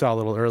we saw a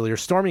little earlier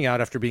storming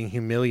out after being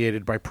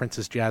humiliated by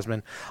Princess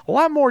Jasmine. A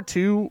lot more,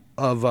 too,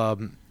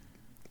 of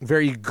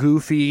very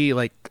goofy,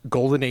 like,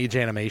 golden age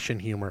animation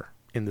humor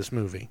in this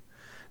movie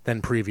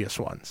than previous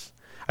ones.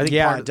 I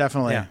think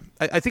definitely. Yeah,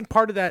 I think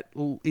part of that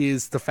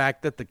is the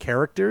fact that the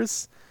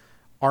characters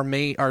are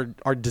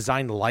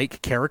designed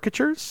like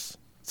caricatures,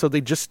 so they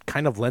just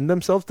kind of lend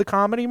themselves to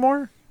comedy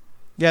more.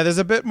 Yeah, there's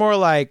a bit more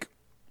like,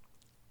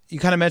 you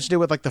kind of mentioned it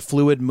with like the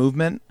fluid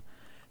movement.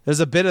 There's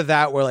a bit of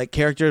that where like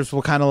characters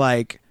will kind of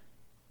like,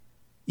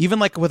 even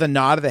like with a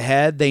nod of the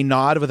head, they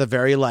nod with a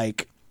very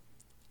like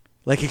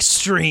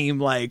extreme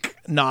like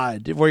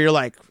nod where you're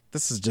like,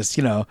 this is just,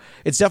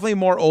 it's definitely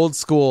more old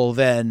school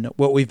than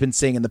what we've been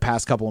seeing in the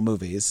past couple of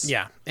movies.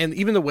 Yeah. And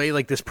even the way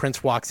like this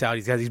prince walks out,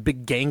 he's got these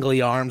big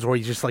gangly arms where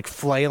he's just like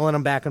flailing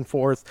them back and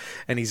forth.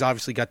 And he's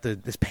obviously got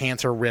his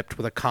pants are ripped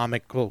with a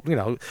comical,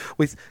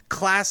 with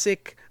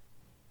classic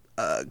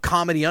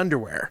comedy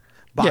underwear.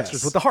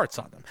 Boxers with the hearts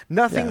on them.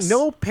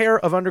 No pair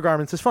of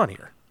undergarments is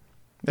funnier.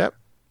 Yep.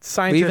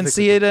 We even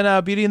see it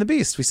in Beauty and the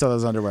Beast. We saw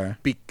those underwear.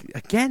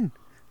 Again,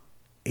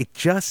 it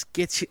just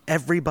gets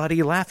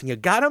everybody laughing. You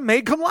gotta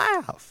make them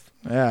laugh.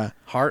 Yeah.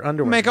 Heart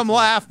underwear. Make them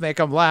laugh. Make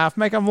them laugh.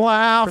 Make them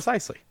laugh.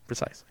 Precisely.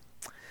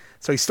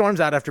 So he storms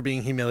out after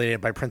being humiliated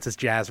by Princess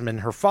Jasmine,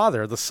 her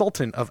father, the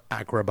Sultan of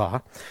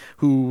Agrabah,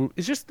 who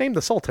is just named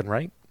the Sultan,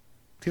 right?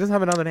 He doesn't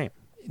have another name.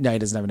 No, he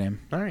doesn't have a name.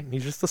 All right,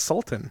 he's just the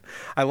Sultan.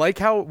 I like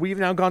how we've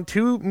now gone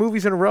 2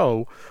 movies in a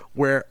row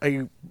where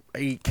a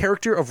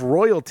character of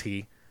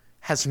royalty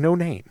has no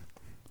name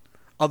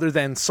other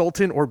than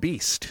Sultan or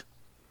Beast.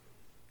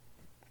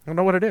 I don't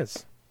know what it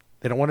is.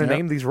 They don't want to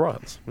name these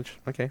royals, which,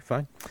 okay,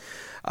 fine.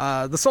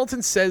 The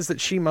Sultan says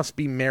that she must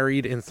be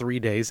married in 3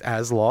 days,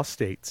 as law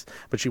states,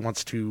 but she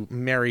wants to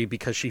marry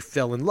because she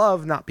fell in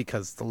love, not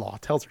because the law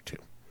tells her to.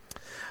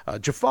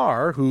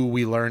 Jafar, who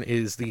we learn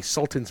is the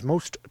Sultan's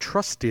most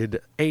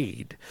trusted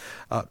aide,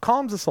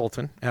 calms the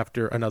Sultan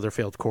after another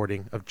failed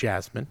courting of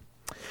Jasmine.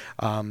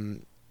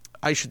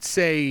 I should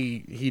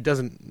say he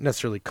doesn't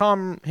necessarily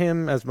calm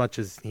him as much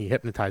as he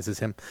hypnotizes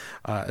him,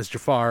 as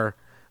Jafar,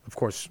 of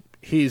course,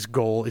 his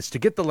goal is to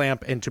get the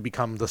lamp and to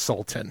become the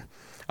Sultan.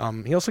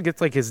 He also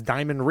gets like his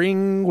diamond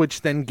ring,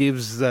 which then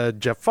gives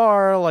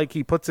Jafar, like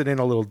he puts it in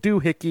a little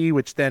doohickey,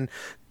 which then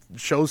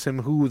shows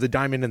him who the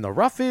diamond in the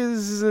rough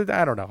is.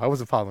 I don't know. I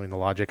wasn't following the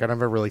logic. I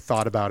never really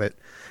thought about it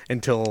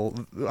until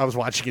I was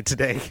watching it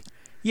today.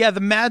 Yeah, the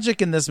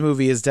magic in this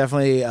movie is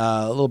definitely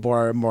a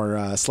little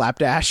more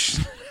slapdash,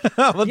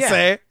 I would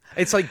say.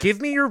 It's like, give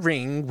me your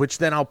ring, which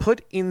then I'll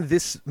put in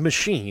this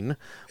machine,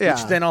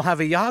 which then I'll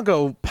have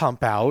Iago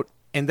pump out,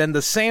 and then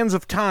the sands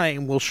of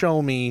time will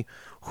show me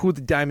who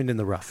the diamond in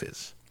the rough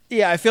is.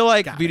 Yeah, I feel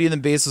like Beauty and the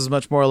Beast is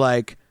much more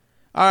like,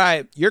 all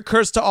right, you're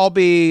cursed to all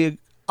be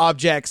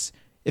objects.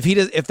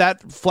 If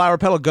that flower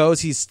petal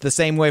goes, he's the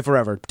same way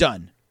forever.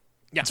 Done.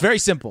 Yeah. It's very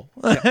simple.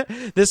 Yeah.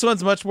 This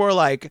one's much more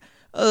like,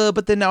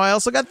 but then now I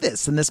also got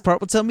this, and this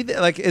part will tell me that.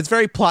 Like, it's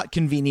very plot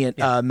convenient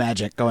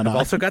magic going on. I've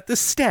also got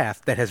this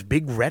staff that has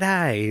big red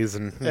eyes.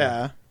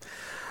 And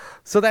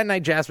so that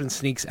night, Jasmine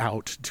sneaks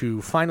out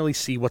to finally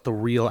see what the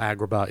real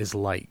Agrabah is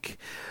like,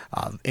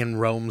 and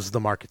roams the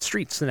market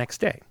streets the next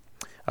day.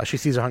 She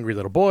sees a hungry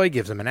little boy,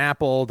 gives him an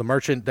apple. The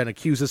merchant then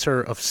accuses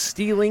her of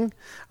stealing.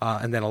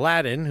 And then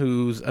Aladdin,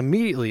 who's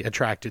immediately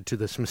attracted to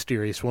this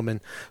mysterious woman,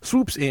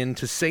 swoops in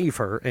to save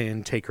her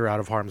and take her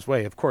out of harm's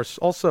way. Of course,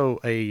 also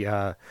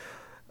a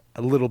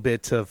little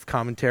bit of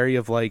commentary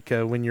of like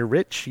when you're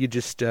rich, you're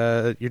just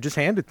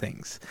handed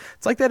things.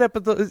 It's like that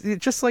episode,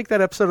 just like that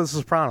episode of The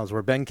Sopranos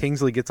where Ben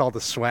Kingsley gets all the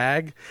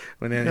swag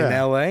when in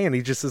L.A. and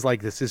he just is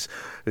like,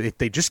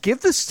 they just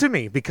give this to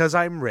me because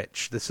I'm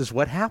rich. This is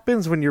what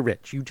happens when you're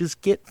rich. You just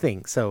get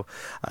things. So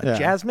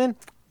Jasmine,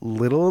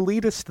 little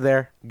elitist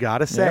there,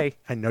 gotta say. Yep.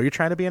 I know you're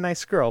trying to be a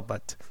nice girl,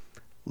 but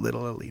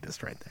little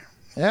elitist right there.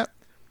 Yep.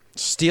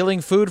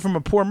 Stealing food from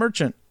a poor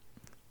merchant.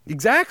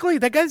 Exactly.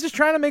 That guy's just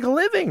trying to make a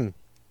living.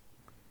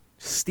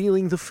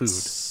 Stealing the food.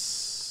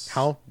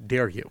 How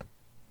dare you?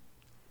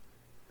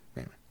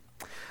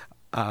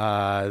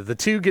 The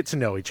two get to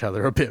know each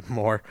other a bit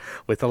more,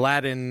 with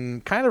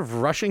Aladdin kind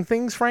of rushing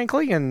things,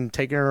 frankly, and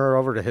taking her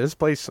over to his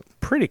place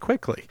pretty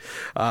quickly,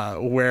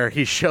 where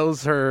he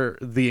shows her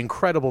the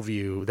incredible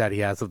view that he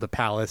has of the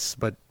palace,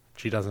 but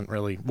she doesn't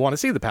really want to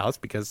see the palace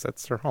because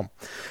that's her home.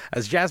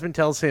 As Jasmine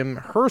tells him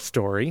her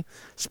story,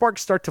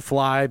 sparks start to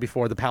fly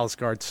before the palace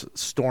guards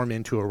storm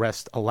in to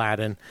arrest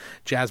Aladdin.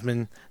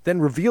 Jasmine then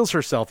reveals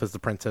herself as the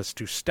princess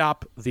to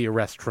stop the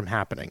arrest from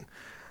happening.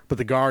 But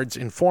the guards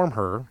inform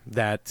her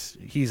that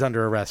he's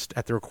under arrest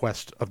at the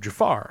request of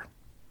Jafar,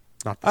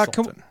 not the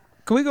Sultan.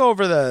 Can we go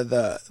over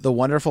the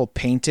wonderful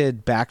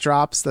painted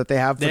backdrops that they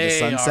have for the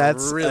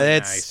sunsets? Are really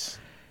nice.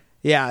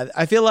 Yeah,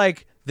 I feel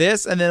like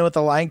this, and then with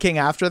the Lion King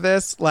after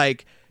this,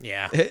 like,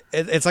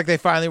 it's like they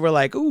finally were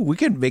like, ooh, we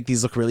can make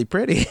these look really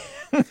pretty.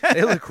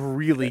 They look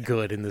really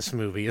good in this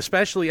movie,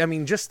 especially, I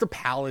mean, just the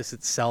palace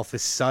itself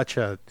is such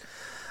an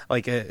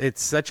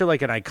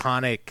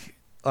iconic,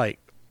 like,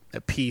 a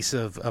piece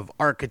of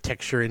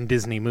architecture in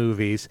Disney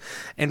movies.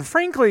 And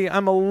frankly,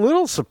 I'm a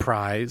little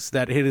surprised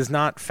that it has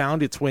not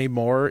found its way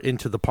more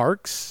into the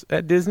parks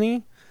at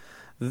Disney.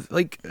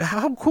 Like,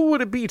 how cool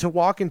would it be to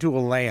walk into a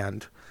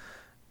land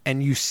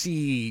and you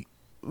see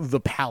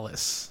the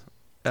palace?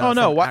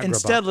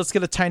 Instead, let's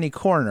get a tiny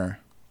corner.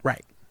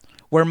 Right.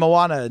 Where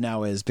Moana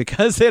now is,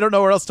 because they don't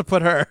know where else to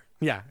put her.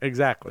 Yeah,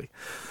 exactly.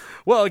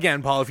 Well,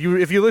 again, Paul, if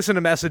you listen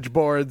to message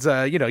boards,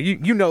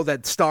 you know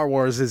that Star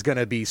Wars is going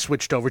to be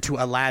switched over to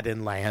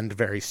Aladdin land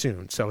very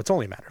soon, so it's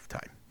only a matter of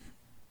time.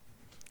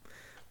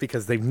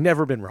 Because they've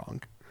never been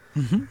wrong.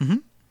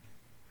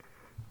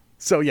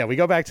 So yeah, we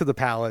go back to the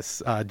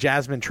palace.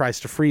 Jasmine tries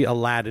to free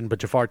Aladdin, but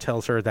Jafar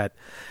tells her that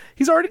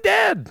he's already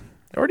dead.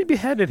 They already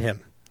beheaded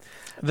him.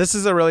 This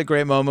is a really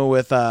great moment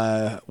with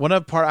one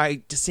of part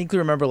I distinctly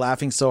remember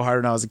laughing so hard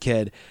when I was a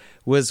kid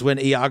was when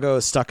Iago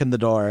is stuck in the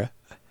door.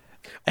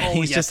 And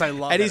I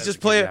love. And he's just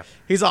playing. Yeah.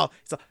 He's all,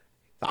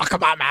 oh,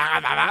 come on,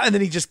 man, and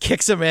then he just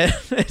kicks him in.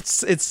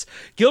 It's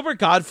Gilbert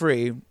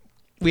Godfrey.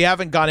 We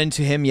haven't gone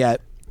into him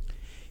yet.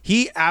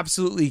 He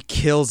absolutely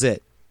kills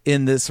it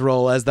in this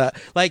role as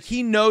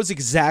he knows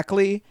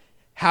exactly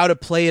how to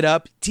play it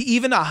up to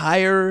even a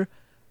higher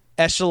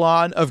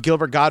echelon of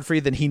Gilbert Godfrey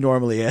than he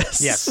normally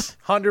is. Yes,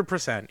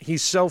 100%.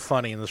 He's so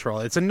funny in this role.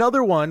 It's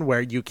another one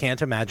where you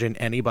can't imagine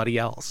anybody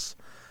else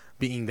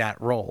being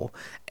that role.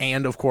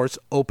 And, of course,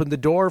 open the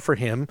door for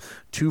him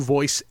to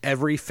voice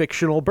every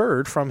fictional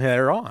bird from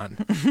here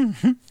on.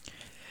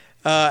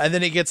 And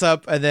then he gets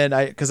up, and then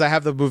because I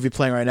have the movie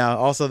playing right now,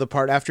 also the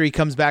part after he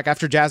comes back,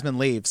 after Jasmine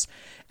leaves,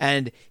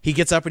 and he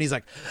gets up and he's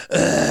like,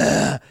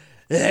 ugh,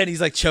 and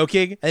he's like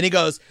choking, and he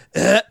goes,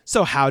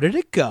 so how did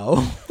it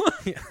go?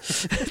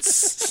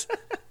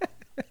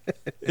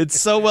 It's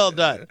so well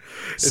done.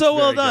 So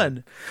well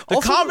done.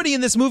 The comedy in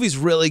this movie is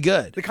really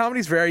good. The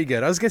comedy's very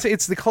good. I was going to say,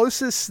 it's the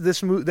closest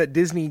that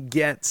Disney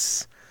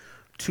gets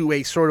to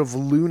a sort of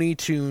Looney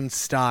Tunes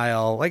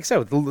style, like I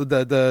said,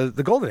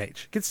 the Golden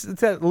Age. It's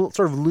that sort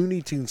of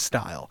Looney Tunes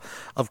style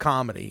of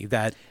comedy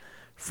that,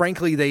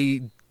 frankly,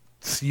 they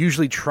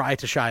usually try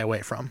to shy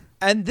away from.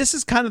 And this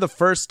is kind of the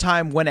first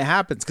time when it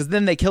happens, because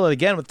then they kill it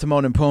again with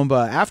Timon and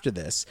Pumbaa after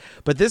this.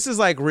 But this is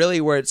like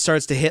really where it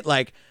starts to hit,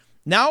 like,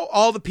 now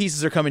all the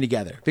pieces are coming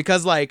together.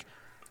 Because like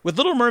with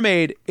Little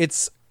Mermaid,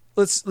 it's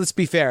let's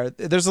be fair.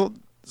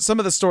 Some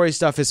of the story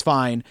stuff is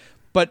fine,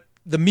 but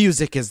the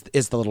music is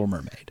the Little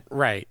Mermaid.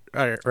 Right.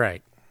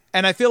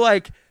 And I feel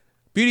like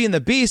Beauty and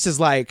the Beast is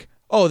like,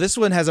 oh, this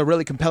one has a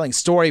really compelling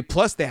story,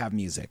 plus they have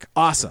music.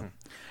 Awesome. Mm-hmm.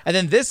 And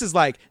then this is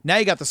like, now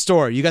you got the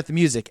story, you got the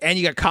music, and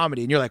you got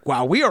comedy, and you're like,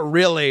 wow, we are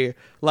really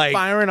like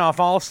firing off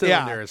all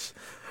cylinders.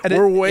 Yeah. And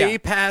we're way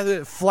past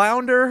it.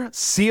 Flounder,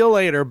 see you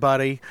later,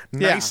 buddy.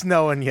 Nice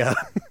knowing you.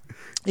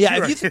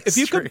 Yeah, if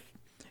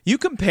you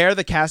compare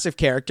the cast of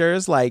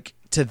characters like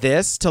to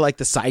this to like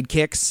the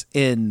sidekicks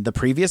in the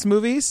previous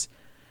movies,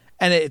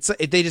 and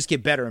they just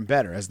get better and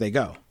better as they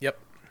go. Yep.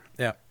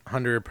 Yeah,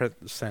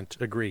 100%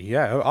 agree.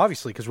 Yeah,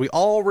 obviously, because we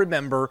all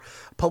remember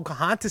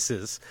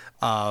Pocahontas's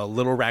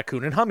little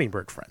raccoon and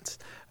hummingbird friends.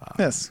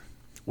 Yes.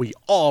 We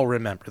all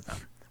remember them.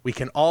 We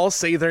can all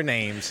say their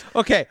names.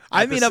 Okay,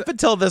 I mean, up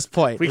until this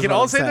point. We can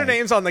all say their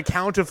names on the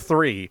count of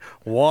 3.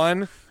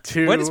 1,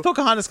 2, when does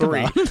Pocahontas come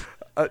out?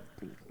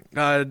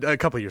 A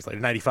couple of years later,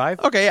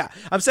 95. Okay, yeah.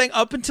 I'm saying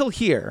up until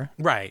here.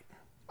 Right.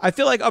 I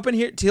feel like up in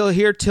here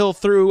till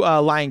through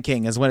Lion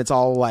King is when it's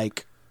all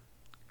like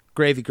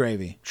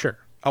gravy. Sure.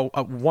 Oh,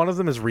 one of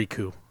them is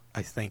Riku,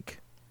 I think.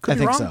 I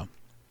think so.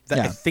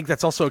 I think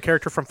that's also a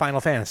character from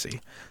Final Fantasy.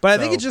 But I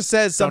think it just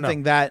says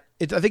something that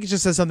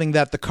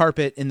the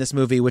carpet in this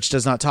movie, which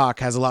does not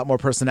talk, has a lot more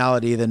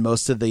personality than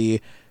most of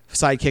the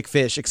sidekick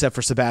fish, except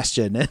for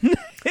Sebastian and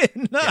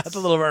the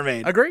Little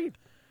Mermaid. Agreed.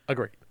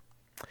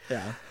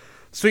 Yeah.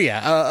 So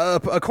yeah,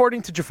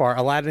 according to Jafar,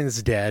 Aladdin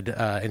is dead,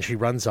 and she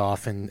runs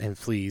off and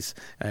flees.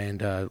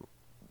 And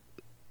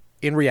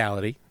in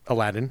reality,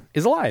 Aladdin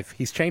is alive.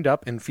 He's chained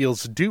up and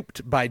feels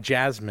duped by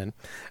Jasmine.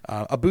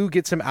 Abu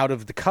gets him out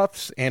of the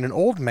cuffs, and an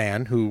old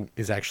man, who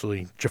is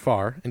actually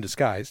Jafar in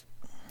disguise,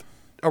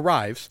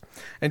 arrives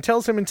and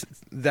tells him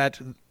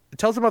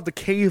of the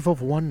Cave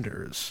of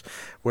Wonders,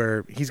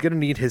 where he's going to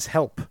need his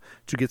help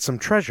to get some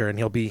treasure, and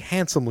he'll be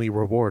handsomely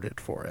rewarded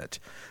for it.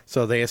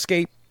 So they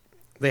escape.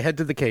 They head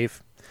to the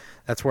cave.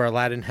 That's where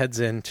Aladdin heads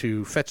in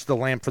to fetch the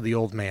lamp for the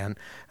old man,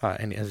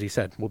 and as he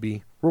said, will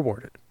be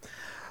rewarded.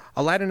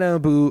 Aladdin and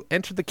Abu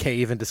enter the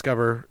cave and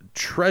discover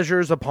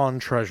treasures upon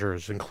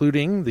treasures,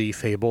 including the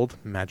fabled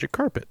magic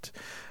carpet,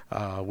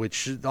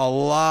 which is a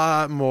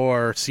lot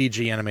more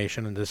CG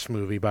animation in this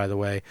movie, by the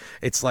way.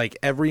 It's like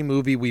every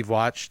movie we've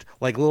watched,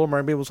 like Little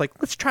Mermaid was like,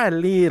 let's try a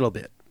little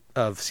bit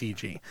of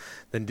CG.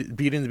 Then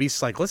Beauty and the Beast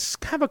is like, let's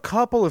have a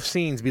couple of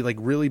scenes be like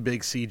really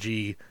big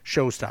CG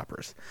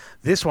showstoppers.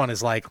 This one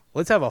is like,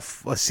 let's have a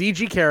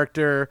CG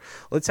character.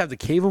 Let's have the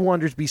Cave of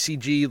Wonders be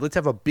CG. Let's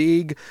have a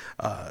big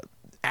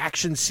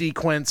action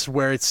sequence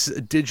where it's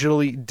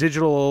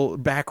digital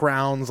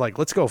backgrounds. Like,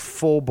 let's go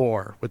full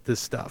bore with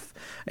this stuff.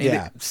 And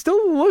it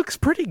still looks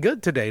pretty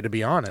good today, to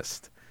be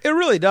honest. It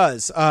really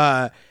does.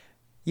 The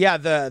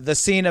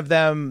scene of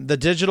them, the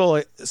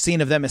digital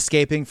scene of them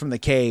escaping from the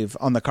cave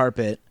on the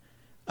carpet,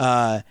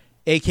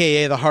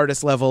 aka the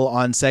hardest level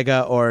on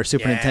Sega or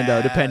Super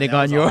Nintendo, depending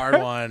on your hard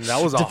one.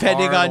 That was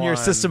depending on your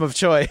system of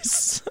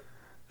choice.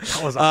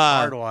 That was a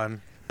hard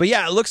one. But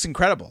yeah, it looks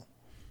incredible.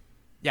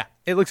 Yeah,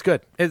 it looks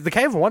good. The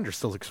Cave of Wonders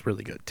still looks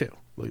really good too.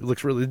 It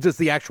looks really just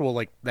the actual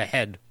like the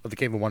head of the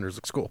Cave of Wonders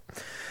looks cool.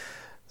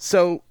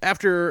 So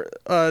after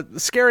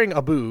scaring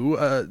Abu,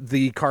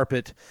 the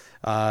carpet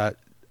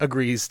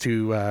agrees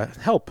to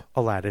help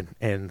Aladdin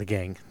and the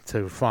gang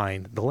to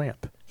find the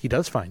lamp. He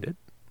does find it,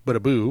 but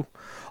Abu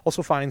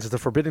also finds the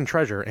forbidden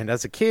treasure. And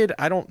as a kid,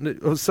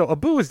 so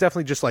Abu is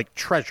definitely just like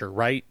treasure,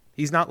 right?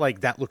 He's not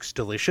like, that looks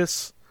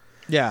delicious.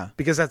 Yeah.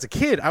 Because as a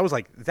kid, I was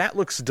like, that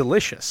looks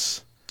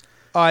delicious.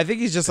 Oh, I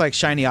think he's just like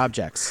shiny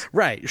objects.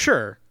 Right,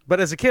 sure. But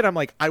as a kid, I'm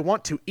like, I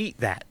want to eat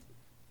that,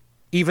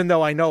 even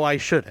though I know I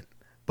shouldn't.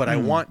 But I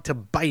want to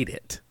bite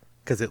it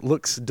because it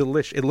looks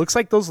delicious. It looks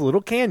like those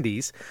little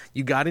candies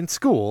you got in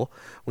school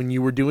when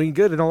you were doing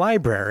good in a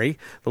library,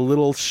 the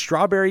little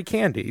strawberry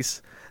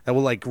candies that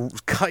will like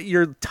cut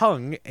your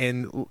tongue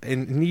and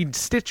need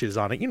stitches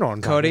on it. You know what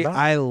I'm Cody, talking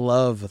about. I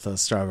love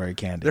those strawberry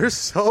candies. They're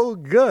so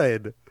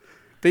good.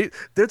 They're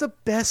the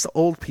best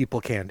old people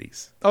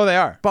candies. Oh, they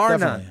are. Bar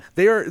Definitely.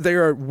 none. They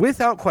are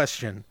without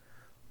question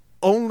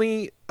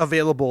only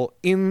available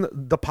in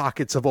the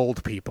pockets of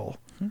old people.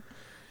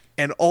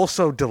 And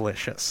also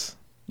delicious.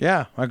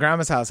 Yeah, my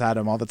grandma's house had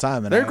them all the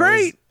time. And They're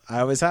great. I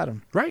always had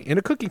them. Right, in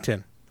a cookie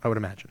tin, I would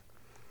imagine.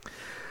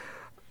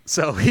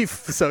 So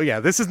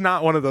this is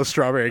not one of those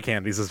strawberry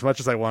candies as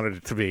much as I wanted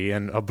it to be,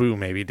 and Abu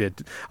maybe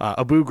did.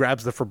 Abu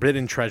grabs the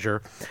forbidden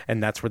treasure,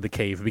 and that's where the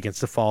cave begins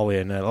to fall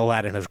in.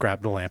 Aladdin has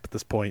grabbed the lamp at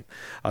this point.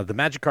 The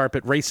magic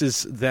carpet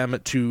races them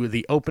to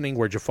the opening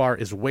where Jafar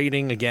is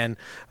waiting again.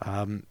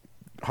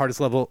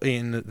 Hardest level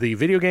in the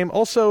video game.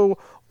 Also,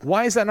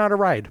 why is that not a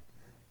ride?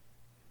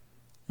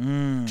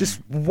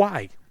 Just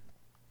why?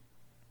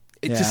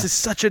 It just is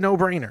such a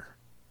no-brainer.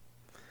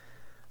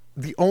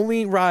 The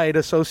only ride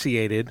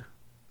associated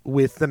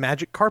with the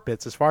magic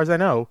carpets, as far as I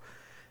know,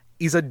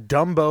 is a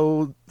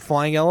Dumbo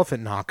flying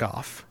elephant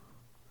knockoff.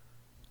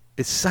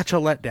 It's such a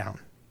letdown.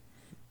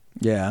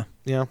 Yeah.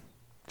 Yeah.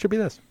 Should be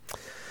this.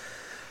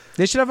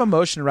 They should have a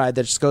motion ride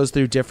that just goes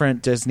through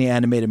different Disney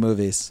animated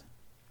movies.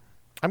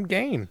 I'm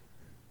game.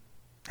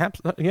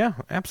 Yeah,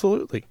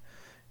 absolutely.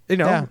 You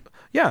know,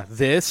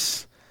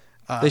 this...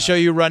 They show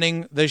you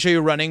running. They show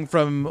you running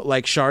from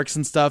like sharks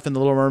and stuff in The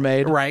Little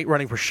Mermaid. Right,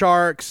 running for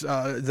sharks,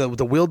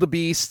 the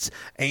wildebeests,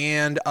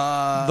 and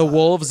the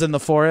wolves in the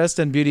forest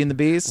and Beauty and the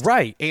Beast.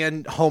 Right,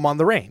 and Home on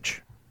the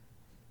Range.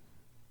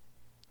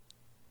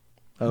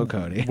 Oh,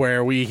 Cody,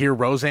 where we hear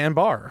Roseanne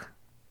Barr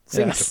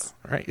sing. Yes.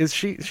 Right? Is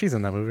she's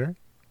in that movie? Right?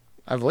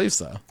 I believe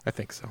so. I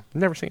think so.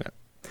 Never seen it.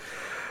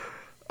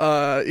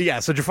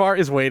 So Jafar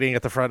is waiting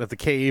at the front of the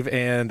cave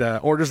and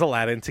orders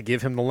Aladdin to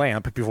give him the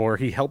lamp before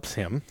he helps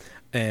him.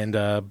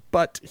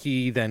 But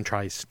he then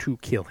tries to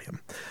kill him.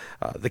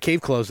 The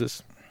cave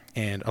closes,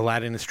 and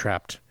Aladdin is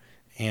trapped.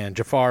 And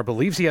Jafar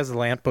believes he has the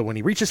lamp, but when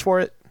he reaches for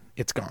it,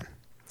 it's gone.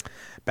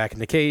 Back in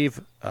the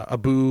cave,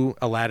 Abu,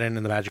 Aladdin,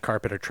 and the magic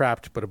carpet are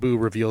trapped, but Abu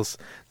reveals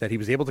that he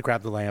was able to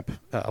grab the lamp.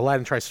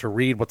 Aladdin tries to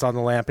read what's on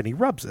the lamp, and he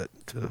rubs it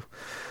to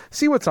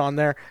see what's on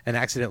there, and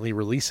accidentally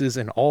releases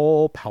an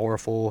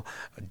all-powerful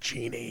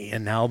genie.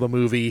 And now the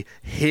movie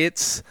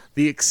hits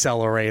the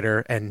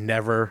accelerator and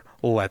never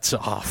lets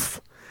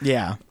off.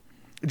 Yeah.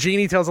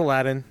 Genie tells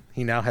Aladdin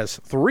he now has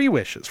 3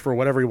 wishes for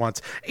whatever he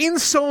wants in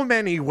so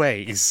many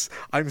ways.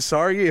 I'm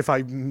sorry if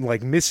I'm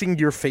like missing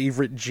your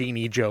favorite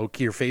genie joke,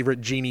 your favorite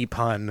genie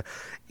pun.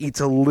 It's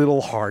a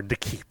little hard to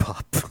keep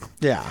up.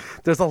 Yeah.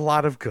 There's a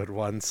lot of good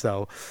ones,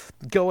 so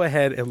go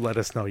ahead and let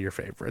us know your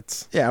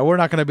favorites. Yeah, we're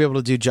not going to be able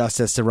to do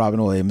justice to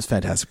Robin Williams'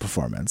 fantastic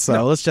performance.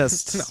 So let's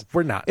just... No,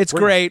 we're not. It's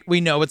great. We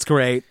know it's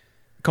great.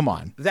 Come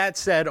on. That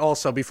said,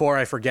 also, before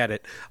I forget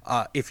it,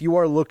 if you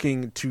are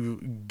looking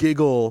to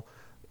giggle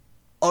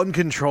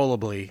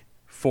uncontrollably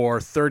for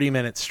 30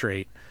 minutes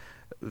straight,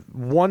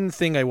 one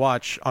thing I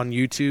watch on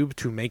YouTube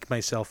to make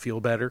myself feel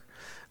better,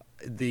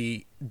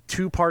 the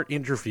 2-part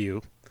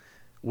interview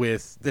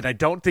that I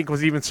don't think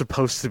was even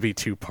supposed to be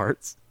 2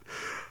 parts,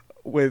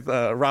 with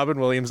Robin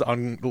Williams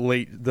on the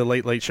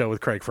Late Late Show with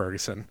Craig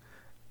Ferguson.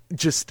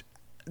 Just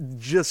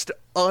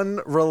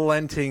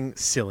unrelenting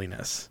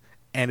silliness.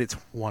 And it's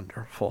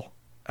wonderful.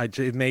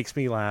 It makes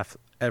me laugh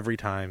every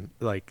time,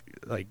 like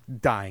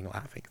dying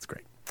laughing. It's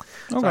great.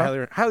 Okay. So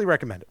I highly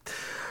recommend it.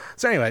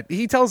 So anyway,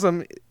 he tells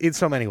them in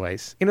so many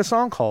ways in a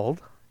song called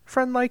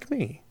 "Friend Like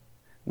Me,"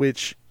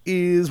 which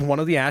is one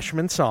of the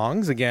Ashman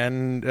songs.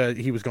 Again,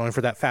 he was going for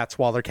that Fats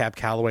Waller, Cab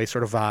Calloway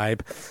sort of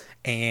vibe,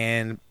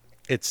 and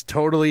it's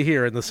totally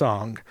here in the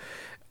song.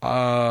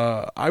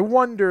 I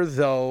wonder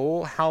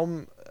though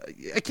how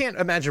I can't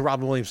imagine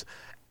Robin Williams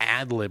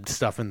ad-libbed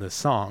stuff in this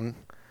song.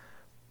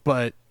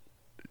 But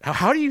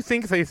how do you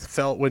think they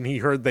felt when they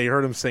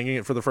heard him singing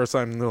it for the first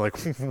time? And they're like,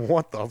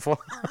 "What the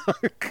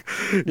fuck?"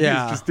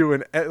 Yeah, he's just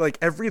doing like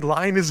every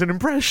line is an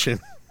impression.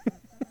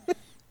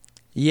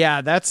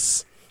 Yeah,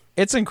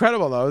 it's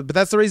incredible though. But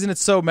that's the reason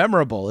it's so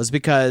memorable is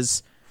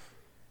because,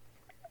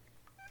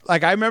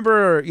 like, I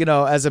remember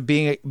as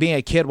being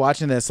a kid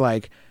watching this,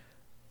 like,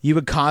 you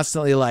would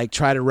constantly like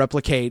try to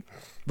replicate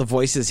the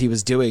voices he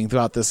was doing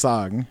throughout this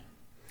song.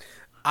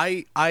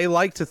 I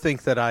like to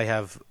think that I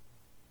have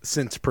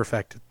since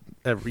perfected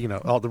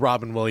all the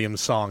Robin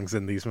Williams songs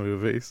in these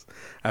movies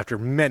after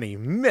many,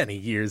 many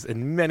years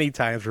and many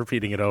times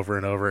repeating it over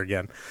and over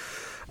again.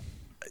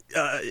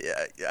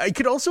 I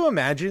could also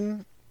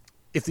imagine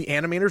if the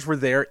animators were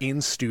there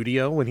in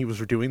studio when he was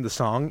doing the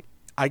song,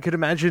 I could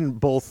imagine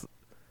both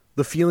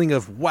the feeling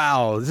of,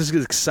 wow, this is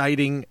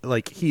exciting.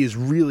 Like, he is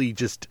really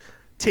just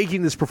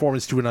taking this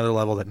performance to another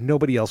level that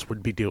nobody else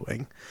would be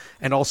doing.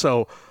 And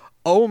also,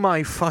 oh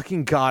my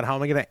fucking God, how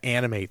am I going to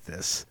animate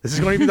this? This is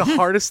going to be the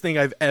hardest thing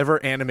I've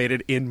ever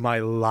animated in my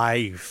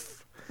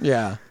life.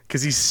 Yeah.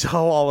 Because he's so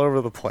all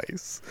over the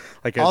place.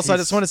 Like, also, I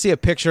just want to see a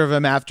picture of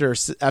him after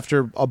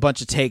a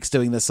bunch of takes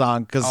doing the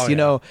song, because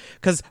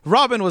because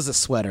Robin was a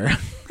sweater.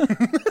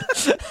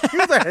 He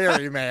was a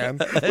hairy man.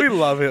 We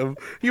love him.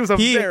 He was a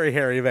very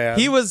hairy man.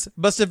 He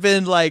must have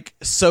been like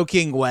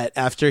soaking wet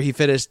after he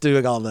finished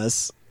doing all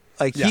this.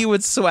 Like, he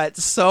would sweat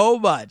so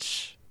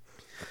much.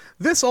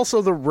 This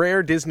also the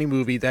rare Disney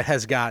movie that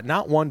has got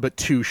not one but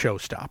two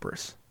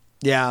showstoppers.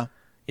 Yeah,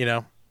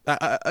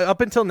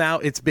 up until now,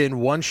 it's been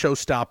one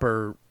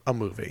showstopper a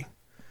movie.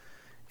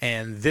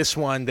 And this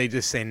one, they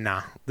just say,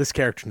 nah, this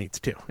character needs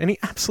two. And he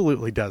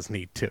absolutely does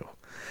need two.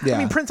 Yeah. I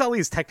mean, Prince Ali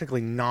is technically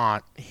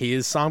not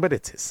his song, but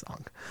it's his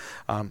song.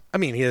 I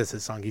mean, he is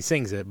his song. He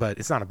sings it, but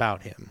it's not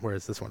about him,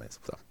 whereas this one is.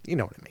 So, you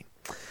know what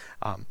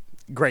I mean.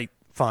 Great,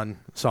 fun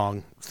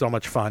song. So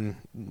much fun.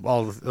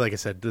 All, like I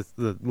said, the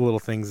little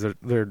things that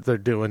they're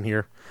doing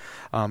here.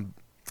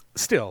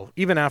 Still,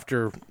 even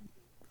after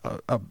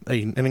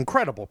an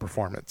incredible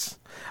performance,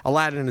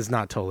 Aladdin is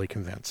not totally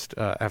convinced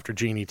after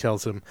Genie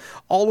tells him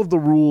all of the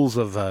rules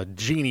of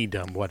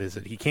geniedom. What is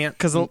it? He can't,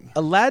 because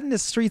Aladdin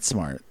is street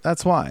smart.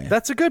 That's why.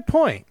 That's a good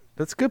point.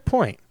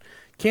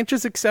 Can't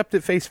just accept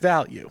at face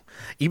value,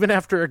 even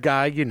after a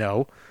guy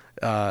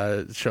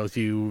shows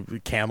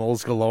you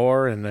camels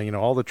galore and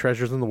all the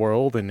treasures in the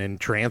world, and then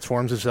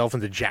transforms himself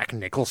into Jack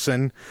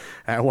Nicholson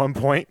at one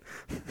point.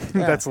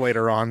 Yeah. That's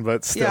later on,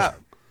 but still. Yeah.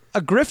 A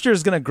grifter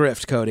is going to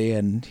grift, Cody,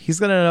 and he's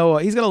going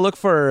to look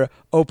for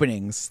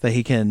openings that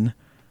he can,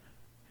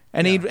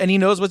 and he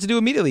knows what to do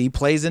immediately. He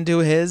plays into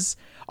his,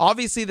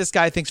 obviously this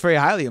guy thinks very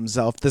highly of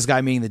himself, this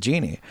guy meaning the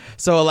genie.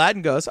 So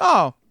Aladdin goes,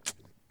 oh,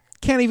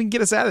 can't even get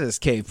us out of this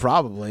cave,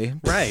 probably.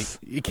 Right.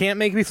 You can't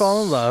make me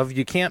fall in love.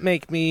 You can't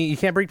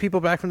bring people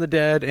back from the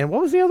dead. And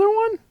what was the other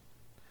one?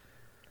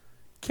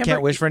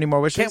 Can't wish for any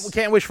more wishes?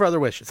 Can't wish for other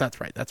wishes.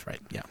 That's right.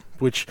 Yeah.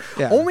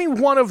 Only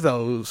one of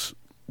those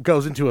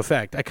goes into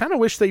effect. I kind of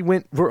wish they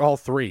went for all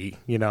three,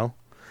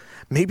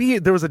 Maybe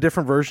there was a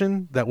different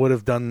version that would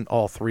have done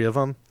all three of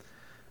them.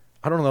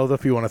 I don't know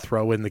if you want to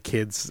throw in the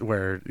kids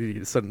where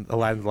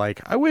Aladdin's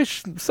like, I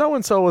wish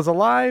so-and-so was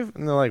alive.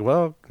 And they're like,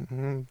 well,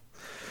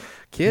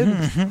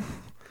 kid,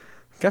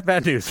 got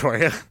bad news for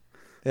you.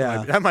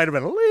 Yeah. That might have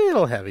been a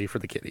little heavy for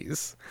the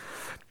kiddies.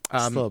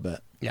 Just a little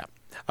bit. Yeah.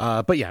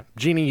 But yeah,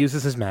 Genie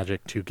uses his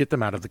magic to get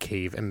them out of the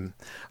cave and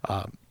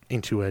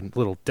into a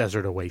little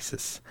desert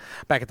oasis.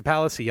 Back at the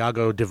palace,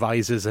 Iago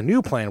devises a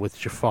new plan with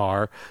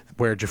Jafar,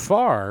 where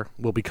Jafar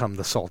will become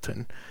the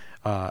Sultan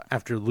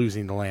after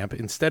losing the lamp.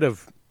 Instead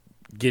of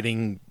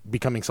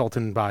becoming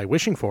Sultan by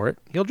wishing for it,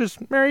 he'll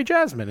just marry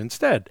Jasmine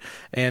instead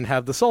and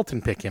have the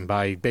Sultan pick him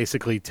by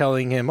basically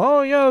telling him,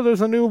 oh yeah,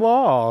 there's a new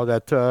law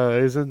that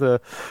is in the,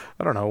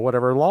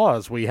 whatever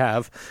laws we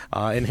have,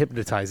 and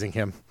hypnotizing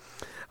him.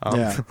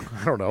 I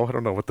don't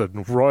know what the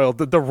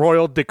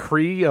royal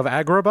decree of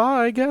Agrabah,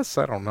 I guess.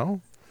 I don't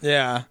know.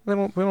 Yeah. We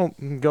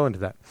don't go into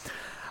that.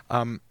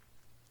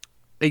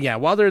 Yeah,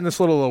 while they're in this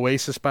little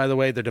oasis, by the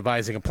way, they're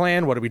devising a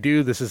plan. What do we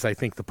do? This is, I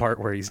think, the part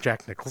where he's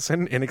Jack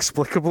Nicholson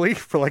inexplicably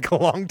for like a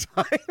long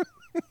time.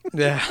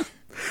 Yeah.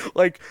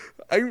 Like,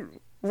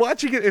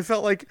 watching it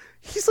felt like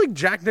he's like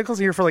Jack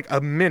Nicholson here for like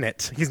a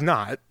minute. He's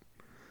not.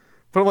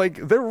 But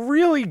like, they're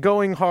really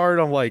going hard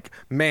on like,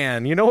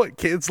 man, you know what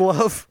kids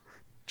love?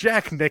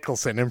 Jack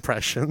Nicholson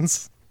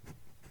impressions.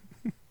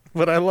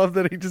 But I love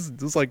that he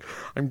just was like,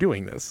 I'm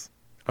doing this.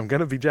 I'm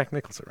going to be Jack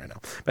Nicholson right now.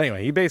 But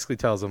anyway, he basically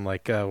tells him,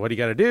 like, what do you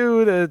got to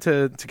do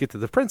to get to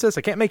the princess?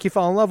 I can't make you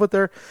fall in love with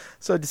her.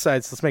 So he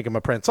decides, let's make him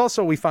a prince.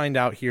 Also, we find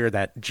out here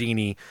that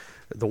Genie,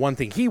 the one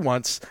thing he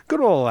wants, good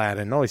old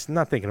Aladdin, no, he's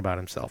not thinking about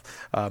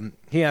himself.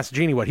 He asks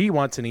Genie what he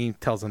wants, and he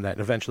tells him that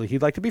eventually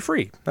he'd like to be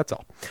free. That's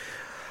all.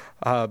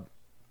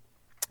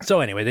 So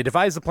anyway, they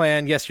devise the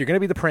plan. Yes, you're going to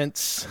be the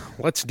prince.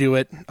 Let's do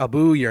it.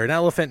 Abu, you're an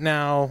elephant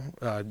now.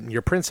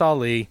 You're Prince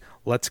Ali.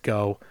 Let's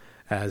go.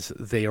 As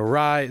they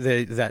arrive,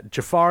 that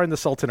Jafar and the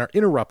Sultan are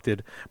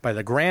interrupted by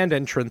the grand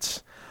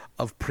entrance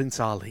of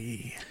Prince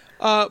Ali.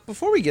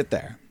 Before we get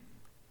there,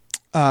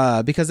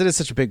 because it is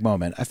such a big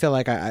moment, I feel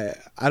like I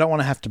don't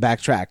want to have to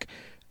backtrack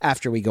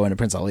after we go into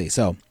Prince Ali.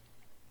 So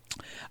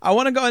I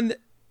want to go and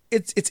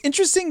it's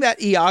interesting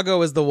that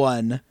Iago is the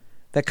one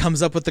that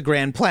comes up with the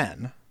grand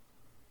plan.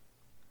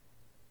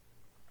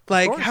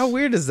 Like, how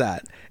weird is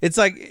that? It's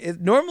like,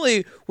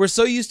 normally we're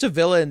so used to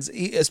villains,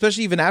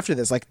 especially even after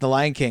this, like The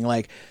Lion King,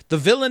 like the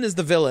villain is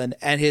the villain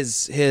and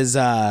his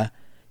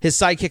his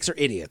sidekicks are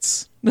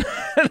idiots. You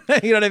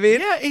know what I mean?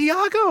 Yeah,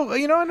 Iago, I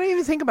didn't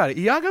even think about it.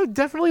 Iago,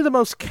 definitely the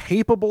most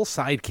capable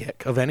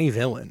sidekick of any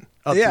villain.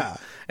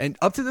 And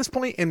up to this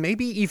point, and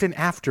maybe even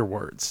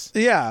afterwards.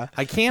 Yeah.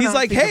 I can't He's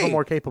like, think hey, of a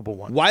more capable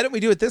one. Why don't we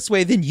do it this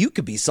way? Then you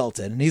could be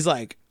Sultan. And he's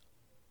like,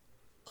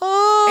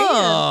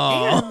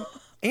 oh.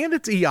 And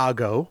it's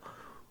Iago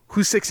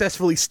who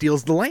successfully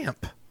steals the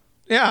lamp.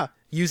 Yeah.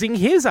 Using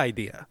his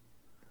idea.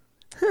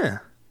 Huh.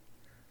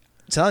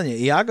 I'm telling you,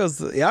 Iago's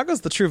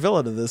the true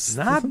villain of this.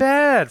 Not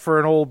bad for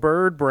an old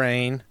bird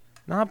brain.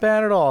 Not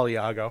bad at all,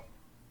 Iago.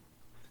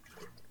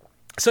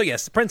 So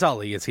yes, Prince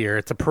Ali is here.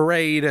 It's a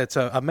parade. It's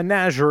a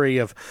menagerie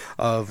of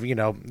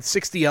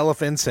 60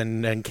 elephants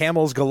and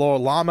camels galore,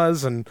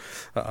 llamas and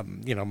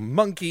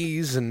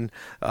monkeys and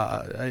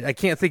I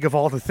can't think of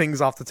all the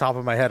things off the top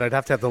of my head. I'd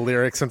have to have the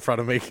lyrics in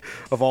front of me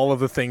of all of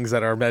the things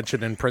that are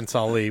mentioned in Prince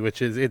Ali,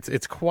 which is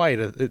it's quite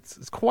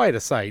a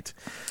sight.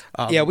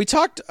 Yeah, we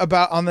talked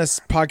about on this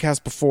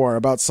podcast before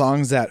about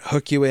songs that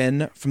hook you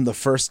in from the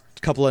first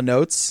couple of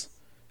notes,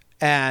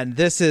 and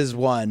this is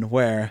one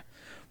where.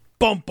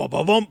 Bum, bum,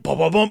 bum, bum, bum,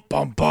 bum, bum,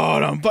 bum,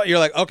 bum, but you're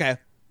like, okay,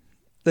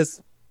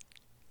 this,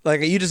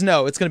 like, you just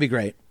know it's going to be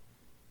great.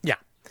 Yeah,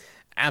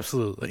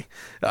 absolutely.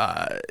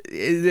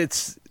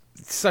 It's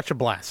such a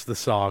blast, the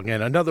song.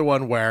 And another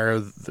one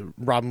where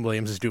Robin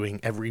Williams is doing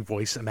every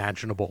voice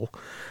imaginable.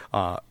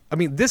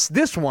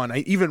 This one,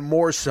 even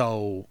more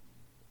so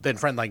than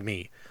Friend Like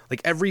Me.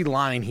 Like, every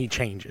line he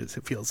changes,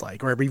 it feels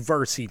like, or every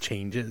verse he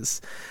changes.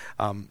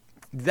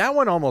 That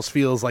one almost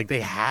feels like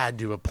they had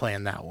to have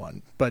planned that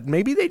one, but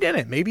maybe they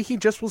didn't. Maybe he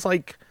just was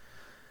like,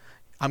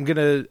 I'm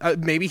gonna.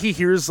 Maybe he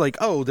hears like,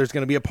 oh, there's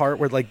gonna be a part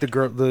where like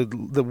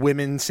the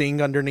women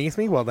sing underneath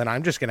me. Well, then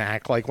I'm just gonna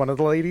act like one of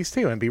the ladies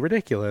too and be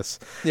ridiculous.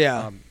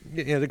 Yeah,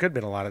 there could have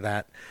been a lot of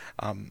that.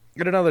 And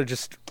another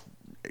just,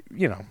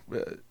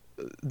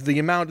 the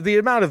amount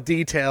of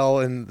detail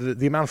and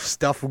the amount of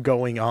stuff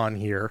going on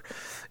here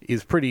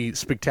is pretty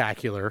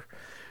spectacular.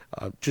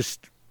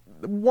 Just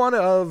one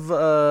of.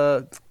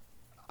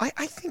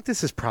 I think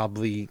this is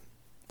probably,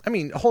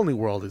 A Whole New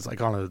World is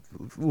like on a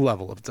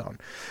level of its own,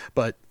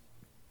 but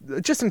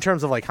just in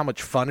terms of like how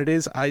much fun it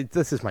is,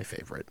 this is my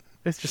favorite.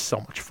 It's just so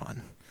much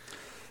fun.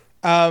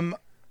 I'm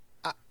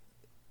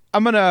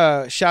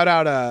gonna shout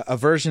out a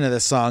version of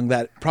this song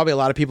that probably a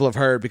lot of people have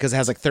heard because it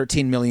has like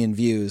 13 million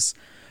views.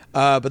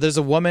 But there's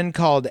a woman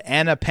called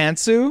Anna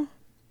Pantsu,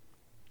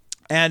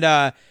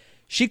 and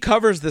she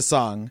covers this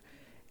song,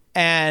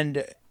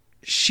 and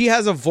she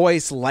has a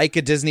voice like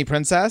a Disney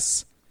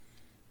princess.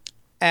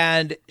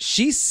 And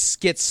she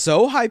gets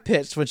so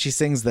high-pitched when she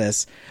sings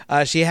this.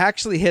 She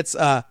actually hits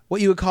what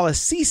you would call a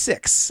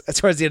C6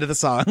 towards the end of the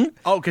song.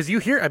 Oh, because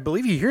I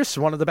believe you hear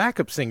one of the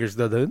backup singers,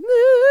 that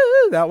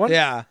one.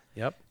 Yeah.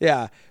 Yep.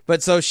 Yeah.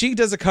 But so she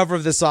does a cover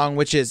of this song,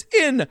 which is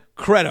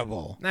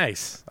incredible.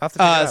 Nice. I'll have to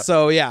check it out.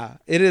 So, yeah,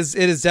 it is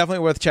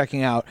definitely worth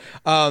checking out.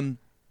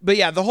 But,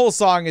 yeah, the whole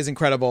song is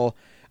incredible.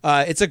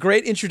 It's a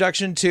great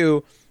introduction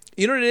to...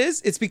 You know what it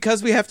is? It's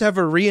because we have to have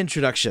a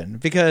reintroduction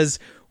because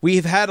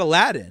we've had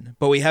Aladdin,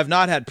 but we have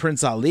not had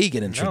Prince Ali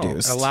get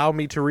introduced. No, allow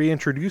me to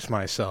reintroduce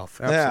myself.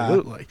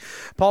 Absolutely.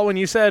 Yeah. Paul, when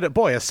you said,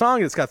 boy, a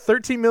song that's got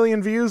 13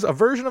 million views, a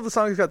version of the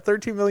song that's got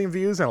 13 million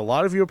views, and a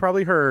lot of you have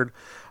probably heard,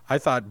 I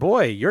thought,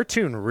 boy, your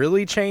tune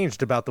really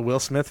changed about the Will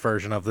Smith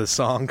version of this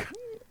song.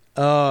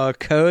 Oh,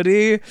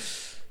 Cody.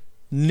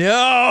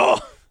 No.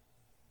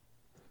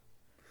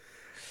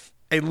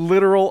 A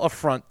literal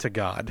affront to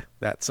God,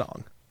 that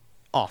song.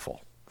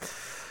 Awful.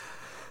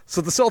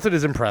 So the Sultan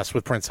is impressed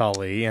with Prince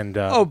Ali, and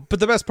but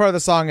the best part of the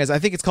song is I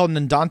think it's called an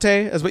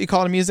andante, is what you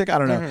call it in music. I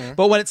don't know,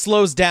 but when it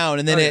slows down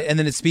and then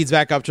it speeds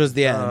back up towards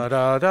the end. Da,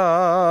 da,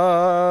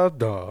 da,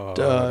 da,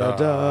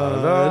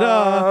 da,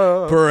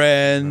 da,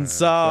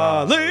 Prince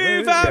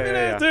Ali,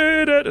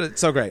 it's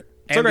so great.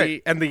 So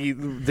great. And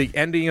the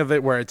ending of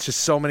it, where it's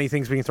just so many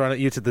things being thrown at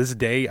you. To this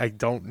day, I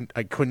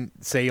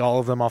couldn't say all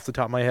of them off the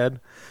top of my head.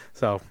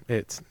 So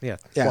it's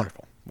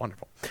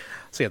wonderful.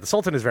 So yeah, the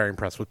Sultan is very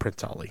impressed with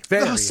Prince Ali.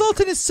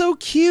 Sultan is so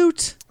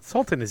cute.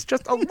 Sultan is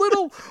just a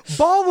little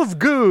ball of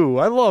goo.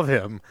 I love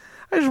him.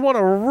 I just want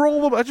to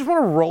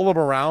roll him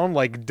around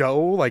like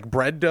dough, like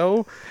bread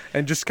dough,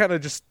 and just kind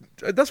of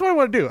that's what I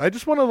want to do. I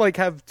just want to like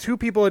have two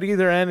people at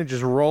either end and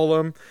just roll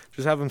him,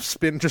 just have him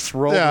spin, just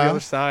roll to the other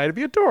side. It'd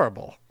be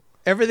adorable.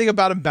 Everything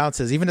about him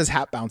bounces. Even his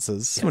hat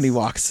bounces when he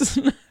walks.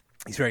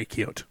 He's very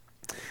cute.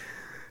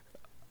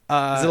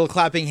 His little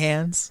clapping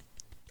hands.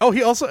 Oh,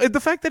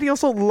 the fact that he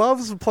also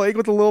loves playing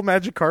with the little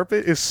magic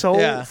carpet is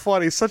so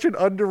funny. Such an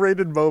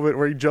underrated moment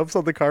where he jumps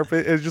on the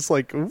carpet and is just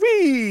like,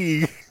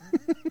 wee!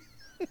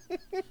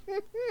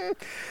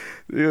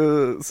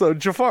 So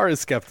Jafar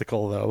is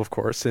skeptical, though, of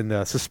course,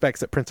 and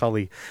suspects that Prince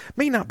Ali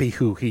may not be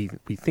who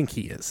we think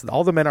he is.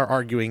 All the men are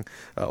arguing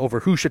over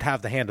who should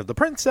have the hand of the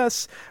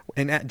princess,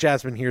 and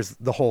Jasmine hears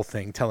the whole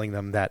thing, telling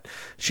them that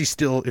she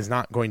still is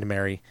not going to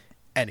marry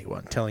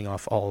anyone, telling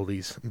off all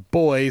these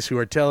boys who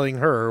are telling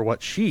her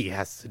what she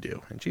has to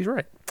do, and she's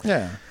right.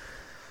 Yeah.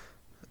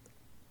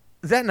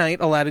 That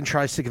night, Aladdin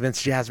tries to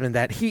convince Jasmine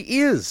that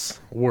he is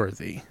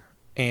worthy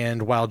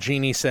And while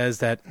Genie says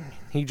that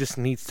he just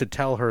needs to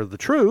tell her the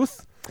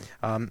truth,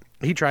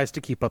 he tries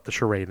to keep up the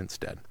charade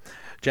instead.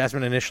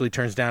 Jasmine initially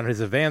turns down his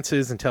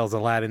advances and tells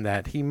Aladdin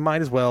that he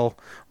might as well.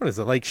 What is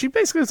it like? She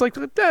basically is like,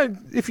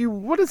 if you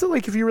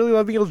really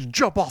love me, you'll just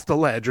jump off the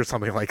ledge or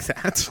something like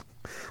that.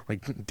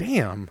 Like,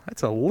 damn,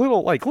 that's a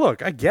little like.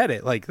 Look, I get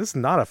it. Like, this is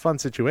not a fun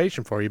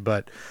situation for you,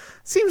 but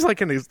it seems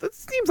like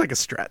a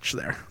stretch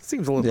there.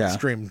 Seems a little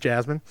extreme,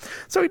 Jasmine.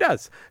 So he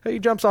does. He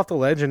jumps off the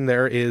ledge, and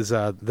there is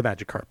the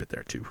magic carpet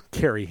there to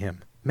carry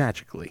him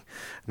magically.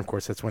 And of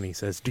course, that's when he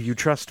says, "Do you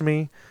trust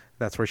me?"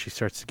 That's where she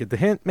starts to get the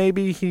hint.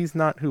 Maybe he's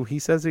not who he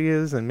says he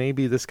is, and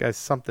maybe this guy's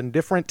something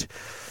different.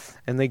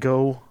 And they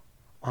go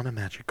on a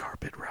magic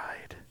carpet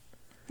ride.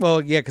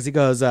 Well, yeah, because he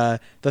goes, the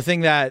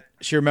thing that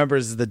she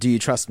remembers is the "Do you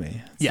trust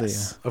me?" It's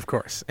yes, of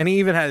course. And he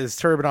even had his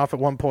turban off at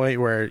one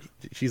point where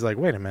she's like,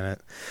 wait a minute.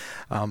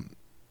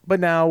 But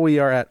now we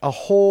are at a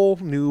whole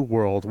new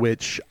world,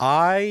 which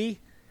I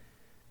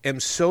am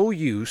so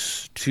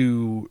used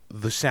to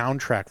the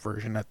soundtrack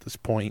version at this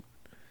point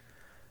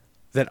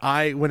that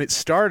when it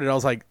started, I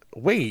was like,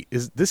 wait,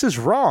 this is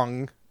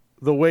wrong.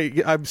 The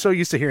way I'm so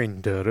used to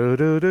hearing do do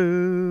do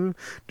do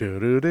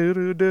do do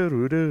do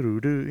do do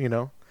do, you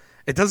know,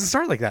 it doesn't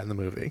start like that in the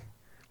movie,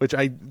 which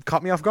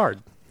caught me off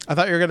guard. I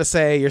thought you were gonna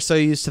say you're so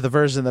used to the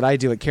version that I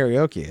do at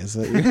karaoke. Is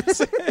that you're gonna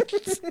say?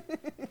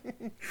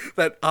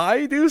 That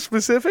I do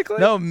specifically?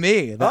 No,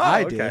 me. That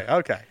I do.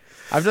 Okay.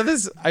 I've done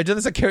this at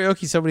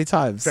karaoke so many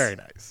times. Very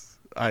nice.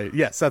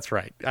 Yes, that's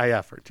right. I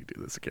have heard you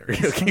do this at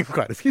karaoke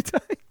quite a few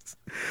times.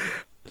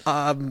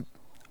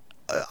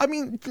 I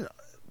mean,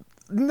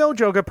 no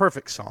joke, a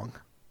perfect song.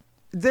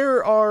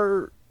 There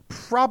are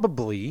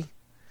probably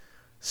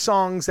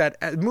movies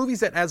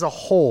that as a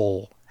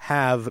whole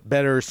have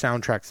better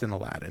soundtracks than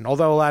Aladdin,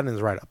 although Aladdin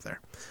is right up there.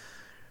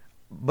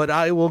 But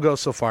I will go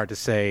so far to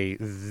say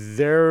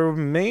there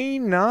may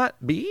not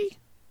be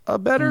a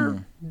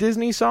better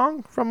Disney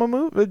song from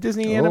a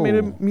Disney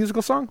animated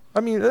musical song.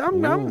 I mean,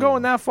 I'm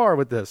going that far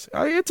with this.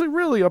 It's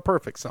really a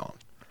perfect song.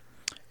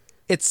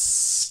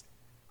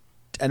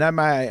 And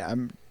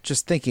I'm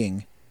just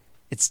thinking,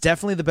 it's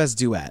definitely the best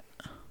duet.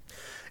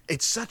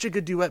 It's such a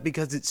good duet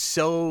because it's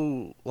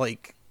so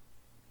like,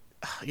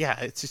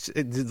 it's just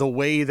the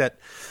way that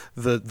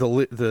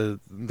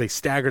they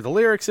stagger the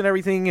lyrics and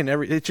everything, and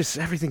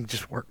everything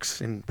just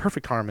works in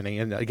perfect harmony.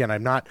 And again,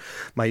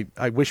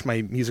 I wish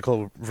my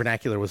musical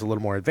vernacular was a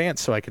little more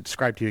advanced so I could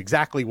describe to you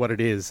exactly what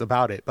it is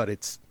about it, but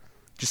it's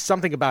just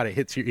something about it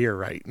hits your ear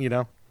right, you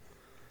know?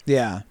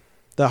 Yeah.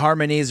 The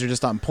harmonies are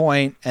just on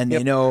point, and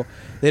they know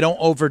they don't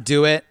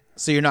overdo it,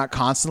 so you're not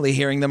constantly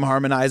hearing them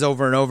harmonize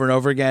over and over and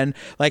over again.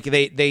 Like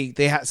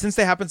since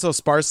they happen so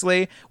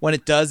sparsely, when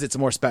it does, it's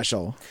more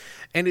special.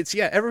 And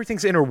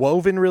everything's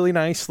interwoven really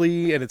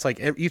nicely, and it's like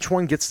each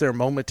one gets their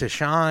moment to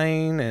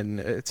shine, and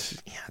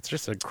it's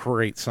just a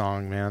great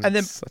song, man. And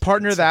then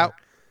partner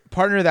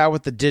that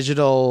with the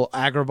digital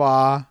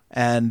Agrabah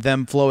and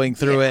them flowing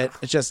through it.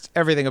 It's just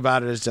everything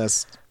about it is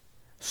just.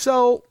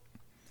 So,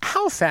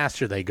 how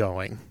fast are they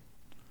going?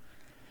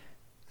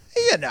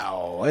 You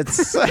know,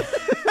 it's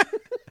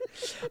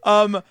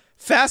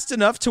fast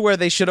enough to where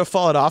they should have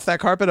fallen off that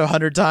carpet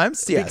 100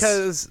 times. Yes.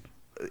 Because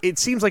it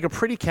seems like a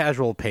pretty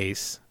casual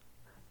pace,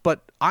 but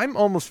I'm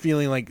almost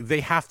feeling like they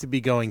have to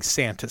be going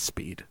Santa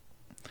speed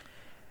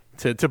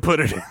to put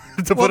it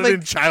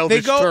in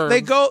childish terms.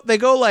 They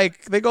go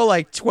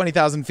like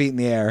 20,000 feet in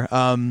the air.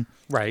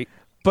 Right.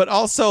 But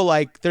also,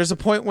 like, there's a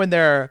point when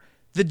the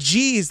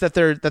G's that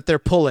they're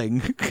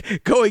pulling,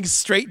 going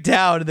straight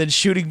down and then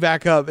shooting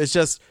back up. It's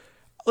just.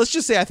 Let's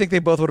just say I think they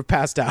both would have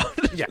passed out.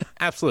 Yeah,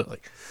 absolutely.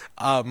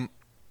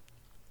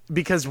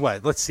 Because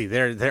what? Let's see.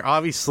 They're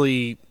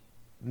obviously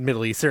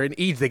Middle East. They're in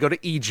Egypt. They go to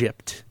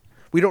Egypt.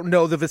 We don't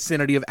know the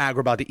vicinity of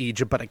Agrabah to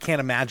Egypt, but I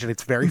can't imagine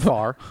it's very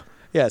far.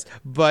 Yes,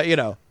 but you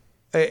know,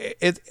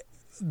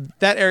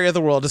 that area of the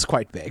world is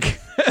quite big.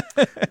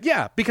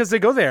 Yeah, because they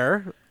go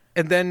there,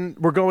 and then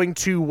we're going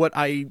to what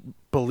I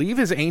believe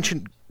is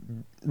ancient,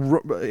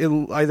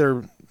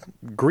 either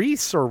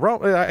Greece or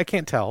Rome. I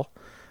can't tell.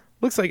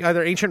 Looks like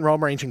either ancient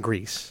Rome or ancient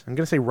Greece. I'm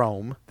going to say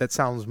Rome. That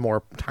sounds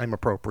more time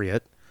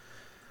appropriate.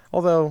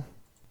 Although,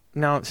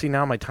 now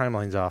my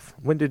timeline's off.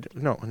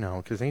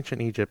 Because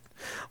ancient Egypt.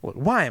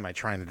 Why am I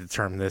trying to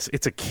determine this?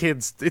 It's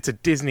a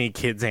Disney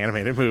kids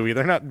animated movie.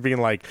 They're not being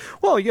like,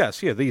 well,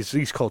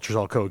 these cultures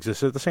all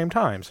coexist at the same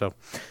time. So,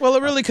 well,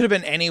 it really could have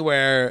been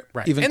anywhere,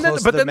 right. Even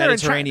close to the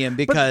Mediterranean,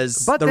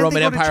 because the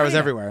Roman Empire was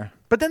everywhere.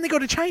 But then they go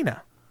to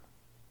China.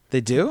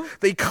 They do?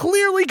 They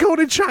clearly go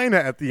to China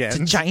at the end.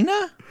 To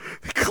China?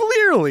 They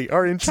clearly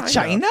are in China. To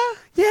China?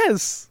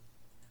 Yes.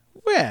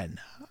 When?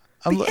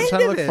 I'm trying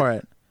to look for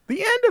it.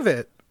 The end of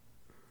it.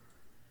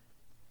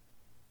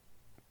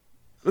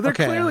 They're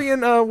clearly in,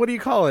 what do you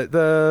call it?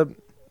 The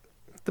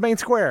main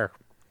square.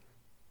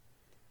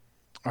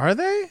 Are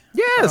they?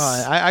 Yes.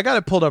 I got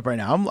it pulled up right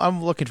now.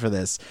 I'm looking for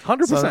this.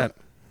 100%.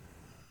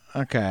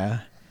 Okay.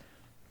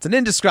 It's an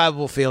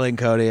indescribable feeling,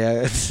 Cody.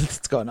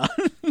 What's going on?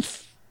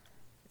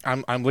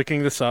 I'm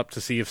looking this up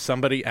to see if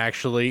somebody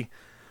actually,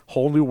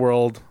 Whole New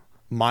World,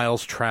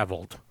 Miles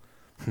traveled.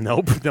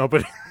 Nope,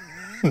 nobody.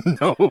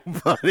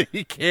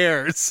 Nobody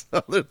cares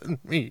other than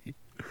me.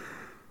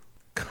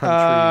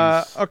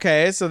 Countries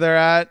Okay, so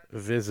they're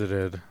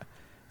visited.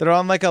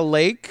 on like a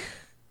lake.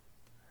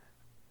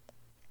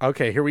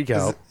 Okay, here we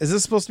go. Is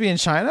this supposed to be in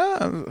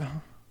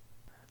China?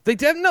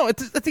 No,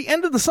 it's at the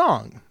end of the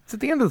song. It's at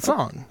the end of the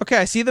song. Okay,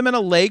 I see them in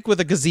a lake with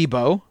a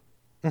gazebo.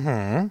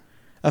 Mm-hmm.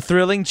 A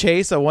thrilling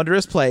chase, a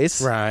wondrous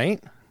place.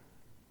 Right.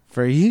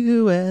 For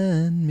you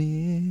and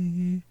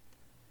me.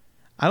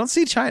 I don't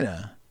see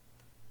China.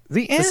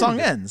 The song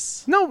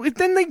ends. No,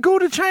 then they go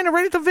to China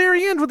right at the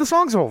very end when the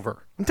song's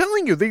over. I'm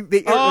telling you,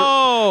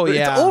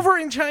 it's over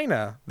in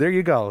China. There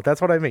you go. That's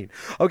what I mean.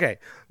 Okay,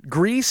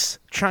 Greece,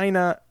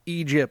 China,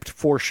 Egypt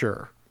for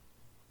sure.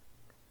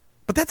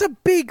 But that's a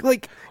big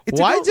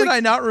Why did I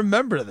not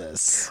remember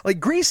this?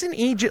 Like Greece and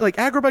Egypt, like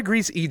Agrabah,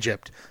 Greece,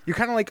 Egypt. You're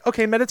kind of like,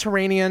 okay,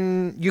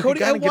 Mediterranean. You can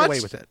kind of get away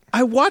with it.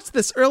 I watched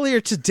this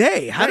earlier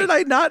today. How did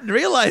I not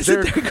realize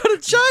that they're going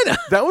to China?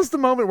 That was the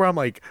moment where I'm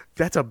like,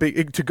 that's a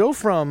big to go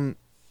from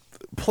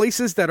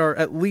places that are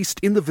at least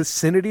in the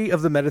vicinity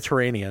of the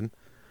Mediterranean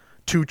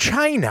to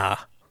China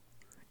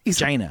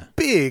is a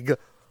big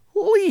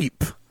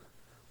leap.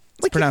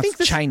 It's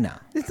pronounced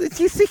China. You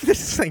think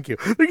this? Thank you.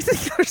 You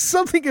think there's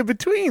something in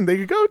between they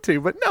could go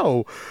to, but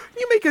no.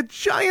 You make a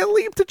giant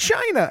leap to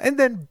China and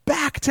then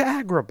back to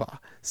Agrabah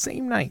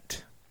same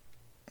night.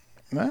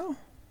 Well,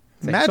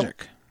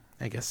 magic. So?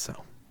 I guess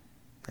so.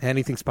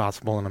 Anything's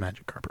possible in a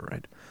magic carpet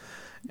ride.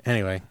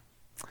 Anyway.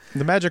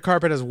 The magic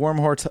carpet has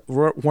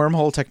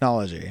wormhole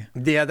technology.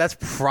 Yeah, that's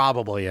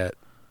probably it.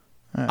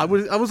 I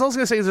was also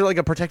going to say, is there like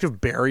a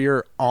protective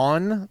barrier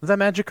on the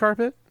magic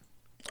carpet?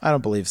 I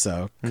don't believe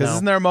so. Because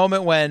isn't there a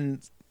moment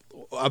when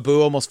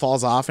Abu almost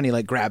falls off and he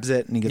like grabs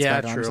it and he gets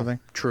back on or something?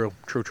 True.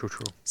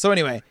 So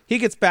anyway, he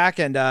gets back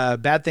and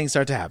bad things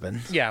start to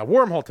happen. Yeah,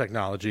 wormhole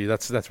technology.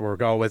 That's where we're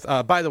going with.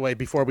 By the way,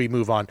 before we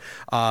move on,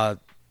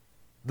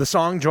 the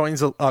song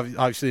joins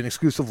obviously an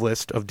exclusive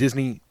list of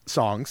Disney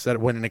songs that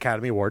win an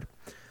Academy Award.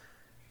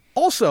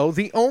 Also,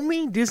 the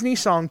only Disney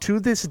song to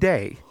this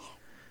day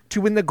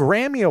to win the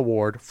Grammy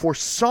Award for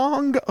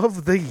Song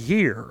of the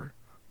Year.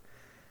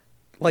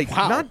 Like,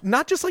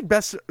 not just like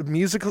best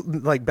musical,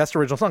 like best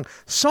original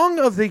song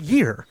of the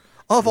year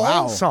of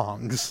all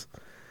songs.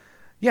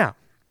 Yeah.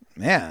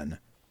 Man.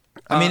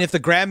 I mean, if the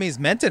Grammys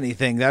meant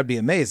anything, that'd be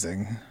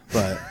amazing.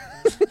 But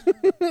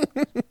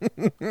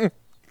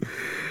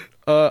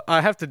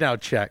I have to now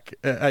check.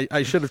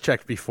 I should have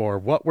checked before.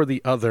 What were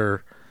the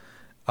other,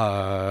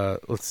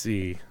 let's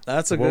see.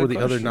 That's a what good were the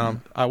question.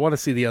 other I want to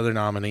see the other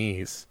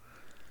nominees.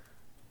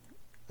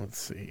 Let's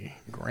see.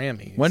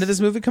 Grammys. When did this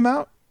movie come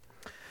out?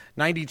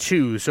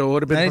 92, so it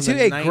would have been 92.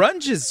 Hey,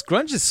 grunge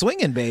is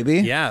swinging, baby.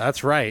 Yeah,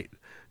 that's right.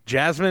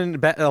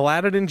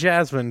 Aladdin and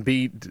Jasmine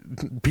beat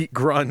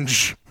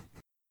grunge.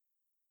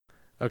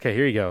 Okay,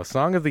 here you go.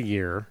 Song of the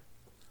year.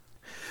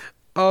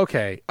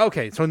 Okay.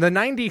 So in the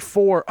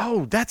 94,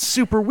 that's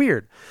super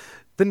weird.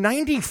 The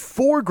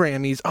 94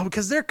 Grammys,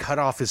 because their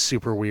cutoff is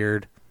super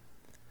weird.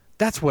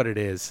 That's what it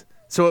is.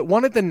 So it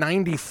won at the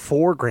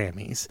 94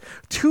 Grammys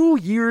 2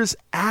 years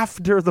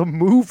after the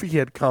movie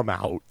had come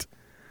out.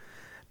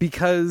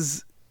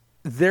 Because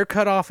their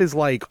cutoff is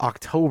like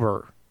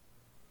October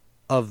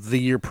of the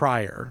year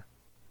prior.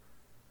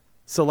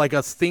 So like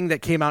a thing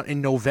that came out in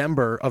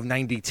November of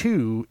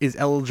 92 is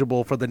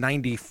eligible for the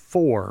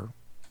 94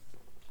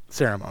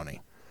 ceremony.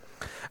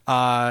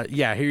 Here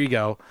you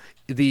go.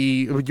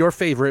 Your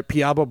favorite,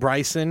 Piabo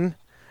Bryson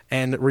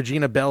and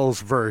Regina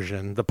Bell's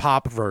version, the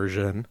pop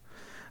version,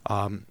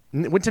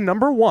 went to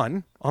number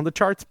 1 on the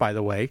charts, by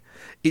the way.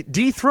 It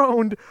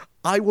dethroned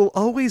I Will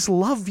Always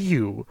Love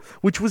You,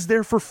 which was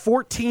there for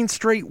 14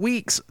 straight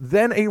weeks,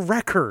 then a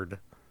record.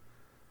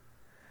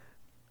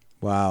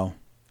 Wow.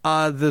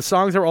 The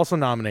songs are also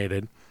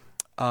nominated.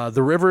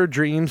 The River of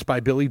Dreams by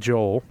Billy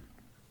Joel.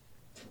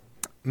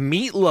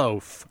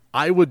 Meatloaf,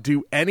 I Would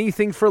Do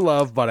Anything for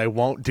Love, but I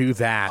Won't Do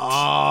That.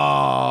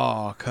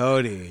 Oh,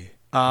 Cody.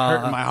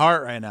 Hurting my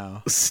heart right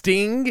now.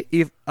 Sting,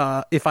 If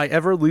I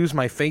Ever Lose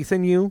My Faith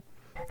in You,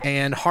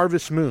 and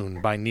Harvest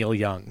Moon by Neil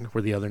Young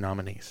were the other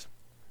nominees.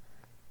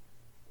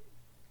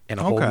 And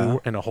a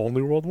whole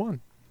new world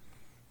won.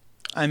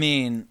 I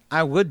mean,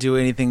 I would do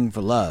anything for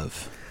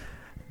love.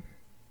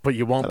 But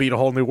you won't beat a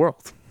whole new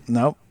world.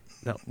 Nope.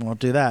 No.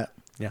 Won't do that.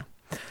 Yeah.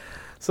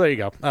 So there you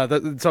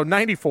go. So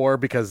 94,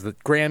 because the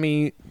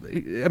Grammy,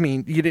 I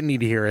mean, you didn't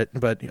need to hear it,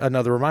 but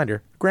another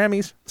reminder,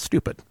 Grammys,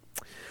 stupid.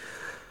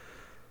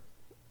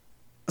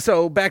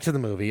 So back to the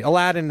movie.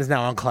 Aladdin is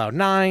now on cloud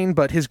 9,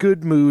 but his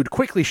good mood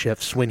quickly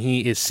shifts when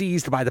he is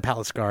seized by the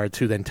palace guards,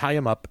 who then tie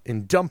him up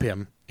and dump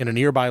him in a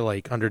nearby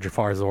lake under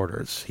Jafar's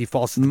orders. He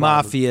falls to the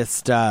Mafia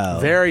style.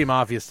 Very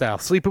mafia style.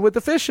 Sleeping with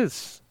the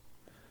fishes.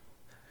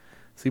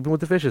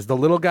 The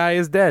little guy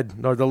is dead,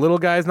 or the little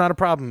guy is not a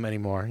problem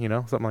anymore,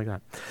 something like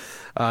that.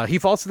 He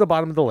falls to the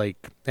bottom of the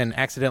lake and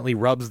accidentally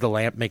rubs the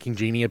lamp, making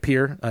Genie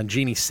appear.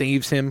 Genie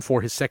saves him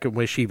for his second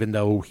wish, even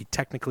though he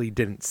technically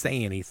didn't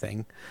say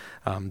anything.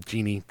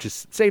 Genie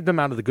just saved him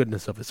out of the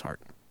goodness of his heart.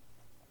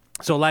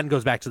 So Aladdin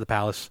goes back to the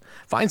palace,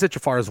 finds that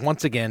Jafar is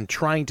once again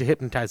trying to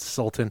hypnotize the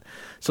Sultan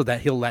so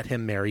that he'll let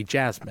him marry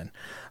Jasmine.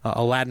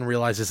 Aladdin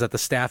realizes that the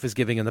staff is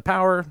giving him the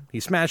power. He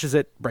smashes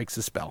it, breaks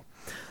the spell.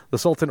 The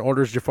Sultan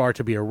orders Jafar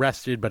to be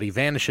arrested, but he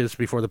vanishes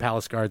before the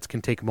palace guards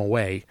can take him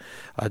away.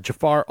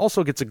 Jafar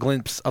also gets a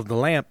glimpse of the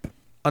lamp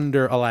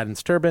under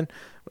Aladdin's turban,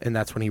 and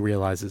that's when he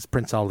realizes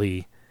Prince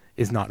Ali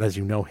is not as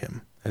you know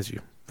him, as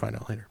you find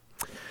out later.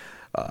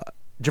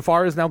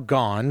 Jafar is now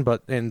gone,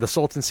 and the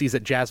Sultan sees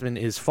that Jasmine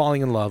is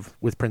falling in love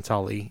with Prince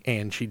Ali,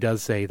 and she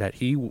does say that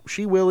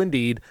she will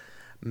indeed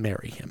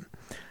marry him.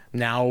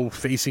 Now,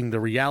 facing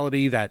the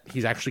reality that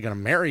he's actually going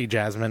to marry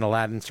Jasmine,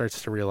 Aladdin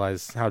starts to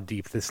realize how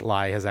deep this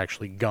lie has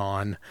actually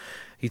gone.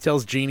 He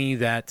tells Genie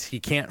that he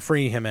can't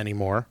free him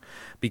anymore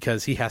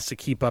because he has to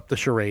keep up the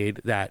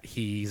charade that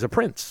he's a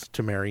prince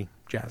to marry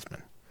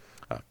Jasmine.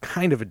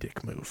 Kind of a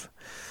dick move.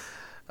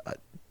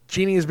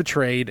 Genie is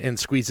betrayed and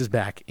squeezes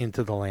back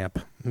into the lamp.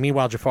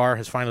 Meanwhile, Jafar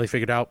has finally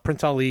figured out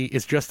Prince Ali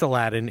is just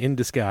Aladdin in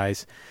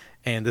disguise.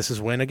 And this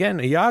is when, again,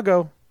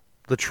 Iago,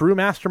 the true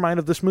mastermind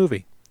of this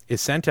movie,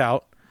 is sent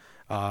out.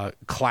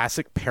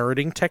 Classic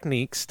parroting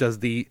techniques, does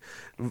the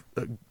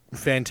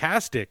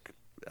fantastic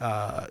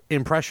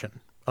impression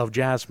of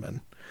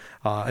Jasmine.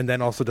 And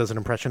then also does an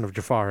impression of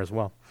Jafar as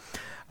well.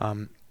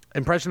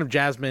 Impression of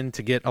Jasmine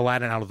to get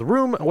Aladdin out of the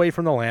room, away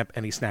from the lamp,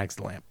 and he snags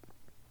the lamp.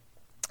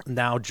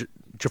 Now,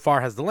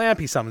 Jafar has the lamp.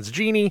 He summons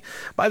Genie.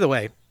 By the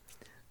way,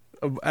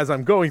 as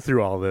I'm going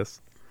through all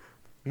this,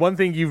 one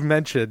thing you've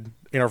mentioned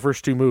in our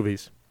first two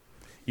movies,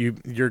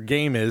 your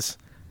game is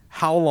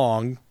how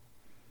long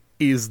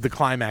is the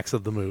climax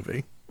of the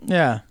movie?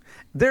 Yeah.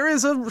 There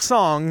is a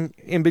song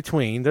in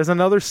between. There's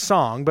another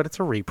song, but it's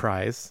a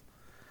reprise.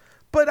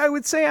 But I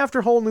would say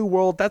after Whole New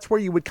World, that's where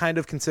you would kind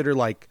of consider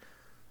like,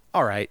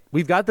 all right,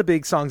 we've got the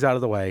big songs out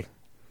of the way.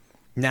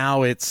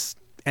 Now it's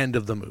end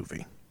of the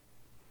movie.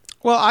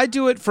 Well, I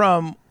do it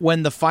from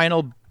when the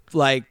final,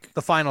 like...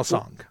 The final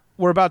song.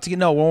 When we're about to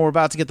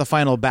get the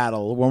final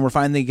battle, when we're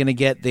finally going to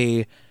get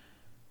the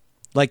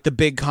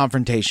big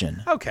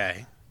confrontation.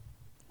 Okay.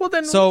 Well,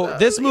 then... So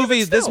this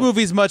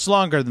movie's much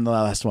longer than the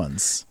last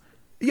ones.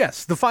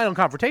 Yes, the final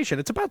confrontation.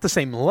 It's about the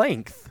same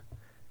length.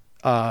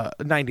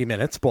 90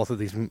 minutes,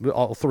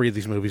 all three of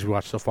these movies we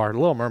watched so far.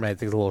 Little Mermaid, I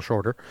think, is a little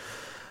shorter.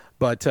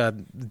 But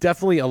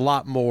definitely a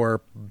lot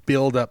more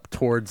build up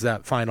towards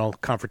that final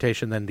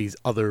confrontation than these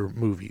other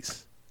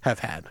movies have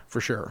had, for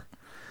sure.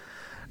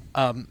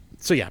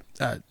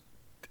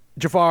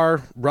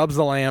 Jafar rubs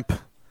the lamp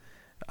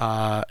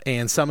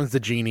and summons the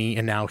genie,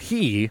 and now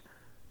he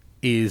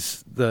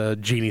is the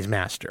genie's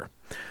master.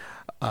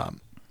 And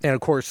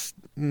of course,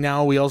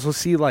 now we also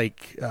see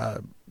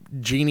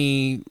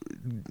Genie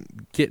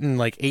getting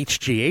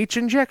HGH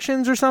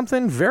injections or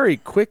something very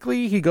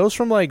quickly. He goes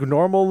from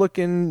normal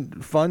looking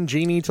fun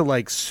Genie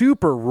to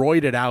super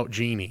roided out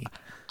Genie.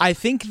 I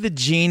think the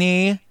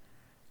Genie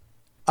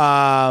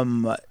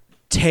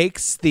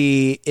takes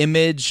the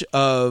image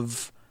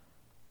of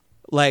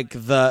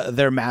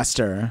their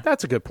master.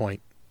 That's a good point.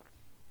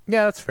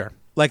 Yeah, that's fair.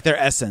 Their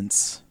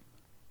essence.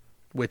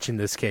 Which in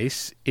this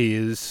case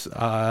is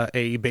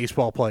a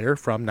baseball player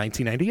from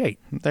 1998.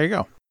 There you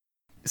go.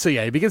 So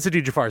yeah, he begins to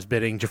do Jafar's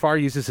bidding. Jafar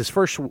uses his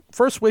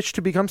first wish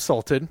to become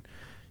Sultan.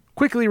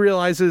 Quickly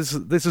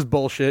realizes this is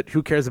bullshit.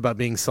 Who cares about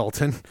being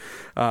Sultan?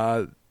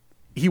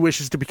 He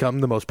wishes to become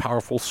the most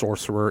powerful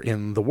sorcerer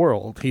in the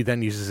world. He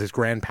then uses his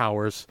grand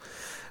powers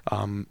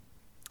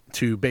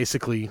to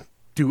basically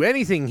do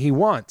anything he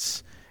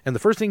wants. And the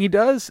first thing he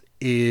does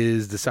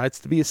is decides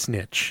to be a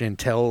snitch and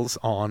tells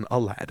on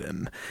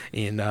Aladdin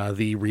in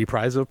the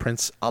reprise of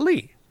Prince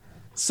Ali.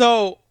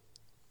 So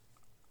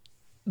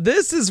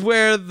this is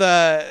where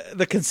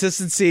the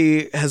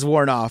consistency has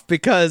worn off,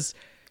 because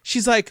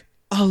she's like,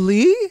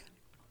 Ali?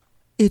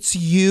 It's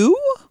you?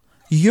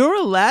 You're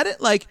Aladdin?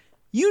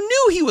 You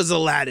knew he was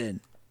Aladdin.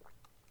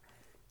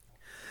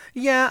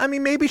 Yeah, I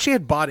mean, maybe she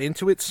had bought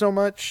into it so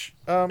much.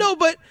 No,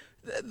 but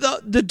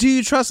the do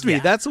you trust me? Yeah.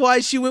 That's why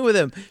she went with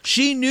him.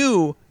 She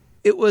knew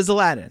it was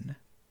Aladdin.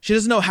 She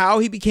doesn't know how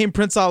he became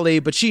Prince Ali,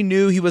 but she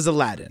knew he was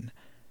Aladdin.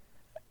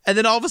 And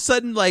then all of a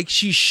sudden,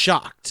 she's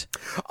shocked.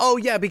 Oh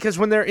yeah, because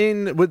when they're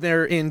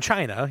in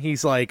China,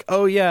 he's like,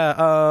 "Oh yeah,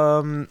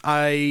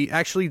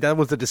 that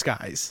was a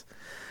disguise."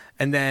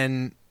 And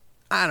then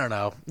I don't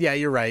know. Yeah,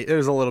 you're right.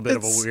 There's a little bit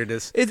of a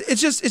weirdness. It's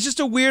just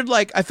a weird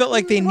I felt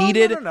like they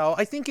needed. No.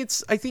 I think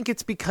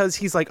it's because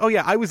he's like, "Oh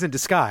yeah, I was in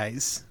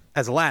disguise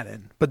as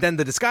Aladdin," but then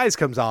the disguise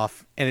comes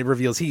off and it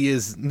reveals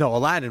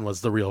Aladdin was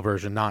the real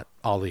version, not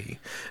Ali.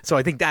 So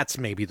I think that's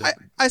maybe the.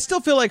 I still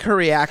feel like her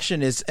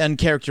reaction is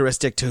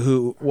uncharacteristic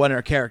to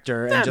her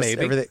character and just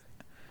maybe. Everything.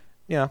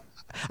 Yeah,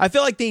 I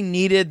feel like they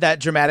needed that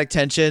dramatic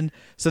tension,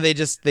 so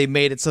they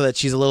made it so that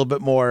she's a little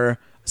bit more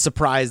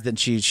surprised than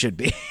she should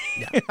be.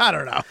 Yeah. I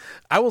don't know.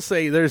 I will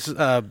say there's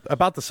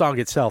about the song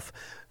itself.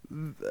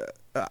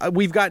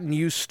 We've gotten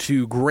used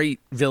to great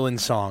villain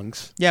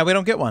songs. Yeah, we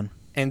don't get one.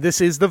 And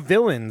this is the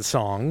villain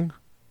song,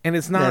 and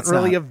it's not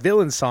a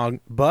villain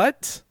song,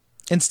 but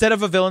instead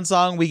of a villain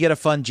song, we get a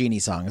fun Genie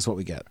song is what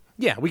we get.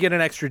 Yeah, we get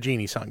an extra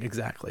genie song,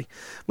 exactly,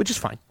 which is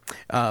fine.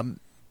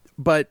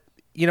 But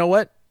you know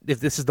what? If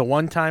this is the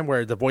one time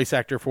where the voice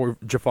actor for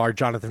Jafar,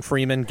 Jonathan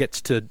Freeman, gets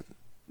to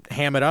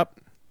ham it up,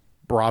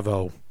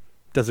 bravo.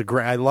 Does a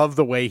great. I love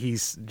the way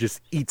he's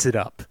just eats it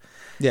up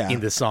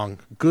in this song.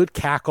 Good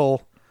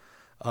cackle.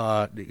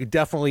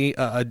 Definitely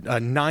a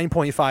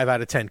 9.5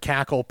 out of 10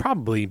 cackle.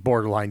 Probably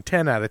borderline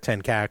 10 out of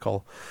 10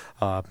 cackle.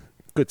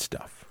 Good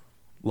stuff.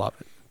 Love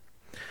it.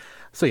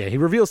 So yeah, he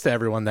reveals to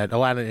everyone that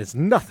Aladdin is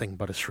nothing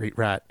but a street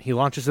rat. He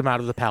launches him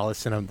out of the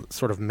palace in a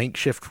sort of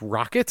makeshift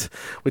rocket,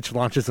 which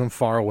launches him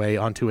far away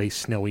onto a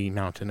snowy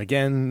mountain.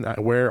 Again,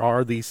 where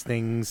are these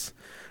things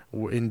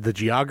in the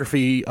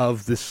geography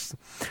of this?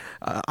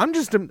 I'm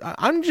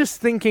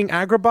just thinking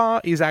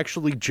Agrabah is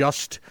actually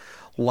just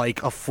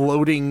like a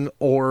floating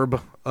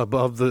orb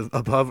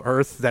above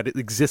Earth that it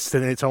exists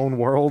in its own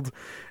world,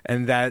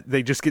 and that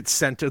they just get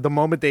sent to, the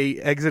moment they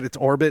exit its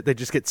orbit, they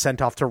just get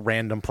sent off to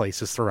random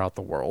places throughout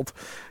the world.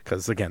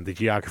 Because again, the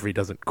geography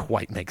doesn't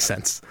quite make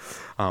sense.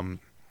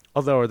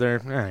 Although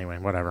anyway,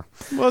 whatever.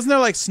 Well, isn't there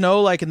like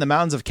snow like in the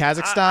mountains of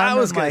Kazakhstan? I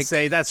was going to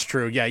say that's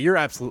true. Yeah, you're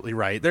absolutely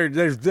right.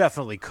 There's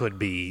definitely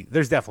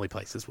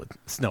places with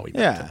snowy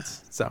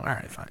mountains. So all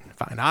right,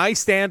 fine. I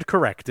stand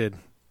corrected.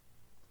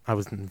 I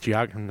was not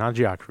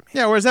geography.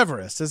 Yeah, where's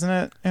Everest, isn't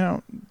it? You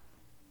know,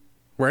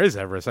 where is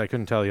Everest? I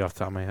couldn't tell you off the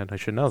top of my head. I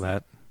should know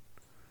that.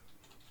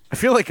 I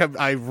feel like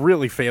I'm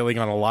really failing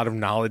on a lot of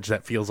knowledge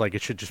that feels like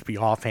it should just be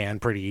offhand,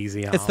 pretty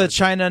easy. It's the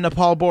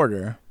China-Nepal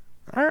border.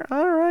 All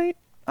right.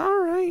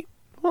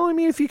 Well, I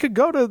mean, if you could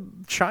go to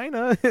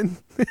China and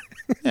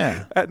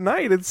at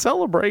night and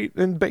celebrate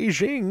in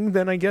Beijing,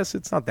 then I guess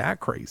it's not that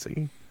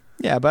crazy.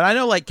 Yeah, but I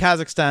know like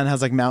Kazakhstan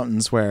has like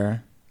mountains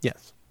where.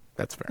 Yes,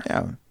 that's fair.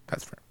 Yeah,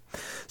 that's fair.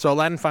 So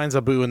Aladdin finds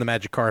Abu in the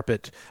magic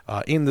carpet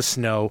in the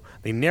snow.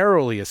 They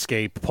narrowly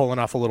escape, pulling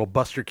off a little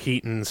Buster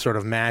Keaton sort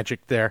of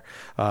magic there.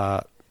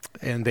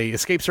 And they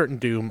escape certain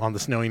doom on the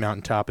snowy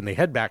mountaintop, and they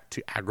head back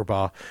to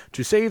Agrabah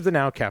to save the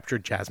now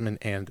captured Jasmine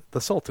and the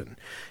Sultan.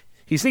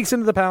 He sneaks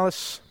into the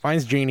palace,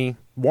 finds Genie,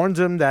 warns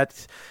him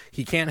that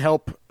he can't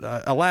help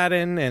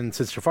Aladdin, and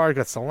since Jafar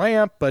gets the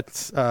lamp,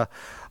 but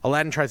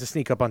Aladdin tries to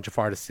sneak up on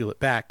Jafar to steal it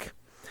back.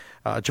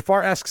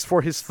 Jafar asks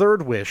for his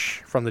third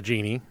wish from the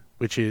genie,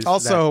 which is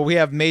also we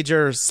have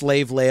major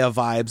Slave Leia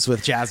vibes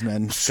with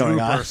Jasmine going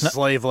on. Super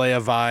Slave Leia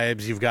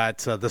vibes. You've got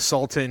the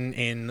Sultan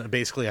in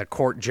basically a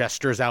court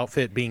jester's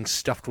outfit being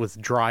stuffed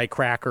with dry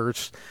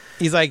crackers.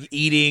 He's like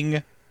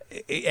eating,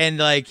 and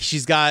like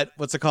she's got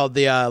what's it called,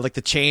 the like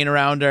the chain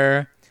around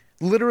her.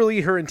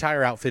 Literally, her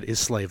entire outfit is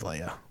Slave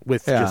Leia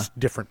with just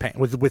different pants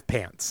with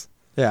pants.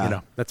 Yeah, you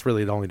know, that's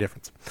really the only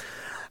difference.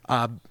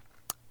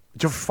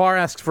 Jafar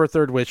asks for a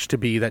third wish to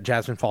be that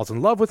Jasmine falls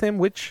in love with him,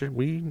 which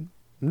we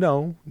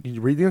know.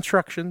 You read the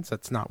instructions.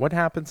 That's not what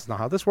happens. It's not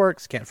how this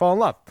works. Can't fall in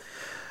love.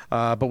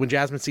 But when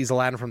Jasmine sees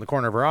Aladdin from the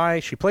corner of her eye,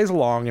 she plays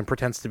along and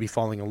pretends to be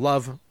falling in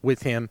love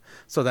with him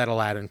so that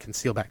Aladdin can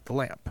steal back the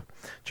lamp.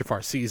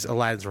 Jafar sees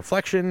Aladdin's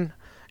reflection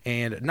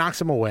and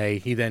knocks him away.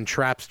 He then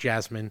traps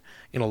Jasmine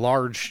in a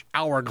large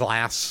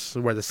hourglass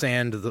where the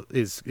sand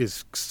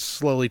is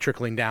slowly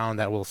trickling down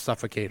that will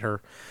suffocate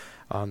her.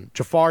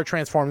 Jafar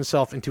transforms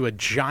himself into a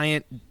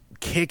giant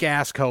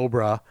kick-ass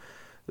cobra.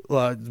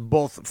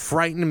 Both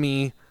frightened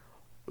me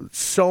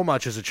so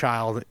much as a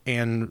child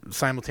and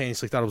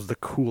simultaneously thought it was the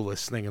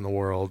coolest thing in the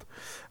world.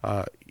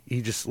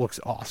 He just looks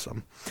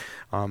awesome.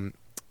 To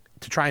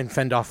try and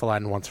fend off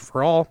Aladdin once and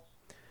for all.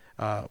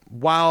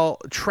 While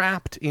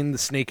trapped in the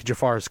snake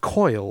Jafar's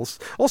coils.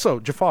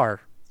 Also,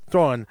 Jafar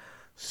throwing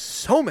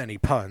so many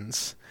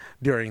puns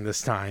during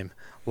this time.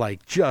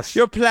 Like, just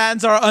your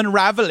plans are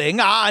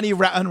unraveling. And he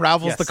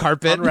unravels the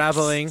carpet.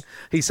 Unraveling.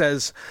 He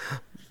says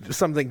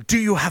something, do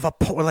you have a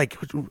like,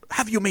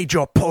 have you made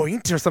your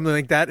point, or something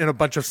like that, and a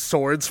bunch of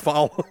swords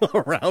fall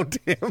around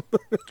him.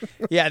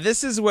 Yeah,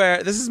 this is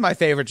my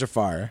favorite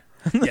Jafar.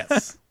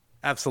 Yes,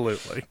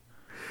 absolutely.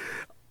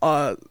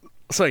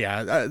 So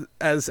yeah,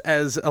 as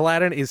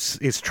Aladdin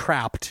is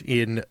trapped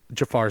in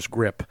Jafar's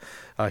grip,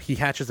 he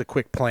hatches a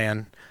quick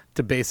plan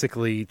to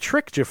basically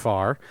trick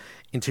Jafar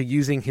into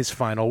using his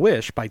final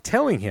wish by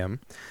telling him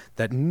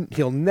that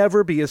he'll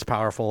never be as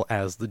powerful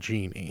as the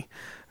genie.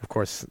 Of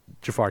course,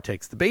 Jafar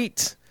takes the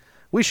bait,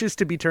 wishes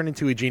to be turned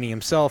into a genie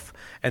himself,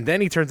 and then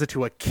he turns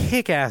into a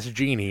kick-ass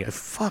genie, a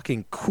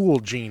fucking cool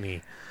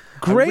genie.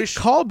 Great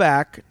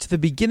callback to the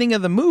beginning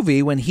of the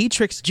movie when he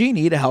tricks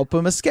Genie to help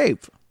him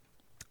escape.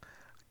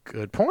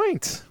 Good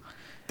point.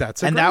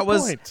 That's a great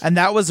point. And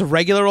that was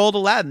regular old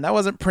Aladdin. That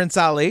wasn't Prince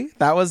Ali.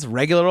 That was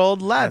regular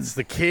old Aladdin. That's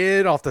the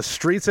kid off the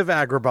streets of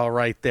Agrabah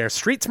right there.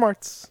 Street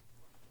smarts.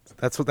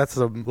 That's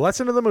the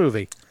lesson of the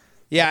movie.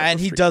 Yeah, and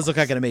he does look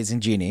like an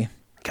amazing genie.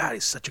 God,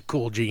 he's such a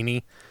cool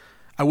genie.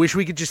 I wish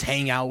we could just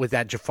hang out with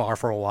that Jafar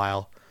for a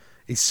while.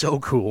 He's so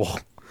cool.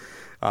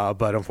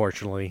 But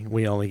unfortunately,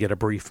 we only get a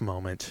brief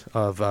moment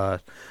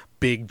of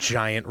big,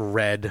 giant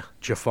red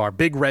Jafar.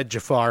 Big red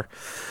Jafar.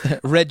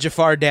 Red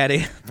Jafar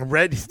daddy.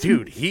 Red,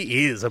 dude,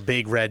 he is a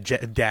big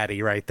red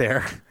daddy right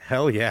there.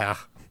 Hell yeah.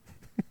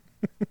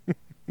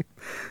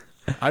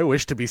 I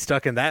wish to be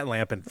stuck in that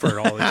lamp for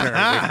all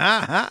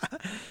eternity.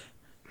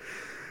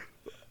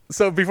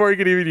 So before he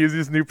can even use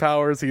his new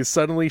powers, he is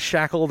suddenly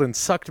shackled and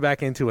sucked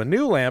back into a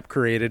new lamp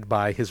created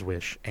by his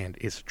wish and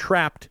is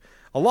trapped,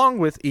 along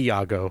with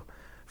Iago,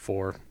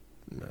 for,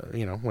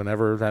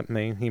 whenever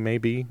he may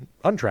be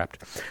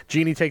untrapped.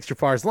 Genie takes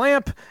Jafar's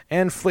lamp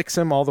and flicks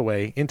him all the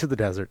way into the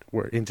desert,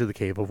 or into the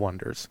Cave of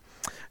Wonders.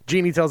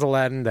 Genie tells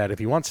Aladdin that if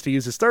he wants to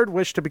use his third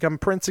wish to become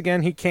prince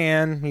again, he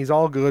can. He's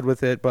all good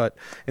with it, but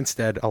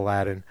instead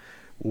Aladdin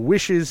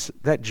wishes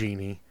that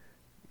Genie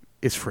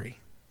is free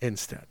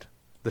instead.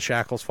 The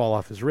shackles fall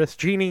off his wrist.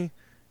 Genie,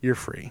 you're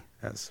free.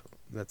 That's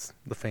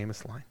the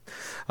famous line.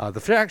 The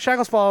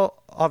shackles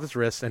fall off his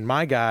wrist, and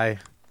my guy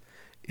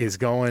is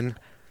going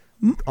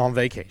on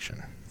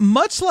vacation.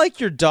 Much like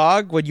your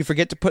dog when you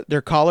forget to put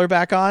their collar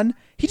back on,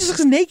 he just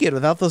looks naked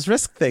without those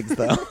wrist things,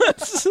 though.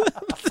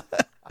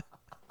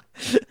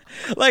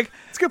 Like,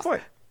 it's a good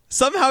point.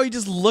 Somehow he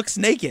just looks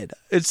naked.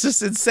 It's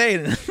just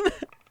insane.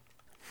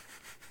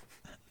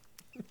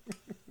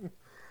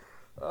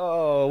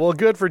 Oh, well,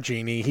 good for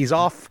Genie. He's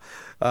off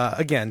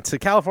again to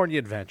California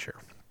Adventure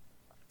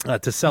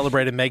to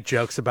celebrate and make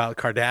jokes about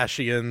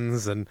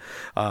Kardashians and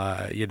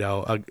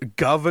the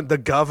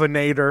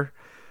Governator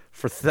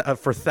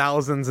for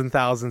thousands and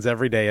thousands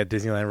every day at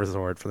Disneyland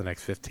Resort for the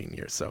next 15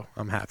 years. So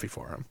I'm happy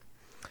for him.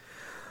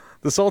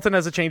 The Sultan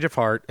has a change of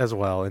heart as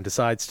well and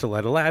decides to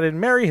let Aladdin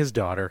marry his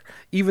daughter,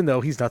 even though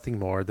he's nothing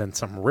more than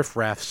some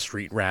riffraff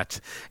street rat,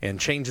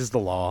 and changes the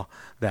law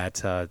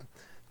that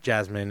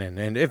Jasmine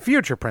and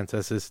future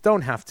princesses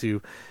don't have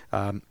to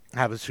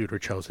have a suitor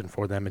chosen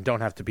for them and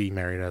don't have to be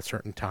married at a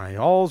certain time.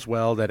 All's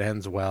well that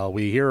ends well.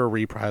 We hear a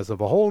reprise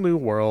of A Whole New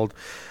World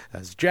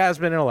as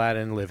Jasmine and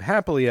Aladdin live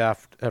happily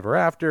ever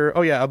after.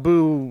 Oh yeah,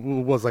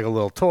 Abu was like a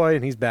little toy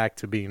and he's back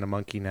to being a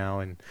monkey now,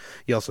 and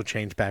he also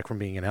changed back from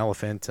being an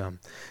elephant.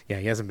 He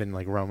hasn't been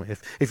like roaming.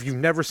 If you've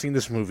never seen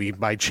this movie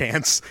by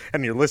chance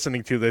and you're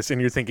listening to this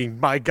and you're thinking,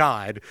 my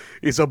God,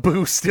 is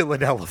Abu still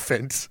an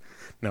elephant?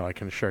 No, I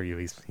can assure you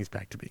he's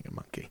back to being a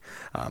monkey.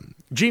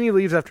 Genie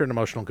leaves after an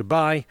emotional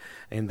goodbye,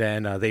 and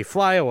then they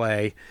fly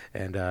away,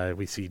 and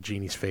we see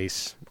Genie's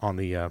face on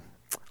the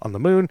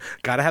moon.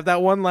 Got to have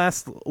that one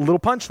last little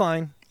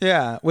punchline.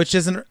 Yeah, which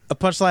isn't a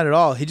punchline at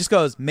all. He just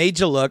goes, made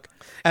you look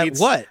at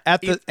what?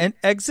 At the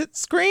exit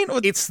screen?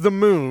 It's the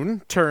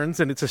moon, turns,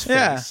 and it's his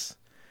face.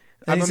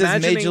 And he says,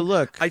 made you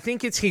look. I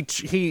think it's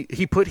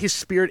he put his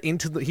spirit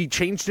he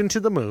changed into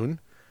the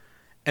moon,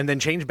 and then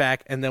changed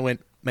back, and then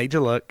went, made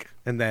you look,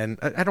 and then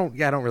I don't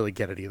really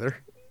get it either.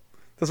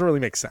 Doesn't really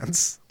make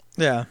sense.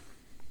 Yeah.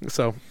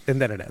 So,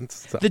 and then it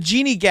ends. So. The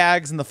Genie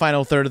gags in the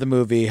final third of the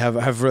movie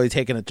have really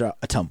taken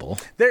a tumble.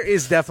 There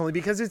is definitely,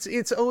 because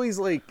it's always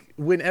like,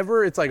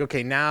 whenever it's like,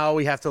 okay, now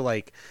we have to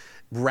like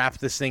wrap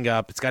this thing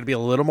up. It's got to be a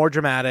little more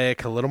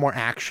dramatic, a little more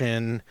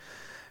action.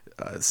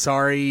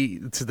 Sorry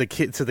to the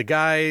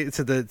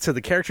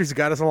characters who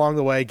got us along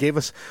the way,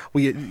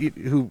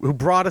 who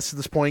brought us to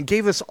this point,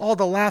 gave us all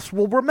the laughs.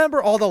 We'll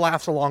remember all the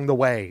laughs along the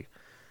way,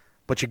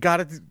 but you got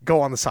to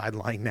go on the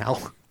sideline now.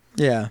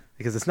 Yeah,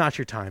 because it's not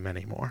your time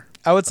anymore.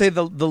 I would say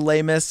the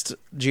lamest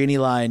Genie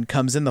line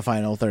comes in the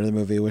final third of the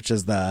movie, which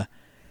is the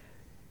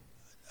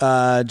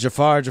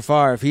Jafar,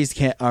 if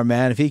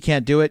he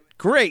can't do it,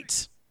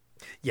 great.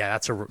 Yeah,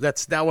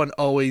 that one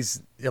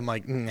always. I'm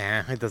like,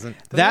 nah, it doesn't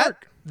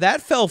work.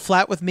 That fell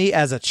flat with me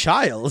as a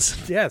child.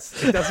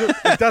 Yes, it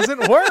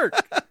doesn't work.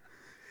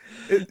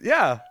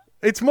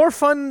 It's more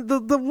fun.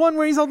 The one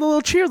where he's all the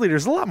little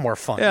cheerleaders, a lot more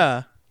fun.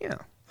 Yeah.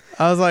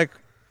 I was like,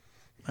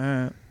 all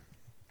right.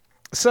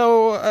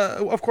 So,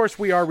 of course,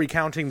 we are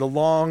recounting the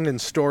long and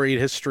storied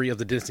history of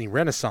the Disney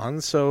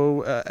Renaissance.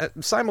 So,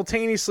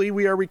 simultaneously,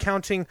 we are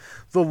recounting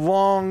the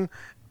long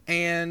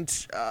and,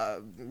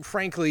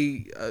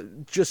 frankly,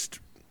 just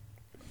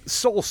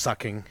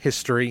soul-sucking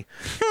history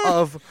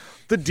of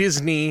the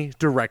Disney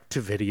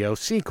direct-to-video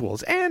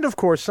sequels. And, of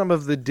course, some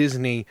of the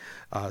Disney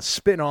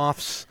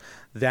spin-offs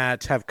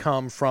that have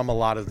come from a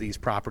lot of these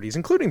properties,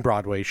 including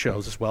Broadway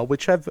shows as well,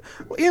 which have,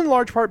 in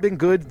large part, been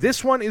good.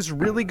 This one is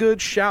really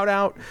good. Shout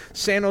out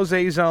San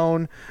Jose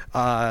Zone.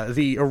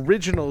 The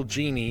original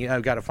Genie,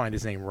 I've got to find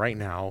his name right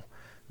now,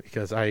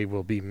 because I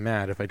will be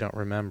mad if I don't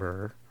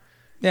remember.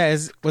 Yeah,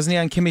 wasn't he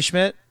on Kimmy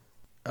Schmidt?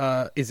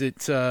 Is it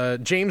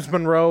James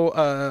Monroe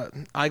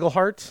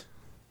Iglehart?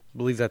 I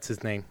believe that's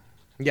his name.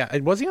 Yeah,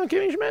 was he on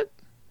Kimmy Schmidt?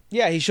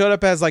 Yeah, he showed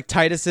up as like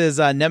Titus's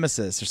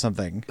nemesis or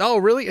something. Oh,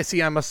 really?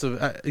 See, I must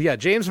have.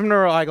 James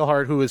Monroe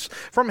Iglehart, who is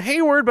from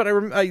Hayward, but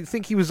I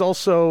think he was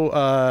also.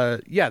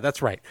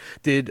 That's right.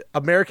 Did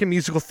American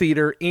Musical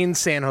Theater in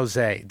San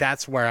Jose.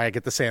 That's where I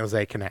get the San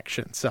Jose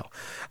connection. So,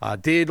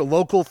 did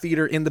local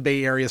theater in the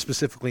Bay Area,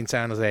 specifically in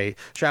San Jose.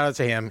 Shout out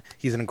to him.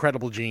 He's an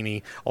incredible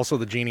Genie. Also,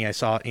 the Genie I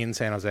saw in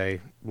San Jose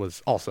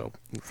was also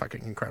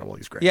fucking incredible.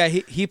 He's great. Yeah,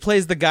 he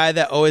plays the guy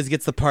that always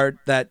gets the part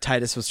that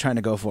Titus was trying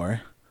to go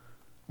for.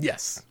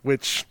 Yes,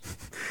 which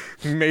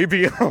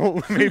maybe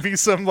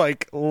some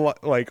like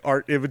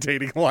art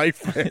imitating life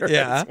there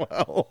as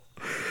well.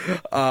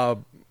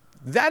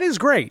 That is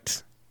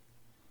great.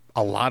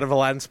 A lot of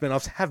Aladdin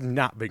spinoffs have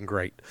not been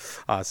great.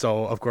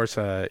 So, of course,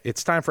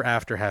 it's time for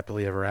After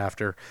Happily Ever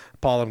After.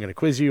 Paul, I'm going to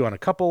quiz you on a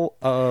couple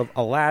of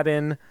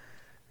Aladdin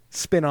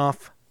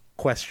spinoff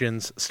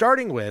questions,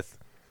 starting with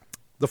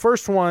the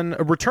first one,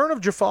 Return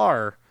of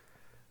Jafar,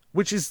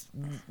 which is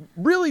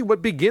really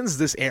what begins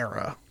this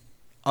era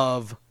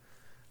of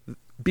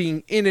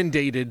being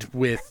inundated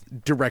with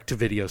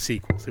direct-to-video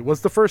sequels. It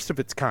was the first of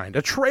its kind,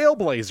 a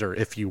trailblazer,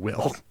 if you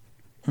will,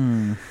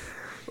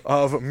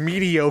 of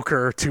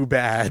mediocre to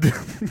bad,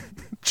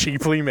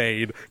 cheaply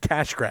made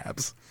cash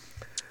grabs.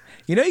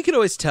 You know, you can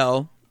always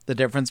tell the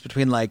difference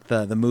between like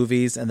the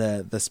movies and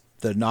the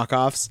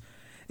knockoffs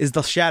is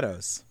the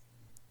shadows.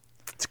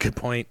 That's a good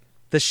point.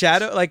 The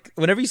shadow, like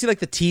whenever you see like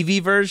the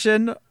TV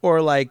version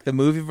or like the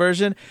movie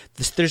version,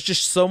 there's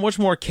just so much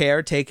more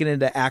care taken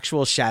into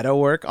actual shadow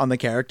work on the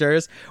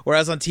characters.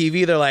 Whereas on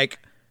TV, they're like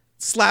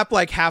slap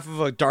like half of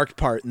a dark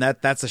part, and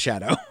that's a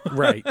shadow.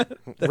 Right.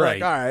 Right.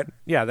 Like, all right.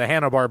 Yeah, the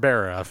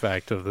Hanna-Barbera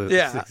effect of the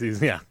 60s.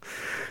 Yeah.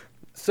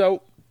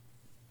 So,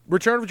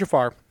 Return of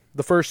Jafar,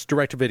 the first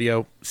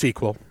direct-to-video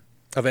sequel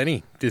of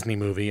any Disney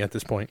movie at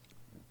this point.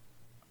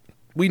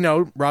 We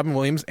know Robin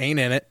Williams ain't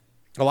in it.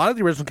 A lot of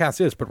the original cast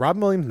is, but Robin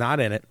Williams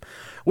not in it.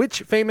 Which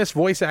famous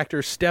voice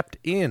actor stepped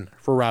in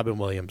for Robin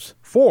Williams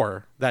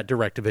for that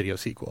direct-to-video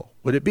sequel?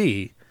 Would it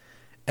be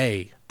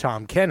A,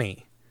 Tom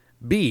Kenny,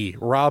 B,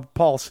 Rob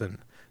Paulson,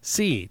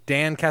 C,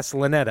 Dan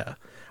Castellaneta,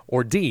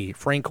 or D,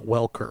 Frank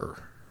Welker?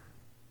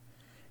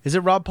 Is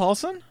it Rob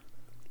Paulson?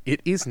 It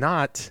is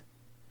not.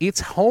 It's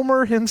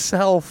Homer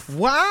himself.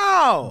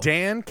 Wow.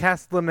 Dan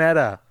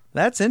Castellaneta.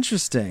 That's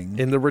interesting.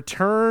 In The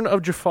Return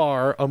of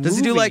Jafar, a movie... Does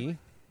he do like...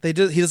 He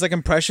does like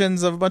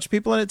impressions of a bunch of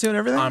people in it too and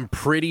everything? I'm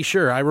pretty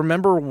sure. I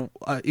remember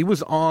it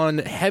was on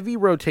heavy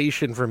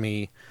rotation for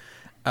me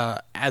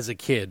as a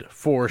kid,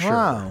 for sure.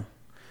 Wow.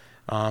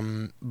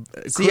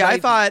 See, I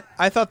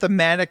thought the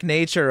manic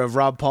nature of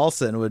Rob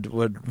Paulson would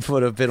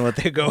have been what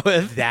they go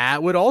with.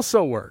 That would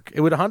also work. It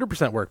would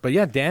 100% work. But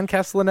yeah, Dan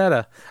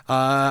Castellaneta.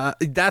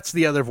 That's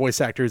the other voice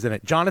actors in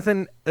it.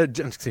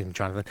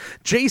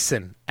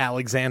 Jason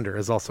Alexander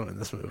is also in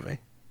this movie.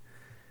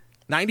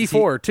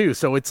 94 too.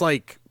 So it's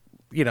like,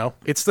 you know,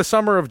 it's the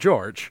summer of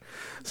George.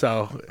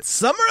 So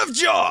Summer of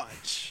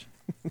George.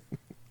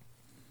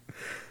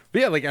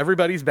 But yeah, like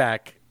everybody's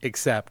back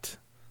except.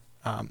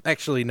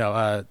 Actually,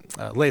 no.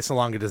 Lea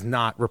Salonga does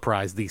not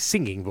reprise the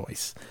singing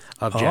voice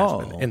of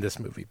Jasmine in this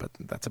movie, but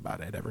that's about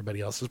it.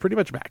 Everybody else is pretty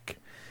much back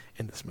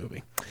in this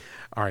movie.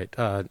 All right.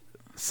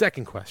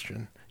 Second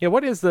question. Yeah,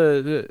 what is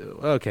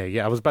okay,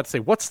 yeah, I was about to say,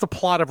 what's the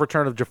plot of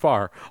Return of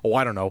Jafar? Oh,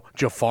 I don't know.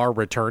 Jafar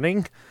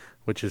returning?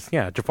 Which is,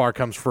 yeah, Jafar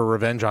comes for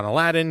revenge on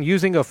Aladdin,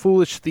 using a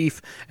foolish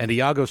thief and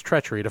Iago's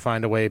treachery to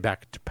find a way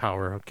back to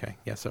power. Okay,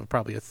 yeah, so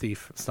probably a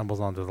thief stumbles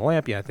onto the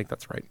lamp. Yeah, I think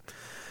that's right.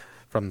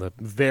 From the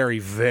very,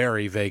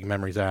 very vague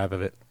memories I have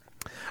of it.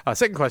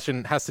 Second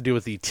question has to do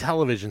with the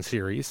television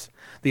series.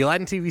 The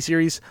Aladdin TV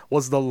series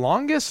was the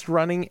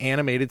longest-running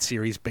animated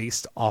series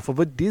based off of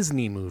a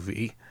Disney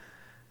movie.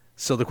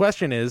 So the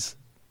question is,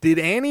 did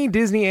any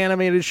Disney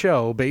animated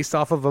show based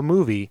off of a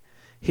movie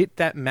hit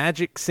that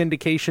magic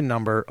syndication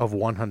number of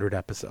 100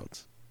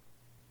 episodes?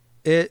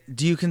 Do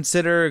you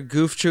consider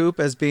Goof Troop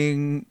as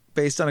being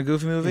based on a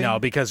Goofy movie? No,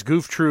 because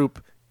Goofy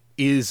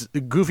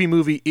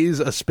movie is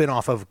a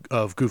spin-off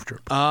of Goof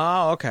Troop.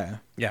 Oh, okay.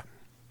 Yeah.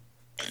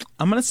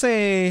 I'm going to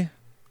say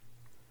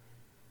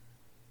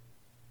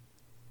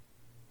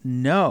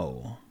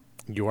no.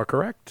 You are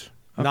correct.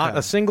 Okay. Not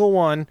a single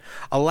one.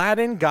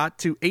 Aladdin got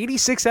to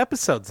 86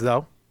 episodes,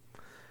 though.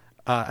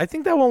 I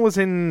think that one was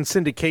in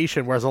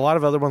syndication, whereas a lot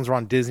of other ones were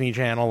on Disney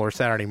Channel or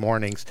Saturday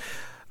mornings.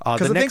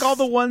 Because I think all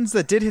the ones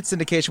that did hit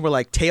syndication were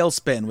like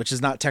Tailspin, which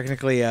is not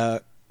technically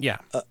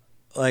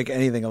like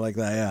anything like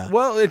that. Yeah.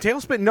 Well,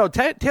 Tailspin, no,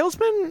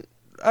 Tailspin.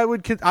 I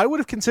would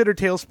have considered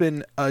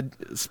Tailspin a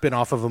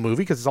spin-off of a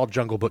movie because it's all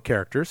Jungle Book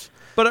characters.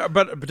 But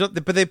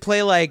they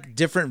play like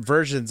different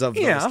versions of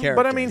those characters.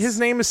 But I mean, his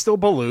name is still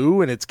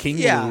Baloo, and it's King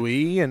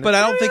Louie. And but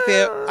I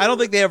don't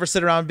think they ever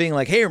sit around being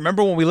like, "Hey,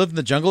 remember when we lived in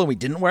the jungle and we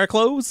didn't wear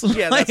clothes?"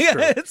 Yeah, that's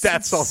true.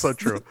 That's also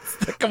true.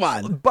 Come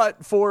on.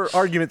 But for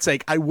argument's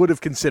sake, I would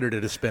have considered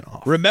it a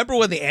spin-off. Remember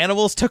when the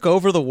animals took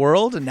over the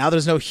world and now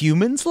there's no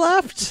humans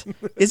left?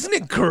 Isn't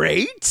it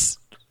great?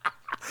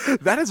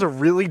 That is a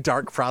really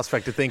dark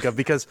prospect to think of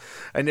because,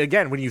 and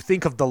again, when you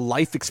think of the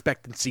life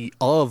expectancy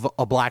of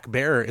a black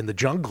bear in the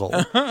jungle,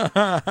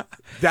 that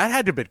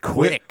had to have been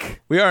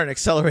quick. We are an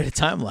accelerated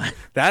timeline.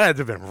 That had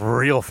to have been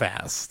real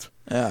fast.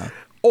 Yeah.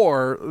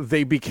 Or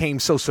they became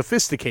so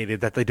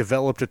sophisticated that they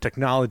developed a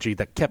technology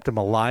that kept them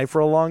alive for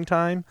a long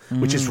time,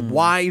 which is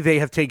why they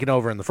have taken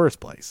over in the first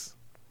place.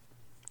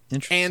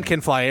 Interesting. And can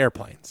fly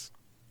airplanes.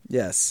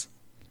 Yes.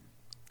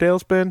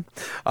 Tailspin.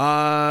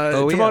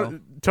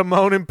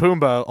 Timon and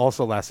Pumbaa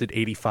also lasted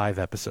 85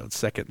 episodes,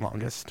 second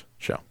longest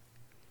show.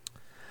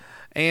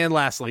 And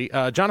lastly,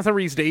 Jonathan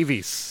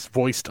Rhys-Davies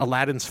voiced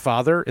Aladdin's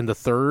father in the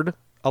third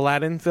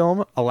Aladdin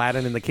film,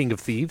 Aladdin and the King of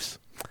Thieves.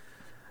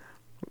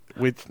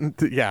 Which,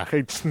 yeah,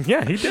 he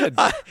did.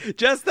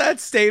 Just that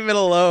statement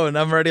alone,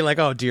 I'm already like,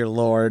 oh, dear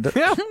Lord.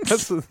 Yeah.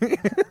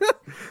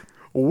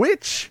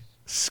 Which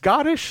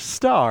Scottish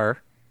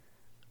star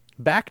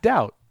backed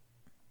out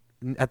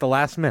at the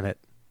last minute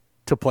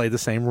to play the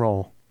same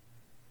role?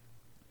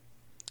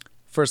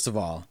 First of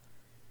all,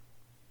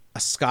 a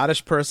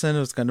Scottish person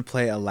who's going to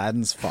play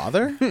Aladdin's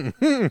father?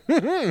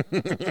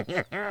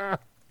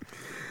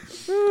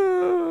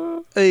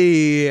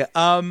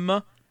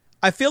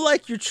 I feel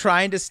like you're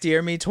trying to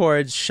steer me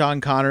towards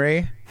Sean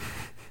Connery.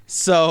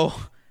 So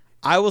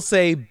I will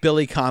say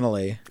Billy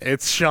Connolly.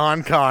 It's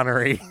Sean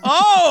Connery.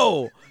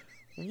 Oh!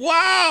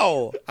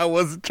 Wow! I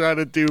wasn't trying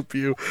to dupe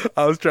you.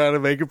 I was trying to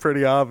make it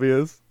pretty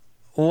obvious.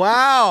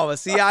 Wow.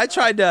 See, I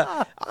tried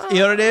to. You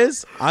know what it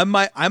is? I'm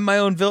my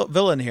own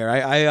villain here.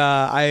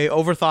 I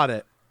overthought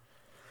it.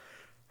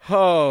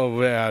 Oh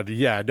man,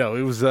 yeah, no,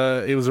 it was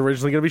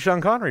originally going to be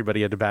Sean Connery, but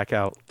he had to back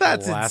out.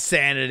 That's the last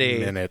insanity.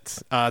 Minute.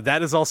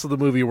 That is also the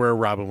movie where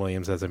Robin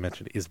Williams, as I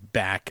mentioned, is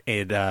back,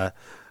 and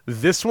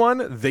this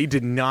one they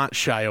did not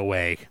shy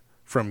away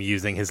from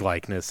using his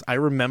likeness. I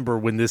remember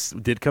when this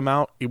did come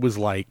out, it was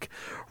like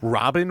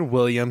Robin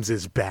Williams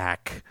is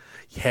back.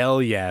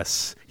 Hell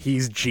yes,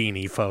 he's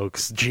Genie,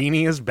 folks.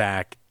 Genie is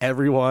back.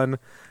 Everyone,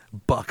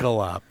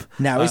 buckle up.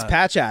 Now he's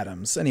Patch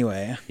Adams,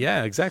 anyway.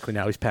 Yeah, exactly.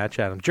 Now he's Patch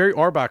Adams. Jerry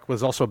Orbach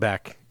was also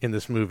back in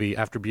this movie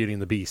after Beauty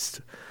and the Beast,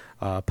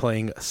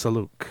 playing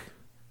Saluk.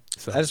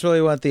 So. I just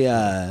really want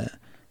the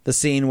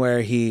scene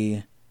where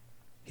he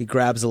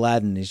grabs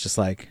Aladdin. He's just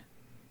like,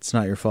 "It's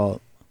not your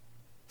fault.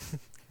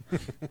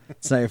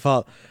 It's not your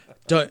fault.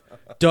 Don't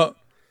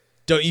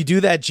you do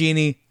that,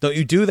 Genie? Don't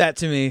you do that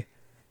to me?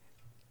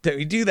 Don't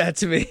you do that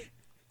to me?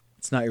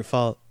 It's not your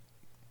fault."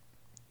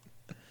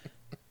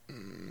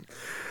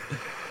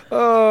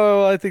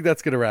 Oh, I think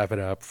that's going to wrap it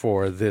up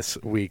for this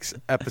week's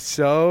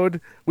episode.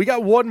 We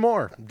got one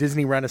more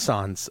Disney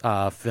Renaissance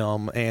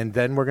film, and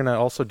then we're going to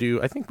also do,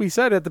 I think we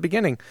said at the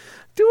beginning,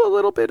 do a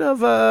little bit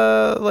of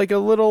a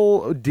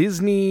little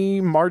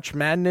Disney March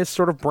Madness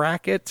sort of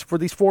bracket for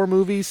these 4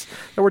 movies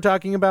that we're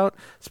talking about,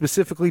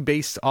 specifically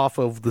based off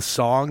of the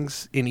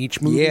songs in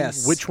each movie.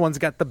 Yes. Which one's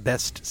got the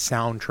best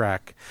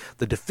soundtrack?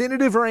 The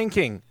definitive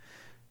ranking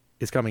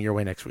is coming your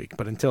way next week.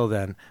 But until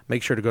then,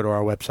 make sure to go to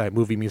our website,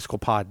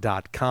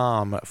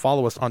 moviemusicalpod.com.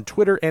 Follow us on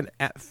Twitter and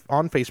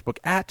on Facebook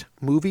at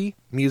Movie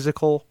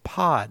Musical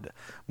Pod.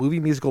 Movie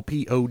Musical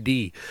Pod.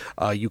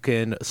 You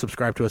can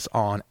subscribe to us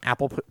on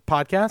Apple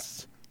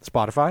Podcasts,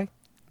 Spotify,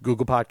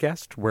 Google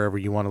Podcast, wherever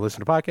you want to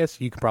listen to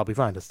podcasts. You can probably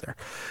find us there.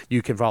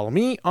 You can follow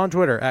me on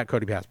Twitter at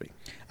Cody Pasby.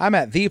 I'm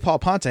at the Paul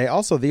Ponte,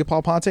 also the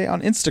Paul Ponte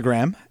on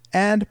Instagram,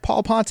 and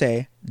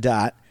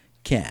paulponte.com.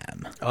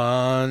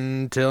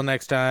 Until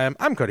next time,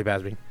 I'm Cody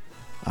Pasby.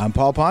 I'm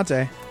Paul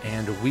Ponte.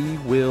 And we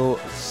will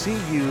see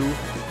you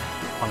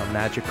on a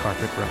magic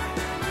carpet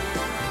ride.